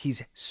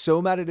 he's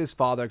so mad at his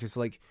father because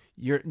like,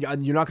 you're not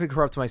going to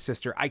corrupt my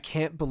sister. I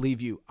can't believe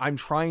you. I'm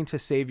trying to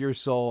save your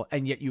soul,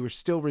 and yet you are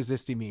still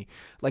resisting me.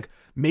 Like,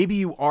 maybe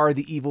you are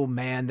the evil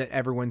man that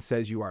everyone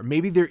says you are.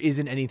 Maybe there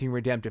isn't anything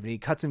redemptive. And he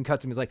cuts him.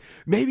 He's like,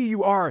 maybe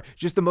you are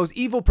just the most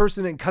evil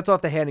person, and cuts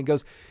off the hand and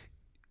goes,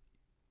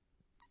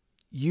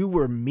 you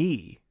were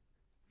me.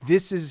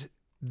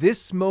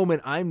 This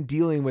moment I'm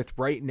dealing with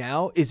right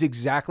now is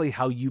exactly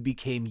how you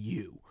became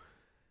you.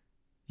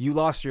 You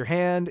lost your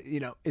hand,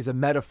 is a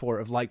metaphor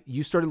of like,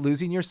 you started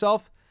losing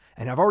yourself.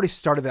 And I've already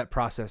started that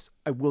process.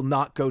 I will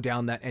not go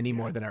down that any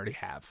more than I already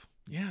have.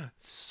 Yeah.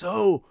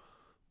 So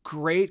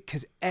great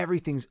because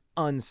everything's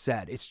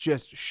unsaid. It's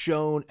just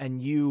shown,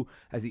 and you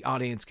as the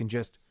audience can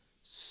just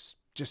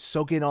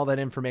soak in all that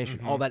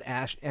information, all that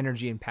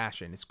energy and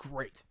passion. It's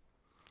great.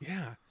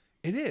 Yeah,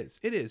 it is.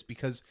 It is,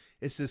 because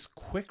it's this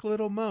quick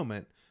little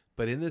moment,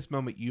 but in this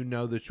moment,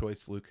 the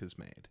choice Luke has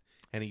made.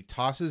 And he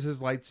tosses his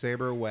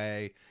lightsaber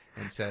away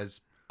and says,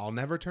 I'll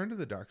never turn to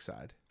the dark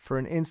side. For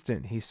an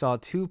instant, he saw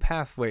two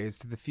pathways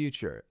to the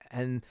future,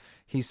 and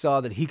he saw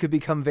that he could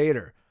become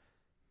Vader,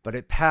 but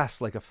it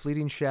passed like a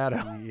fleeting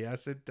shadow.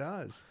 Yes, it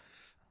does.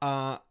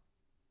 And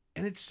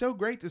it's so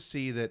great to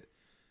see that.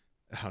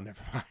 Oh,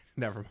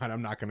 never mind.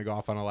 I'm not going to go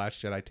off on a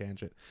Last Jedi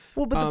tangent.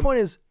 Well, but the point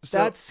is,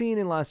 that scene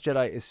in Last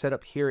Jedi is set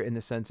up here in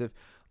the sense of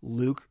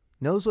Luke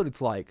knows what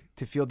it's like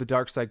to feel the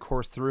dark side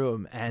course through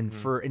him and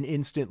for an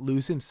instant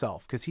lose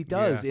himself, because he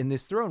does in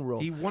this throne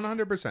room. He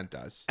 100%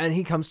 does. And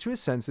he comes to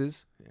his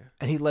senses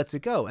and he lets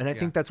it go. And I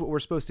think that's what we're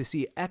supposed to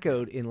see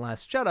echoed in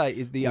Last Jedi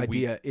is the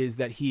idea is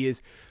that he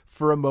is,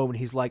 for a moment,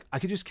 he's like, I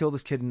could just kill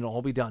this kid and it'll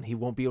all be done. He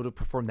won't be able to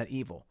perform that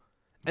evil.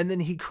 And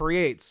then he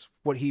creates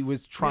what he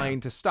was trying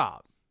to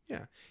stop.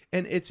 Yeah.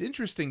 And it's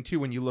interesting,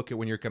 too, when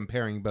you're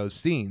comparing both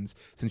scenes,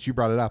 since you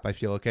brought it up, I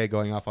feel okay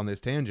going off on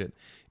this tangent,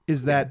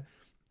 is that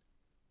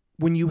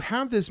when you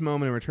have this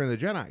moment in Return of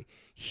the Jedi,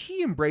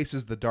 he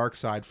embraces the dark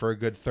side for a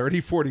good 30,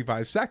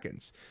 45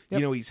 seconds.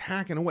 Yep. He's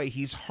hacking away.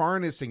 He's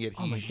harnessing it.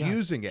 He's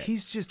using it.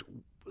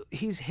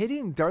 He's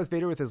hitting Darth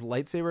Vader with his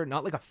lightsaber,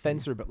 not like a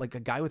fencer, but like a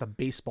guy with a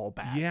baseball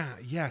bat. Yeah,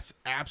 yes,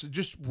 absolutely.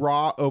 Just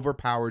raw,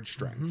 overpowered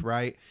strength,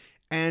 right?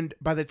 And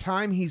by the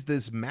time he's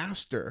this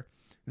master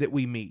that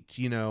we meet,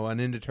 an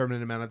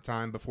indeterminate amount of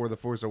time before The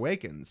Force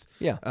Awakens.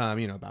 Yeah.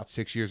 About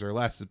 6 years or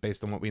less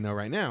based on what we know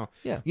right now.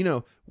 Yeah.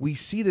 We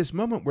see this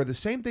moment where the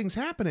same thing's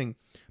happening,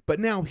 but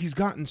now he's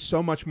gotten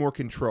so much more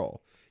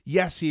control.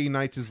 Yes, he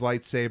ignites his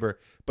lightsaber,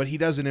 but he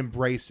doesn't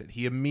embrace it.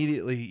 He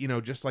immediately,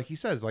 just like he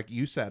says, like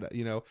you said,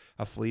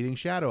 a fleeting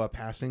shadow, a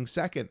passing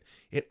second.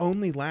 It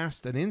only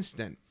lasts an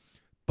instant,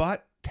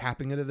 but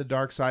tapping into the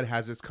dark side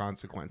has its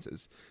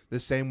consequences. The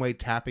same way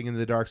tapping into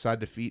the dark side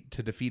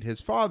to defeat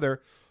his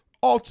father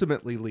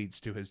ultimately leads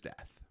to his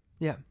death.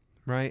 Yeah.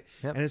 Right?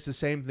 Yep. And it's the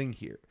same thing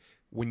here.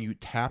 When you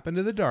tap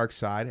into the dark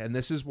side, and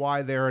this is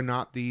why there are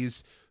not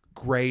these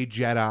gray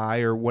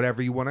Jedi or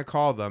whatever you want to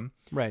call them.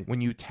 Right.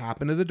 When you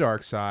tap into the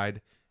dark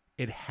side,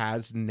 it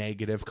has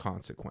negative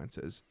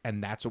consequences.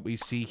 And that's what we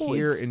see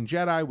here in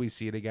Jedi. We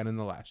see it again in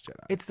The Last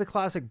Jedi. It's the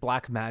classic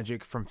black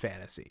magic from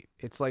fantasy.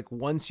 It's like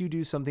once you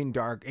do something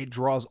dark, it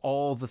draws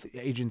all the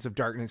agents of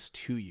darkness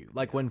to you.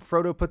 Like when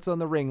Frodo puts on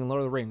the ring in Lord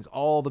of the Rings,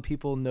 all the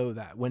people know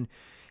that. When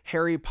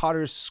Harry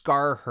Potter's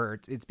scar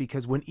hurts, it's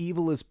because when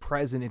evil is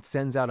present, it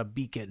sends out a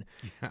beacon.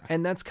 Yeah.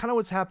 And that's kind of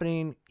what's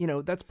happening.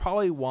 That's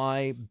probably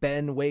why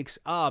Ben wakes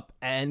up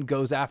and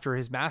goes after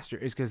his master,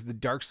 is because the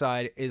dark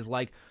side is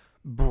like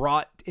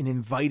brought and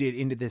invited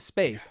into this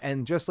space.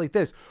 And just like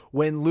this,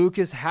 when Luke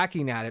is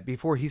hacking at it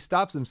before he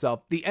stops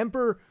himself, the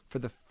Emperor, for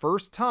the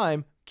first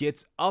time,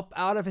 gets up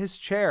out of his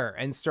chair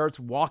and starts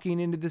walking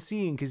into the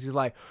scene because he's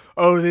like,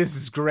 oh, this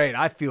is great.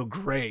 I feel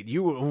great.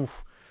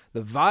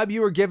 The vibe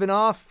you were giving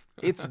off,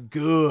 it's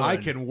good. I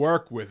can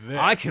work with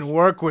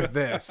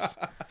this.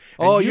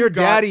 Oh, your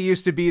daddy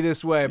used to be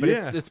this way, but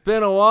it's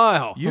been a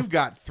while. You've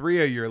got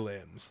 3 of your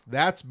limbs.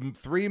 That's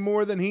 3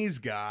 more than he's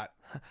got.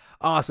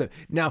 Awesome.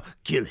 Now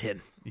kill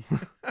him.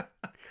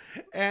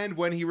 And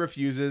when he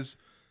refuses,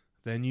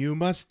 then you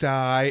must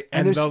die.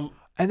 And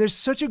there's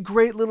such a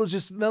great little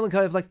just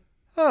melancholy of like,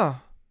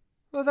 oh,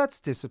 well, that's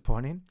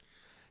disappointing.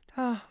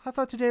 I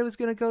thought today was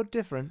going to go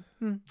different.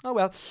 Oh,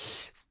 well.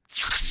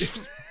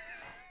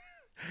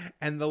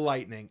 And the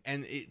lightning.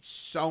 And it's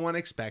so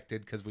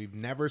unexpected because we've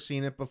never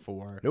seen it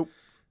before. Nope.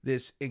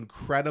 This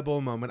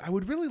incredible moment. I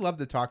would really love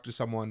to talk to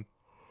someone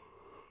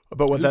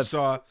about what who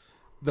saw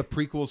the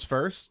prequels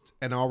first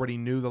and already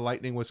knew the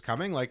lightning was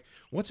coming. Like,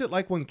 what's it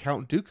like when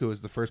Count Dooku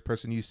is the first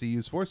person you see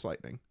use Force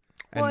lightning?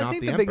 And well, I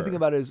think the big thing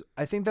about it is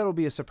I think that'll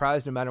be a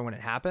surprise no matter when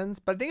it happens.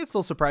 But I think it's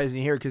still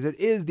surprising here because it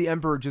is the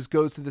Emperor just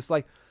goes to this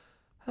like,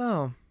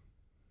 oh,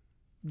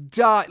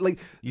 die. Like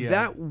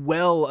that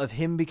well of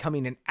him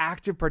becoming an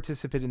active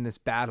participant in this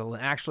battle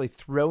and actually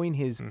throwing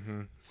his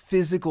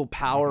physical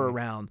power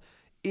around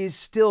is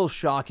still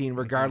shocking,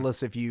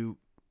 regardless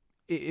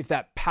if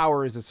that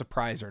power is a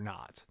surprise or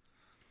not.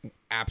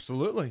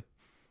 Absolutely.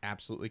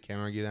 Absolutely can't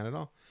argue that at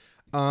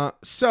all.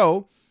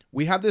 So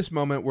we have this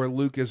moment where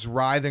Luke is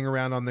writhing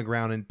around on the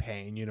ground in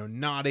pain,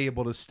 not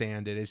able to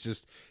stand it. It's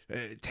just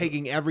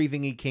taking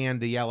everything he can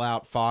to yell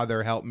out,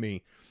 "Father, help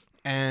me."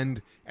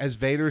 And as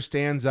Vader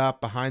stands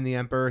up behind the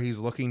Emperor, he's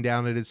looking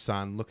down at his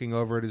son, looking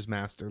over at his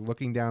master,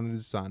 looking down at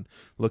his son,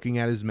 looking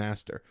at his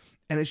master.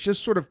 And it's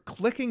just sort of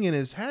clicking in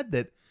his head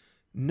that,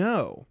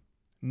 no,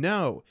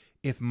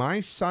 if my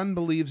son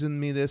believes in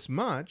me this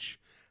much,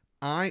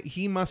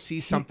 he must see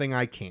something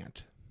I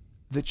can't.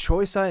 The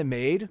choice I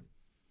made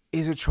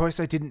is a choice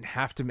I didn't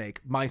have to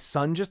make. My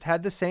son just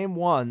had the same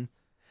one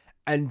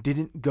and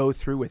didn't go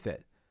through with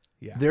it.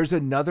 Yeah. There's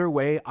another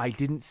way I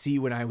didn't see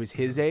when I was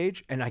his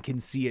age, and I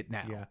can see it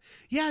now.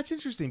 Yeah, it's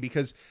interesting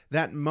because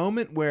that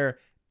moment where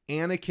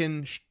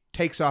Anakin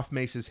takes off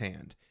Mace's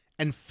hand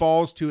and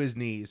falls to his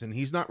knees, and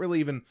he's not really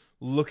even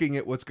looking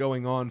at what's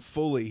going on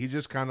fully. He's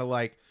just kind of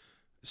like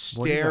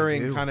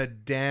staring kind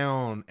of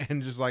down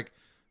and just like,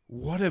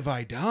 what have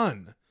I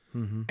done?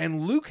 Mm-hmm.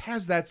 And Luke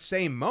has that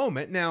same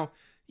moment. Now,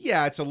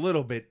 yeah, it's a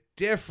little bit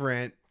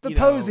different. The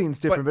posing's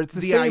different, but it's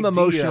the same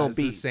emotional beat.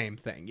 The same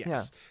thing, yes.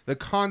 Yeah. The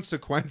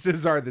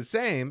consequences are the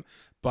same,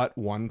 but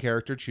one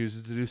character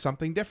chooses to do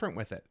something different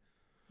with it.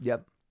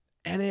 Yep.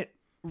 And it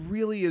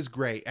really is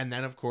great. And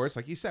then, of course,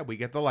 like you said, we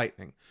get the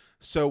lightning.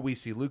 So we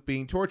see Luke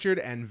being tortured,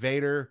 and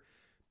Vader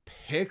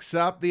picks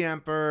up the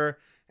Emperor,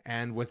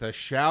 and with a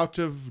shout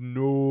of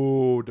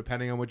no,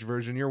 depending on which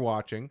version you're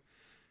watching,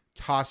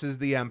 tosses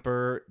the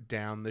Emperor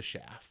down the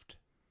shaft.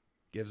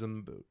 Gives him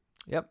a boot.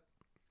 Yep.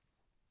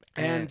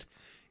 And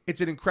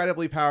it's an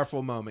incredibly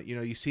powerful moment.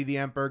 You see the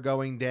Emperor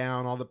going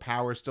down, all the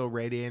power still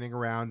radiating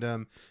around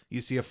him.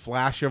 You see a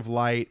flash of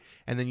light,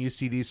 and then you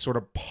see these sort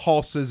of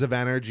pulses of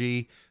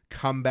energy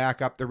come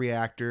back up the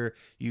reactor.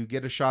 You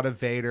get a shot of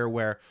Vader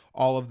where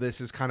all of this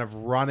is kind of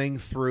running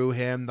through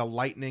him. The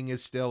lightning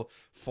is still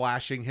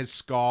flashing his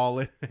skull,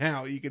 and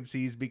now you can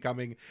see he's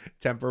becoming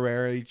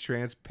temporarily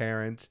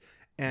transparent.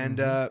 And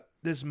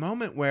this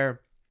moment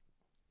where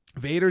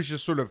Vader's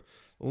just sort of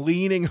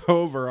leaning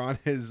over on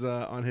his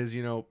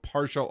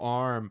partial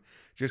arm,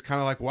 just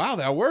kind of like, wow,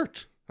 that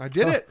worked. I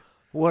did it.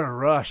 What a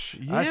rush.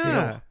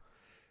 Yeah.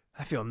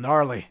 I feel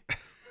gnarly.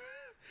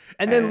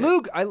 And then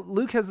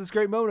Luke has this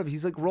great moment of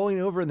he's like rolling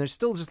over, and there's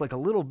still just like a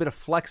little bit of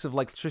flex of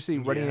electricity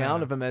running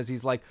out of him as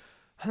he's like,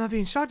 I'm not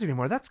being shocked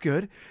anymore. That's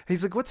good. And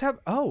he's like, what's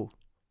happening?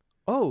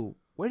 Oh,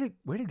 way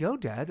to go,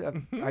 Dad.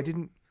 I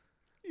didn't.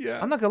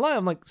 Yeah. I'm not gonna lie.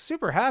 I'm like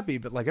super happy,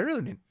 but like I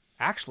really didn't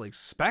actually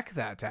expect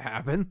that to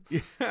happen.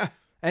 Yeah.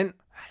 And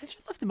how did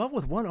you lift him up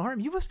with one arm?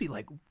 You must be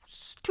like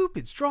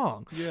stupid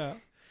strong. Yeah.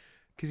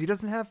 Because he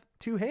doesn't have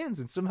two hands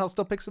and somehow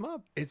still picks him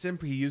up.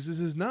 He uses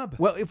his nub.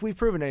 Well, if we've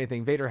proven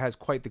anything, Vader has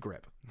quite the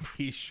grip.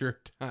 He sure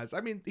does. I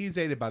mean, he's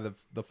aided by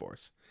the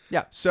Force.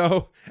 Yeah.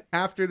 So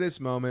after this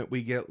moment,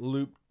 we get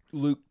Luke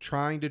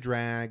trying to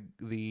drag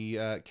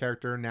the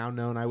character now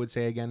known, I would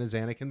say again, as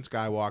Anakin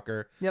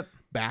Skywalker. Yep.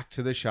 Back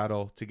to the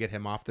shuttle to get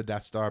him off the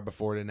Death Star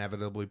before it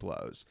inevitably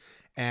blows.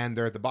 And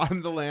they're at the bottom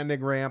of the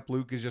landing ramp.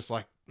 Luke is just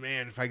like,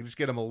 man, if I could just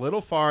get him a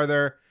little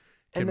farther,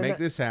 can make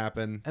this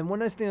happen. And one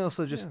nice thing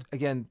also,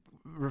 again,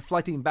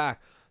 reflecting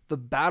back, the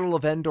Battle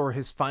of Endor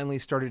has finally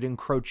started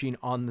encroaching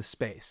on the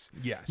space.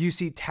 Yes. You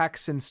see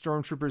techs and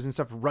stormtroopers and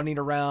stuff running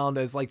around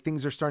as like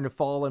things are starting to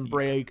fall and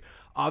break.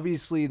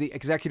 Obviously, the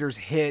Executors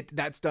hit.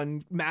 That's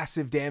done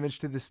massive damage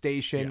to the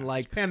station. Yeah,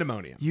 like it's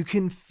pandemonium. You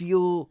can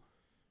feel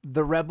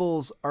the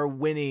rebels are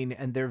winning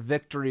and their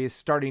victory is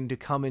starting to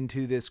come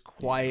into this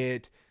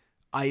quiet,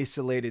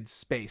 isolated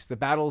space. The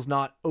battle's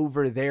not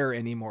over there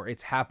anymore.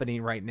 It's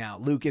happening right now.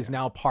 Luke is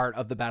now part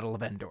of the Battle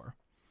of Endor.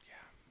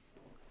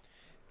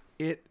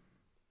 Yeah.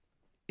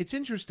 It's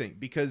interesting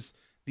because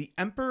the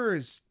Emperor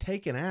is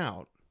taken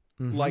out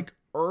like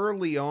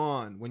early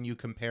on when you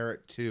compare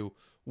it to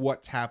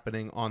what's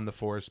happening on the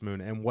Forest Moon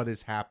and what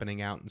is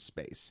happening out in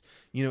space.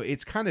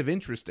 It's kind of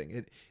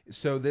interesting.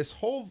 So this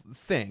whole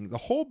thing, the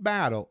whole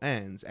battle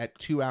ends at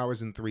 2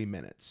 hours and 3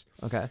 minutes.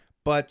 Okay.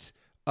 But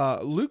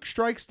Luke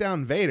strikes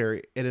down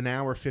Vader at 1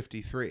 hour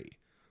 53.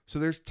 So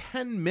there's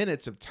 10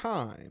 minutes of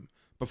time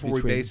before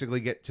we basically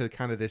get to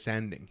kind of this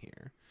ending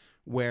here,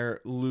 where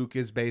Luke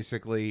is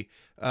basically,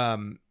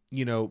 laying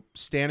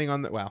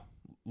on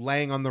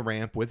the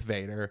ramp with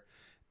Vader,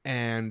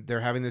 and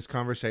they're having this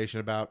conversation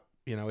about,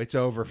 it's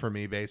over for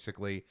me,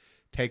 basically.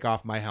 Take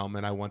off my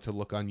helmet. I want to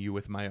look on you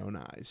with my own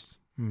eyes.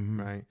 Mm-hmm.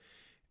 Right.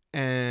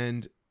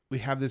 And we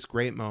have this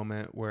great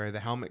moment where the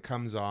helmet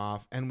comes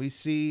off, and we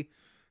see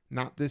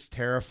not this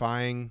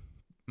terrifying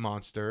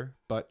monster,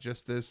 but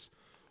just this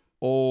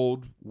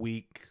old,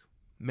 weak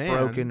man.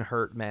 Broken,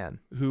 hurt man.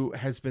 Who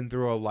has been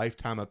through a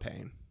lifetime of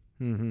pain.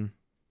 Mm-hmm.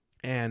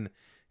 And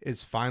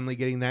is finally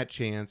getting that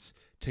chance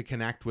to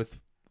connect with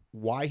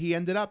why he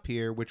ended up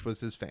here, which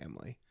was his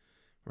family.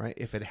 Right?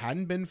 If it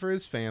hadn't been for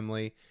his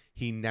family,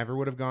 he never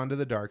would have gone to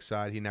the dark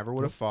side. He never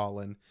would have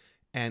fallen.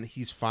 And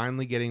he's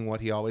finally getting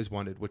what he always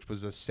wanted, which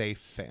was a safe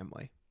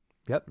family.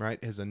 Yep.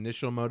 Right? His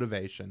initial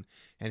motivation.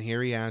 And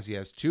here he has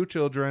 2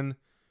 children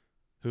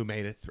who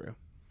made it through.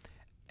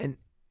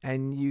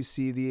 And you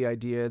see the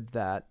idea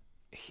that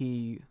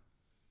he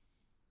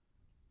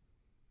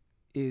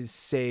is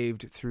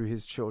saved through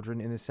his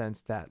children, in the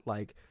sense that,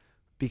 like,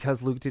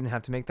 because Luke didn't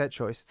have to make that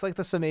choice. It's like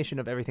the summation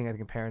of everything I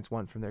think parents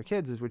want from their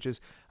kids, which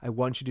is, I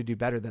want you to do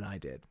better than I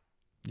did.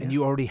 Yeah. And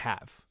you already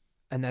have.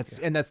 And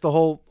that's the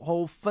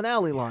whole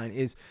finale line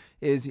is,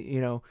 you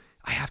know,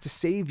 I have to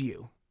save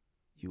you.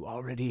 You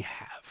already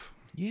have.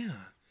 Yeah.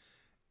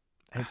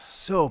 And it's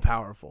so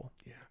powerful.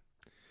 Yeah.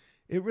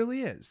 It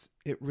really is.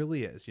 It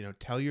really is. You know,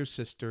 tell your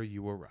sister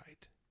you were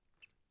right.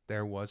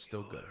 There was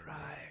still good.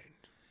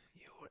 Right.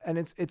 And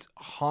it's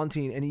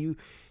haunting, and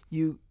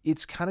you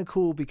it's kind of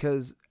cool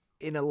because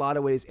in a lot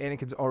of ways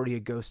Anakin's already a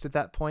ghost at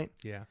that point.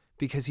 Yeah.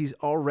 Because he's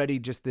already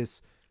just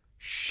this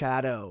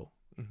shadow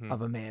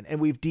of a man, and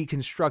we've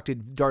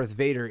deconstructed Darth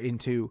Vader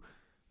into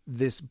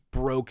this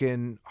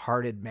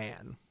broken-hearted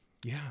man.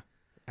 Yeah.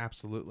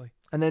 Absolutely.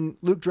 And then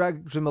Luke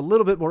drags him a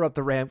little bit more up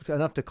the ramp,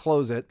 enough to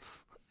close it,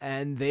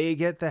 and they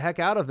get the heck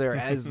out of there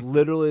as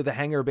literally the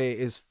hangar bay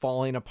is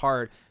falling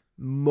apart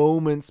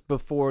moments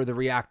before the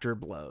reactor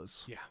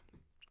blows. Yeah.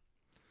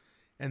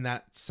 And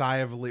that sigh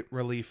of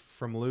relief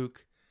from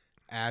Luke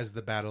as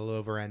the battle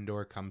over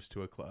Endor comes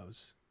to a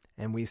close.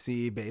 And we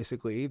see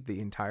basically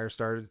the entire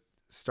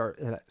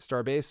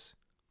starbase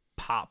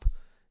pop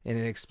in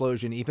an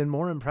explosion, even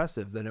more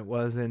impressive than it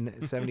was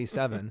in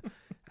 77,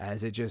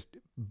 as it just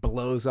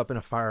blows up in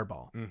a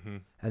fireball. Mm-hmm.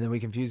 And then we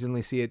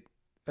confusingly see it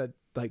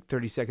like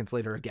 30 seconds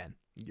later again.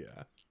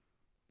 Yeah.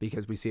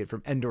 Because we see it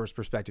from Endor's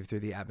perspective through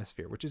the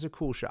atmosphere, which is a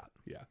cool shot.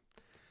 Yeah.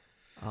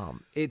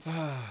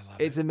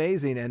 It's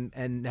amazing,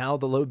 and now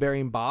the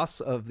load-bearing boss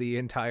of the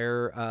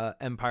entire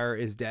empire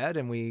is dead,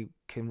 and we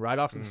can ride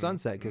off to the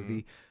sunset, because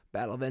the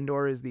Battle of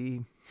Endor is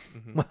the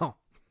well,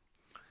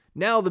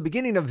 now the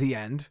beginning of the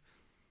end.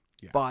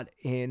 Yeah. But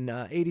in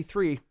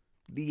 83,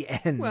 the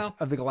end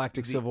of the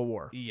Galactic Civil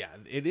War. Yeah,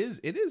 it is.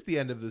 It is the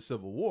end of the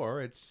Civil War.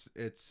 It's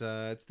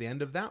the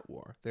end of that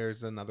war.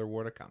 There's another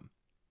war to come.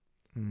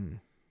 Mm.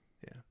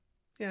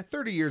 Yeah.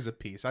 30 years of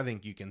peace. I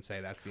think you can say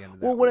that's the end of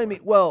that. Well, what war. I mean,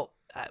 well,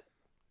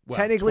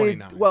 technically,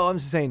 29. well, I'm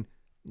just saying,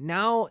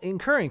 now in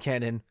current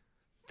canon,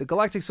 the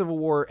Galactic Civil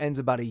War ends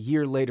about a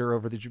year later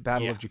over the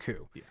Battle of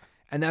Jakku. Yeah.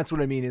 And that's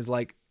what I mean is,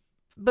 like,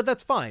 but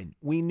that's fine.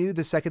 We knew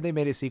the second they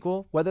made a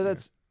sequel, whether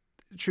that's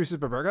Truce of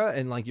Baburga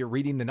and, like, you're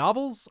reading the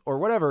novels or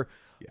whatever,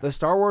 the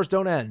Star Wars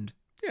don't end.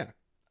 Yeah.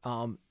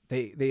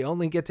 They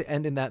only get to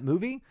end in that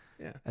movie.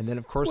 Yeah. And then,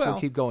 of course, we'll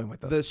keep going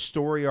with them. The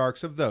story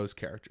arcs of those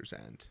characters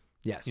end.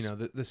 Yes. You know,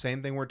 the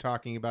same thing we're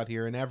talking about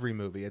here in every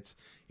movie.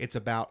 It's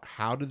about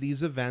how do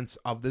these events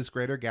of this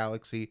greater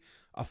galaxy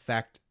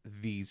affect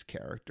these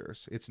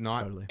characters. It's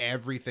not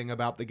everything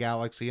about the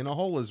galaxy in a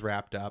whole is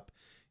wrapped up.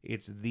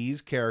 It's these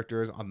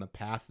characters on the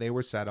path they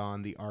were set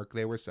on, the arc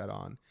they were set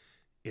on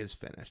is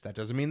finished. That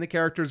doesn't mean the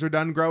characters are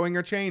done growing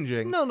or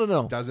changing.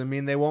 No. Doesn't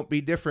mean they won't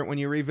be different when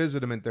you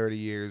revisit them in 30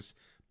 years.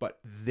 But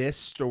this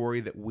story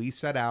that we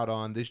set out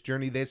on, this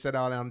journey they set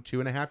out on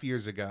 2.5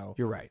 years ago,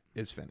 you're right,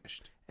 is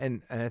finished.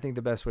 And I think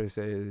the best way to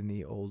say it in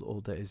the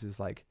old days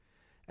is like,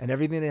 and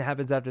everything that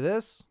happens after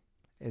this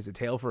is a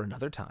tale for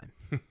another time.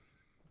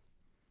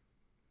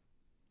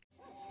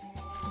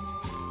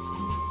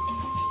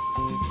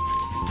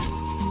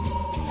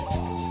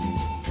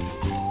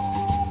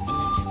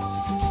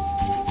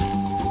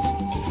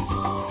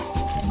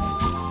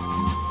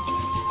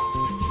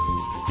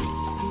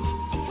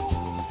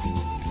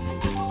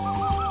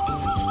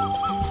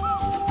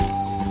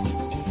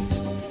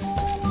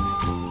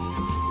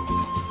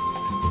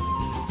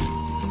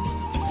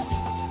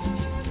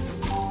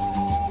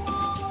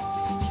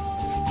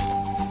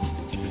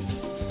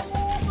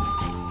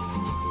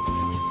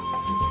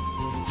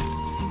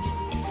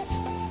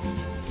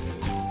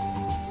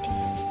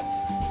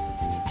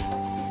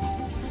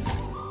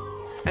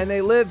 And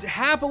they lived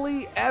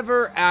happily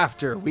ever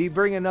after. We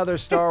bring another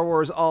Star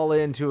Wars All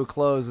In to a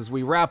close as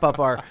we wrap up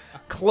our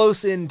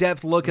close,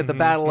 in-depth look at the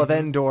Battle of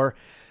Endor.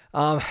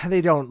 They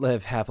don't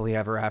live happily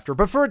ever after,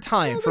 but for a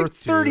time, for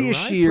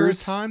 30-ish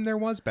years, for a time there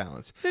was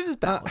balance. There was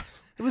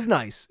balance. It was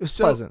nice. It was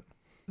pleasant.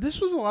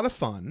 This was a lot of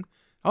fun.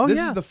 Oh, this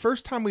is the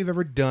first time we've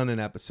ever done an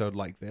episode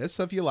like this.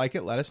 So if you like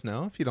it, let us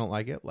know. If you don't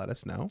like it, let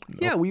us know.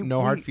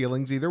 No hard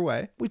feelings either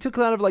way. We took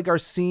kind of like our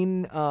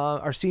scene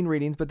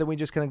readings, but then we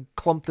just kind of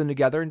clumped them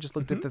together and just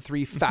looked at the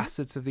three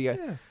facets of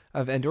the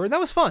of Endor, and that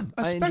was fun.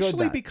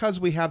 Especially because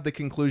we have the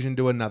conclusion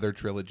to another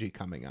trilogy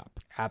coming up.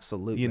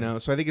 Absolutely. You know,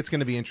 so I think it's going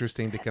to be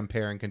interesting to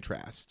compare and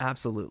contrast.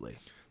 Absolutely.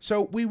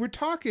 So we were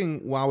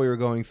talking while we were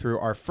going through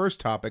our first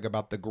topic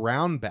about the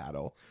ground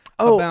battle.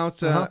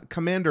 About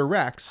Commander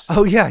Rex.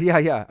 Oh,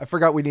 yeah. I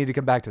forgot we need to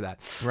come back to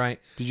that. Right.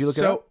 Did you look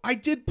it up? So I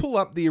did pull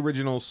up the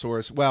original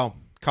source. Well,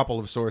 a couple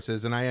of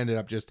sources, and I ended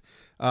up just...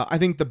 I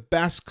think the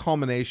best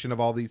culmination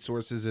of all these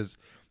sources is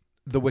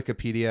the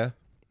Wikipedia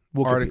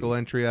article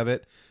entry of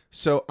it.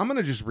 So I'm going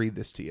to just read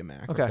this to you,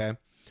 Mac. Okay.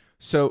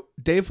 So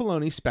Dave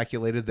Filoni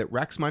speculated that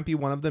Rex might be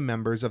one of the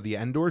members of the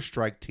Endor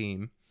strike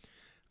team.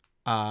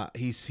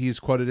 He's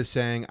quoted as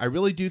saying, "I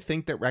really do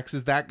think that Rex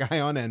is that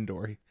guy on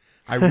Endor.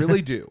 I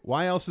really do.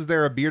 Why else is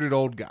there a bearded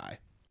old guy?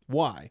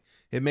 Why?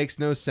 It makes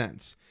no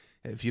sense.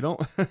 If you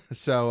don't,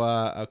 so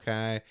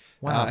okay.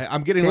 Wow.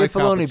 I'm getting Dave like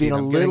Filoni being Palpatine. a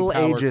I'm getting little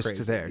power ageist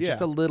crazy. there. Yeah.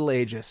 Just a little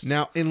ageist.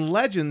 Now, in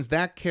Legends,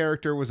 that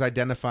character was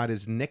identified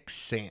as Nick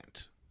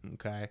Sant.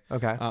 Okay.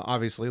 Okay.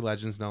 Obviously,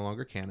 Legends no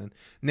longer canon.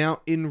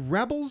 Now, in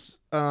Rebels,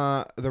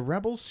 the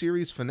Rebels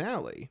series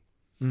finale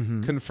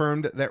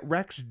confirmed that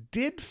Rex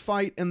did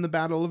fight in the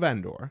Battle of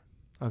Endor,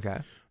 Okay.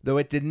 though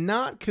it did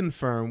not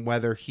confirm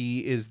whether he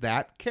is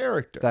that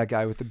character. That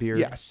guy with the beard.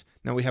 Yes.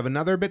 Now we have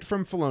another bit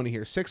from Filoni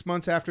here. 6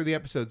 months after the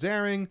episode's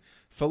airing,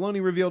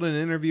 Filoni revealed in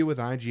an interview with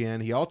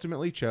IGN he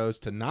ultimately chose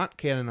to not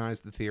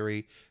canonize the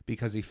theory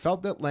because he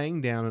felt that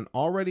laying down an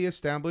already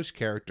established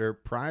character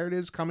prior to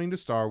his coming to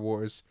Star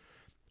Wars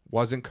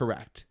wasn't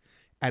correct,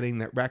 adding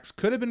that Rex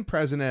could have been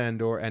present at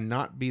Endor and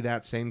not be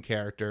that same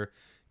character,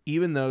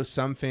 even though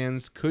some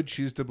fans could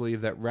choose to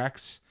believe that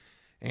Rex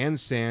and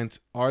Sant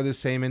are the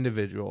same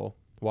individual,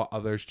 while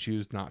others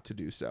choose not to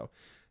do so.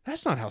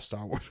 That's not how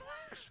Star Wars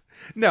works.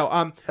 No,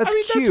 That's I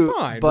mean, cute, that's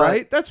fine, but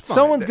right? That's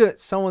fine.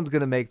 Someone's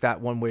gonna make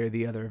that one way or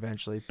the other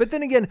eventually. But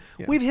then again,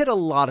 we've hit a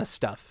lot of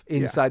stuff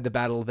inside the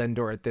Battle of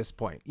Endor at this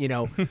point. You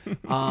know,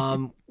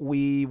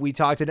 we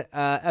talked an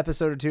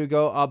episode or two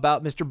ago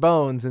about Mr.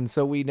 Bones, and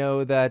so we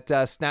know that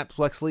Snaps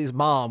Wexley's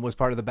mom was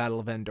part of the Battle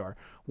of Endor.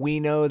 We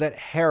know that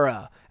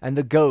Hera and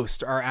the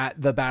Ghost are at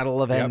the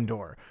Battle of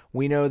Endor.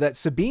 We know that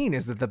Sabine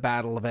is at the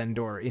Battle of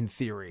Endor in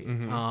theory.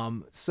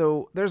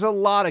 So there's a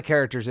lot of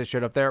characters that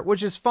showed up there,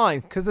 which is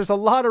fine because there's a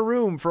lot of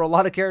room for a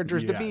lot of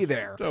characters to be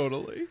there.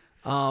 Totally.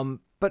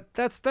 But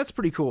that's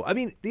pretty cool. I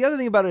mean, the other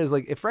thing about it is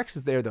like if Rex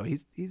is there though,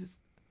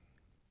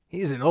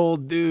 he's an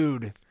old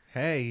dude.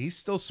 Hey, he's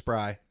still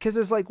spry. Because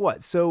there's like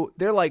what? So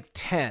they're like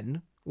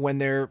 10 when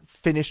they're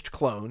finished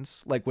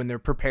clones, like when they're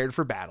prepared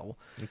for battle.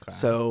 Okay.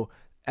 So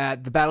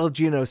at the Battle of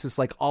Geonosis,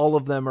 like all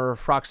of them are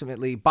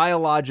approximately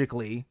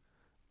biologically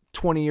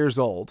 20 years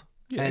old.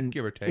 Yeah, and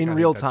give or take. in I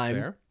real think that's time,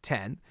 fair.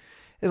 10.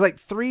 It's like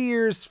 3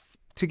 years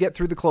to get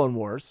through the Clone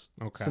Wars.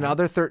 Okay. So now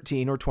they're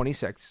 13 or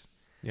 26.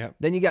 Yep.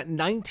 Then you got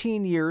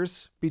 19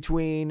 years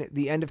between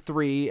the end of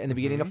 3 and the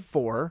beginning of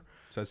 4.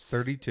 So that's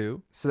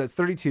 32. So that's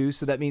 32.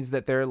 So that means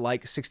that they're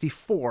like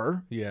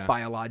 64 Yeah.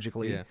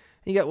 biologically. Yeah.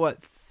 And you got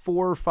what,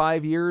 4 or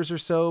 5 years or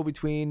so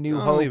between New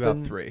Hope Only about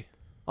and 3.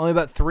 Only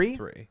about 3?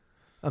 3.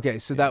 Okay,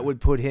 so that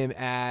would put him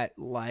at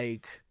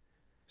like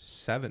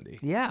 70.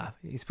 yeah,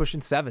 he's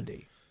pushing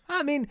 70.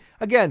 I mean,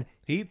 again,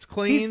 He eats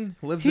clean,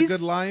 lives a he's-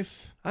 good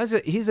life.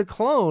 he's a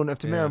clone of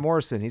Tamara Yeah.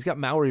 Morrison. He's got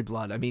Maori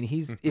blood. I mean,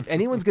 if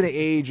anyone's going to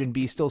age and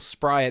be still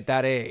spry at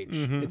that age,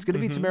 Mm-hmm, it's going to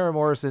be Tamara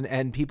Morrison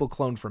and people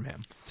cloned from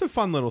him. It's a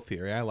fun little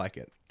theory. I like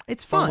it.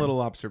 It's Fun fun.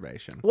 little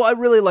observation. Well, I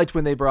really liked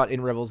when they brought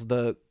in Rebels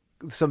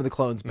some of the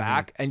clones Mm-hmm.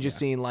 back and just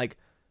seeing like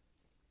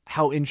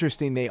how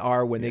interesting they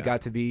are when they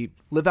got to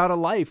live out a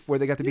life where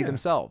they got to be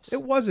themselves.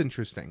 It was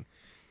interesting.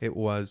 It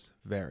was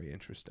very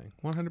interesting.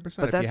 100%. If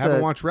you that's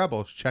haven't watched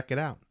Rebels, check it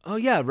out. Oh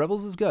yeah,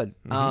 Rebels is good.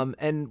 Mm-hmm.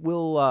 And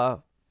we'll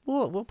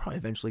probably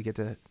eventually get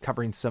to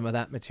covering some of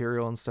that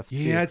material and stuff too.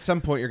 Yeah, at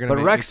some point you're going But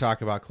to make Rex- me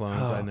talk about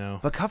clones, I know.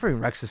 But covering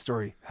Rex's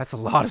story, that's a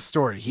lot of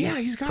story.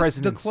 He's got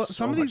present in some of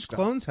so these much stuff.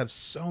 clones have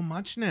so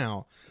much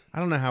now. I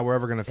don't know how we're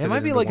ever going to fit It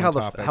might be into like one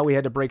topic. how we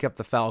had to break up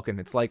the Falcon.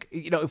 It's like,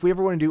 if we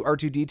ever want to do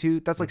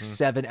R2D2, that's like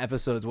 7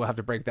 episodes we'll have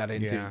to break that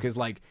into Mm-hmm. Yeah. because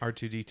like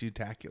R2D2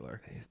 tacular.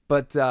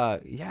 but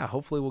yeah,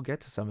 hopefully we'll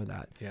get to some of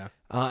that. Yeah.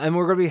 And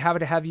we're going to be happy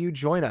to have you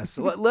join us.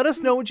 Let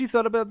us know what you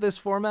thought about this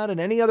format and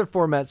any other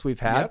formats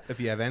we've had. Yep. If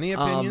you have any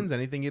opinions,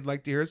 anything you'd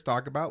like to hear us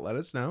talk about, let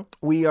us know.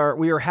 We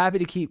are happy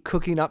to keep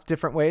cooking up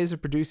different ways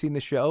of producing the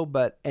show,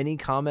 but any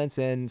comments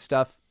and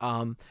stuff,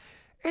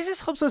 it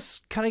just helps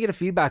us kind of get a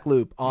feedback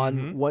loop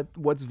on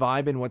what's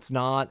vibing, what's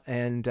not,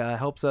 and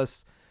helps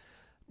us,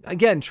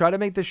 again, try to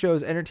make the show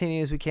as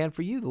entertaining as we can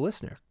for you, the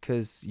listener,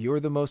 because you're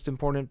the most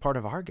important part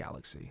of our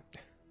galaxy.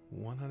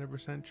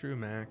 100% true,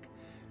 Mac.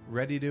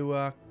 Ready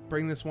to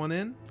bring this one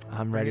in?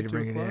 I'm ready to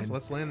bring it close? in.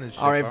 Let's land this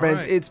shit. All right,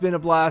 friends, it's been a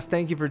blast.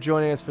 Thank you for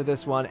joining us for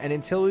this one, and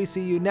until we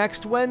see you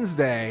next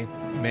Wednesday,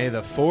 May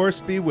the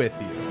Force be with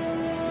you.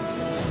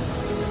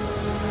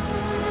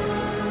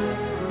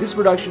 this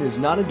production is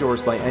not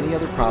endorsed by any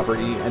other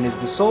property and is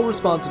the sole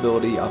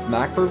responsibility of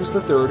Mac Purvis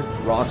III,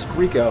 Ross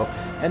Carrico,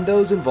 and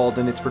those involved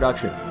in its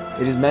production.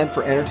 It is meant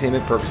for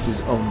entertainment purposes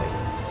only.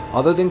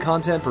 Other than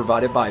content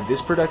provided by this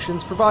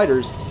production's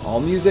providers, all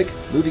music,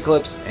 movie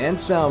clips, and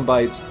sound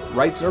bites,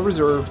 rights are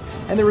reserved,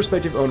 and their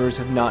respective owners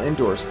have not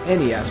endorsed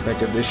any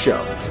aspect of this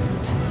show.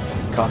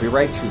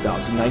 Copyright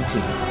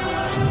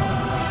 2019.